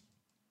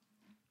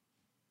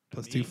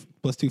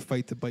 +2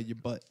 fight to bite your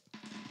butt.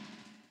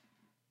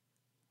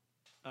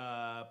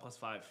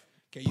 +5.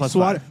 Okay,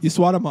 you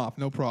swat them off,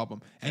 no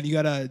problem. And you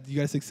got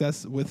a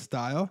success with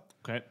style.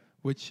 Okay.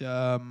 Which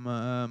how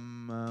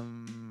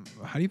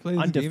do you play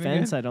this On game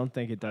defense, again? I don't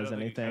think it does I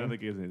anything. don't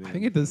think it does anything. I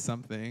think it does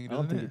something. I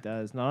don't think it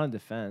does. Not on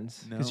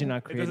defense. No. Because you're not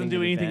It creating doesn't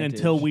do an anything advantage.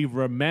 until we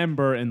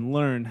remember and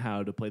learn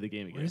how to play the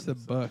game again. Where's the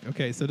book?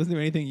 Okay, so it doesn't do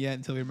anything yet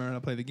until we remember how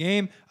to play the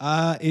game.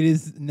 It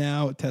is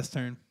now Tess'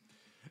 turn.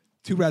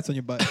 2 rats on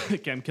your butt.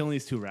 Okay, I'm killing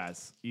these 2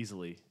 rats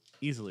easily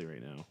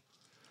right now.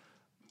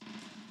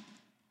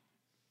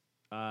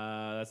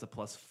 That's a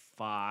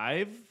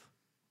 +5,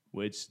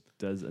 which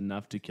does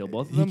enough to kill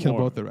both of You them. kill or-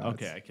 both the rats.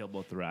 Okay, I kill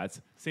both the rats.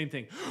 Same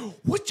thing.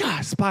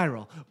 Whatcha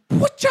spiral.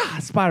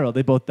 Whatcha spiral.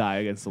 They both die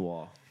against the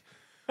wall.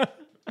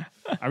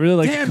 I really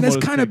like. Damn, that's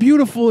Komodo's kind of pick.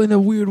 beautiful in a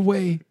weird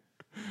way.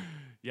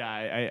 Yeah,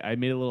 I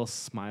made a little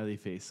smiley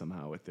face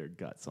somehow with their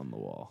guts on the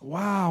wall.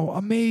 Wow,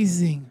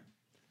 amazing.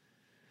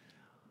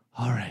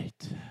 All right.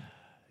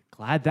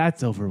 Glad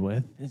that's over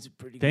with. That's a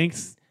pretty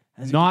Thanks.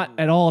 That's a Not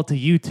good- at all to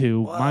you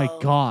two. My Well,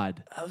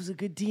 God. That was a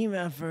good team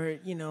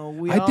effort. You know,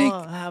 we I all think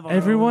have our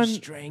everyone- own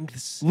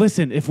strengths.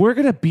 Listen, if we're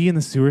gonna be in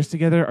the sewers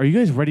together, are you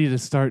guys ready to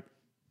start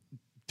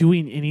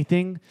doing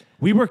anything?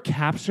 We were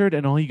captured,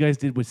 and all you guys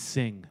did was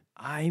sing.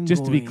 I'm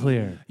Just to be going-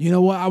 clear. You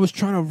know what? I was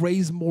trying to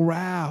raise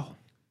morale.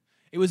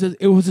 It was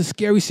a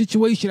scary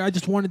situation. I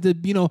just wanted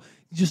to,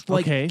 just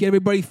like Okay. get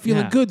everybody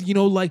feeling Yeah. good.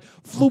 Like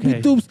Floopy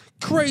Okay. Doop's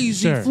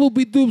crazy. Sure.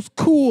 Floopy Doop's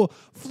cool.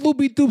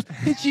 Floopy Doop's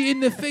hit you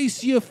in the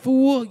face, you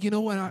fool.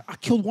 And I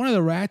killed one of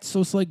the rats, so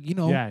it's like,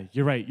 Yeah,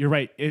 you're right. You're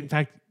right. In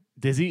fact,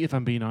 Dizzy, if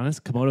I'm being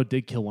honest, Komodo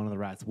did kill one of the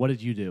rats. What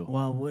did you do?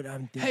 Well, what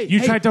I'm thinking. Hey,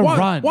 You tried to why,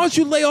 run. Why don't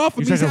you lay off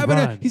him? You tried to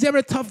run. He's having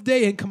a tough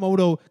day, and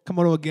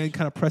Komodo again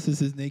kind of presses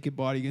his naked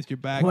body against your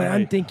back. What and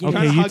I'm thinking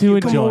Okay, is you two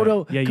enjoy.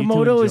 Komodo, Yeah, you two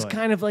Komodo is enjoy.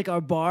 kind of like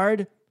our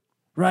bard,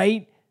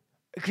 right?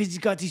 Because he's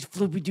got these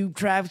floopy doop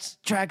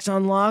tracks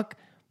on lock,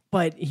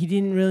 but he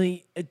didn't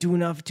really do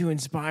enough to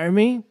inspire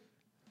me.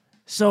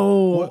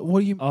 So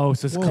What do you? Oh,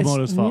 so it's Whoa.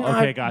 Komodo's fault.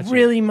 not Okay, gotcha.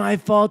 really my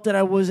fault that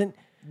I wasn't.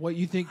 What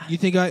you think? You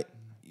think I?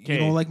 You Okay.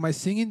 don't like my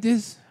singing,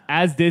 Diz?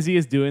 As Dizzy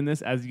is doing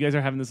this, as you guys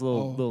are having this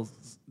Oh.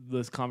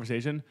 this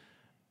conversation,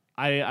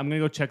 I'm gonna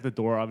go check the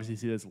door. Obviously,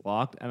 see that it's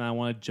locked, and I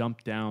want to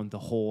jump down the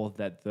hole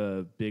that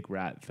the big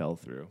rat fell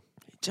through.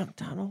 He jumped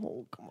down a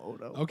hole,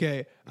 Komodo.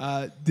 Okay.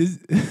 Diz.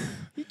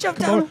 He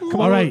jumped down a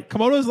hole. All right.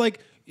 Komodo's like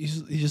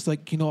he's just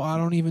like I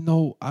don't even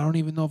know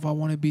if I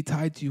want to be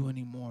tied to you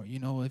anymore.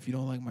 If you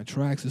don't like my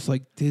tracks, it's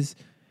like this.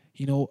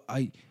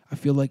 I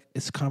feel like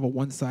it's kind of a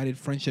one-sided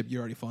friendship. You're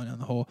already falling down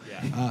the hole.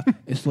 Yeah.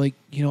 It's like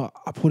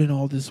I put in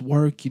all this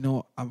work.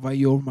 I invite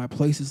you over my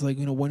place. It's like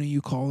when are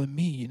you calling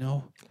me?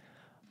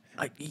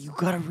 You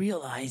gotta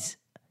realize,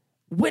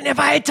 when have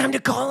I had time to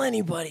call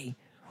anybody?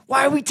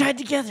 Why are we tied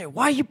together?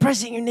 Why are you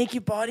pressing your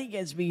naked body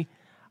against me?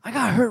 I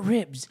got hurt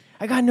ribs.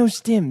 I got no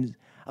stims.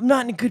 I'm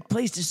not in a good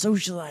place to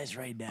socialize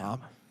right now.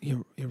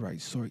 You're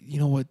right. Sorry. You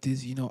know what,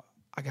 Diz?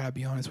 I gotta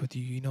be honest with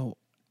you.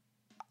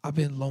 I've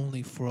been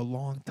lonely for a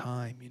long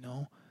time.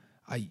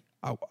 I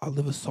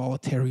live a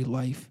solitary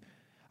life.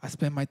 I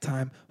spend my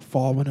time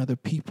following other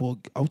people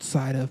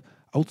outside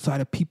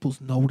of people's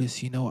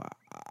notice.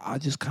 I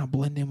just kind of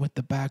blend in with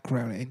the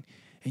background,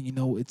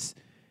 and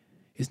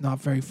it's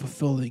not very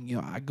fulfilling.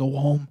 I go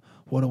home.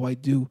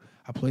 What do?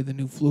 I play the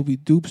new Floopy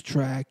Doops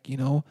track.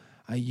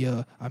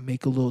 I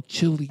make a little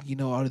chili,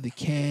 out of the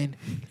can.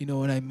 You know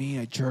what I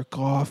mean? I jerk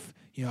off.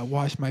 I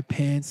wash my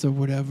pants or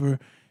whatever,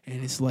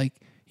 and it's like,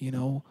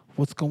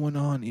 what's going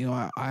on?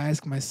 I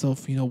ask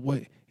myself,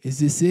 what is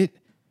this it?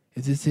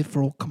 Is this it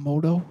for old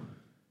Komodo?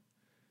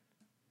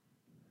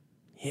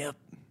 Yep.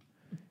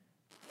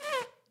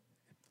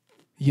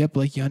 Yep,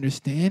 like you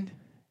understand?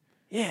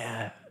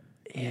 Yeah.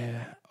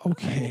 Yeah.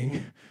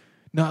 Okay.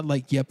 Not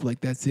like yep,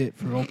 like that's it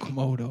for old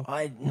Komodo.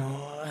 I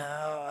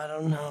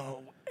don't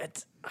know.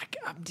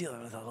 I'm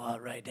dealing with a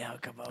lot right now,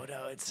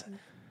 Komodo. It's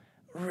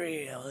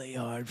really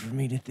hard for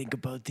me to think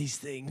about these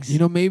things.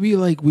 Maybe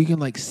like we can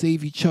like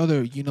save each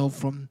other,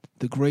 from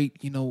the great,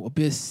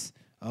 abyss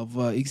of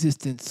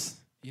existence.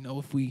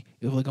 If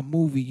like a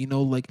movie,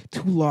 like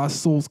two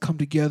lost souls come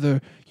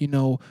together,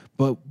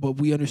 but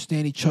we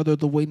understand each other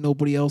the way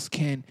nobody else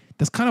can.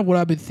 That's kind of what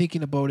I've been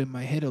thinking about in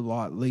my head a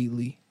lot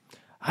lately.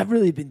 I've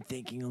really been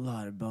thinking a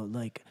lot about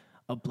like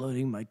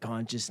uploading my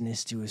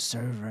consciousness to a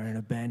server and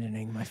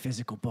abandoning my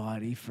physical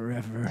body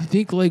forever. You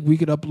think like we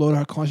could upload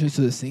our consciousness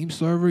to the same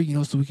server,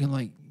 so we can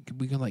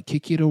like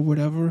kick it or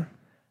whatever?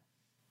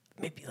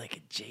 Maybe like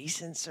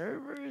adjacent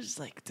servers,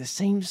 like the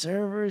same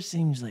server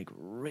seems like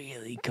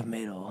really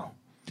committal.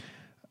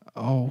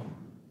 Oh.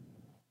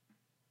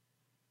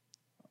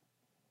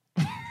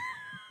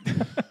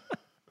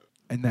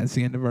 And that's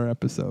the end of our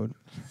episode.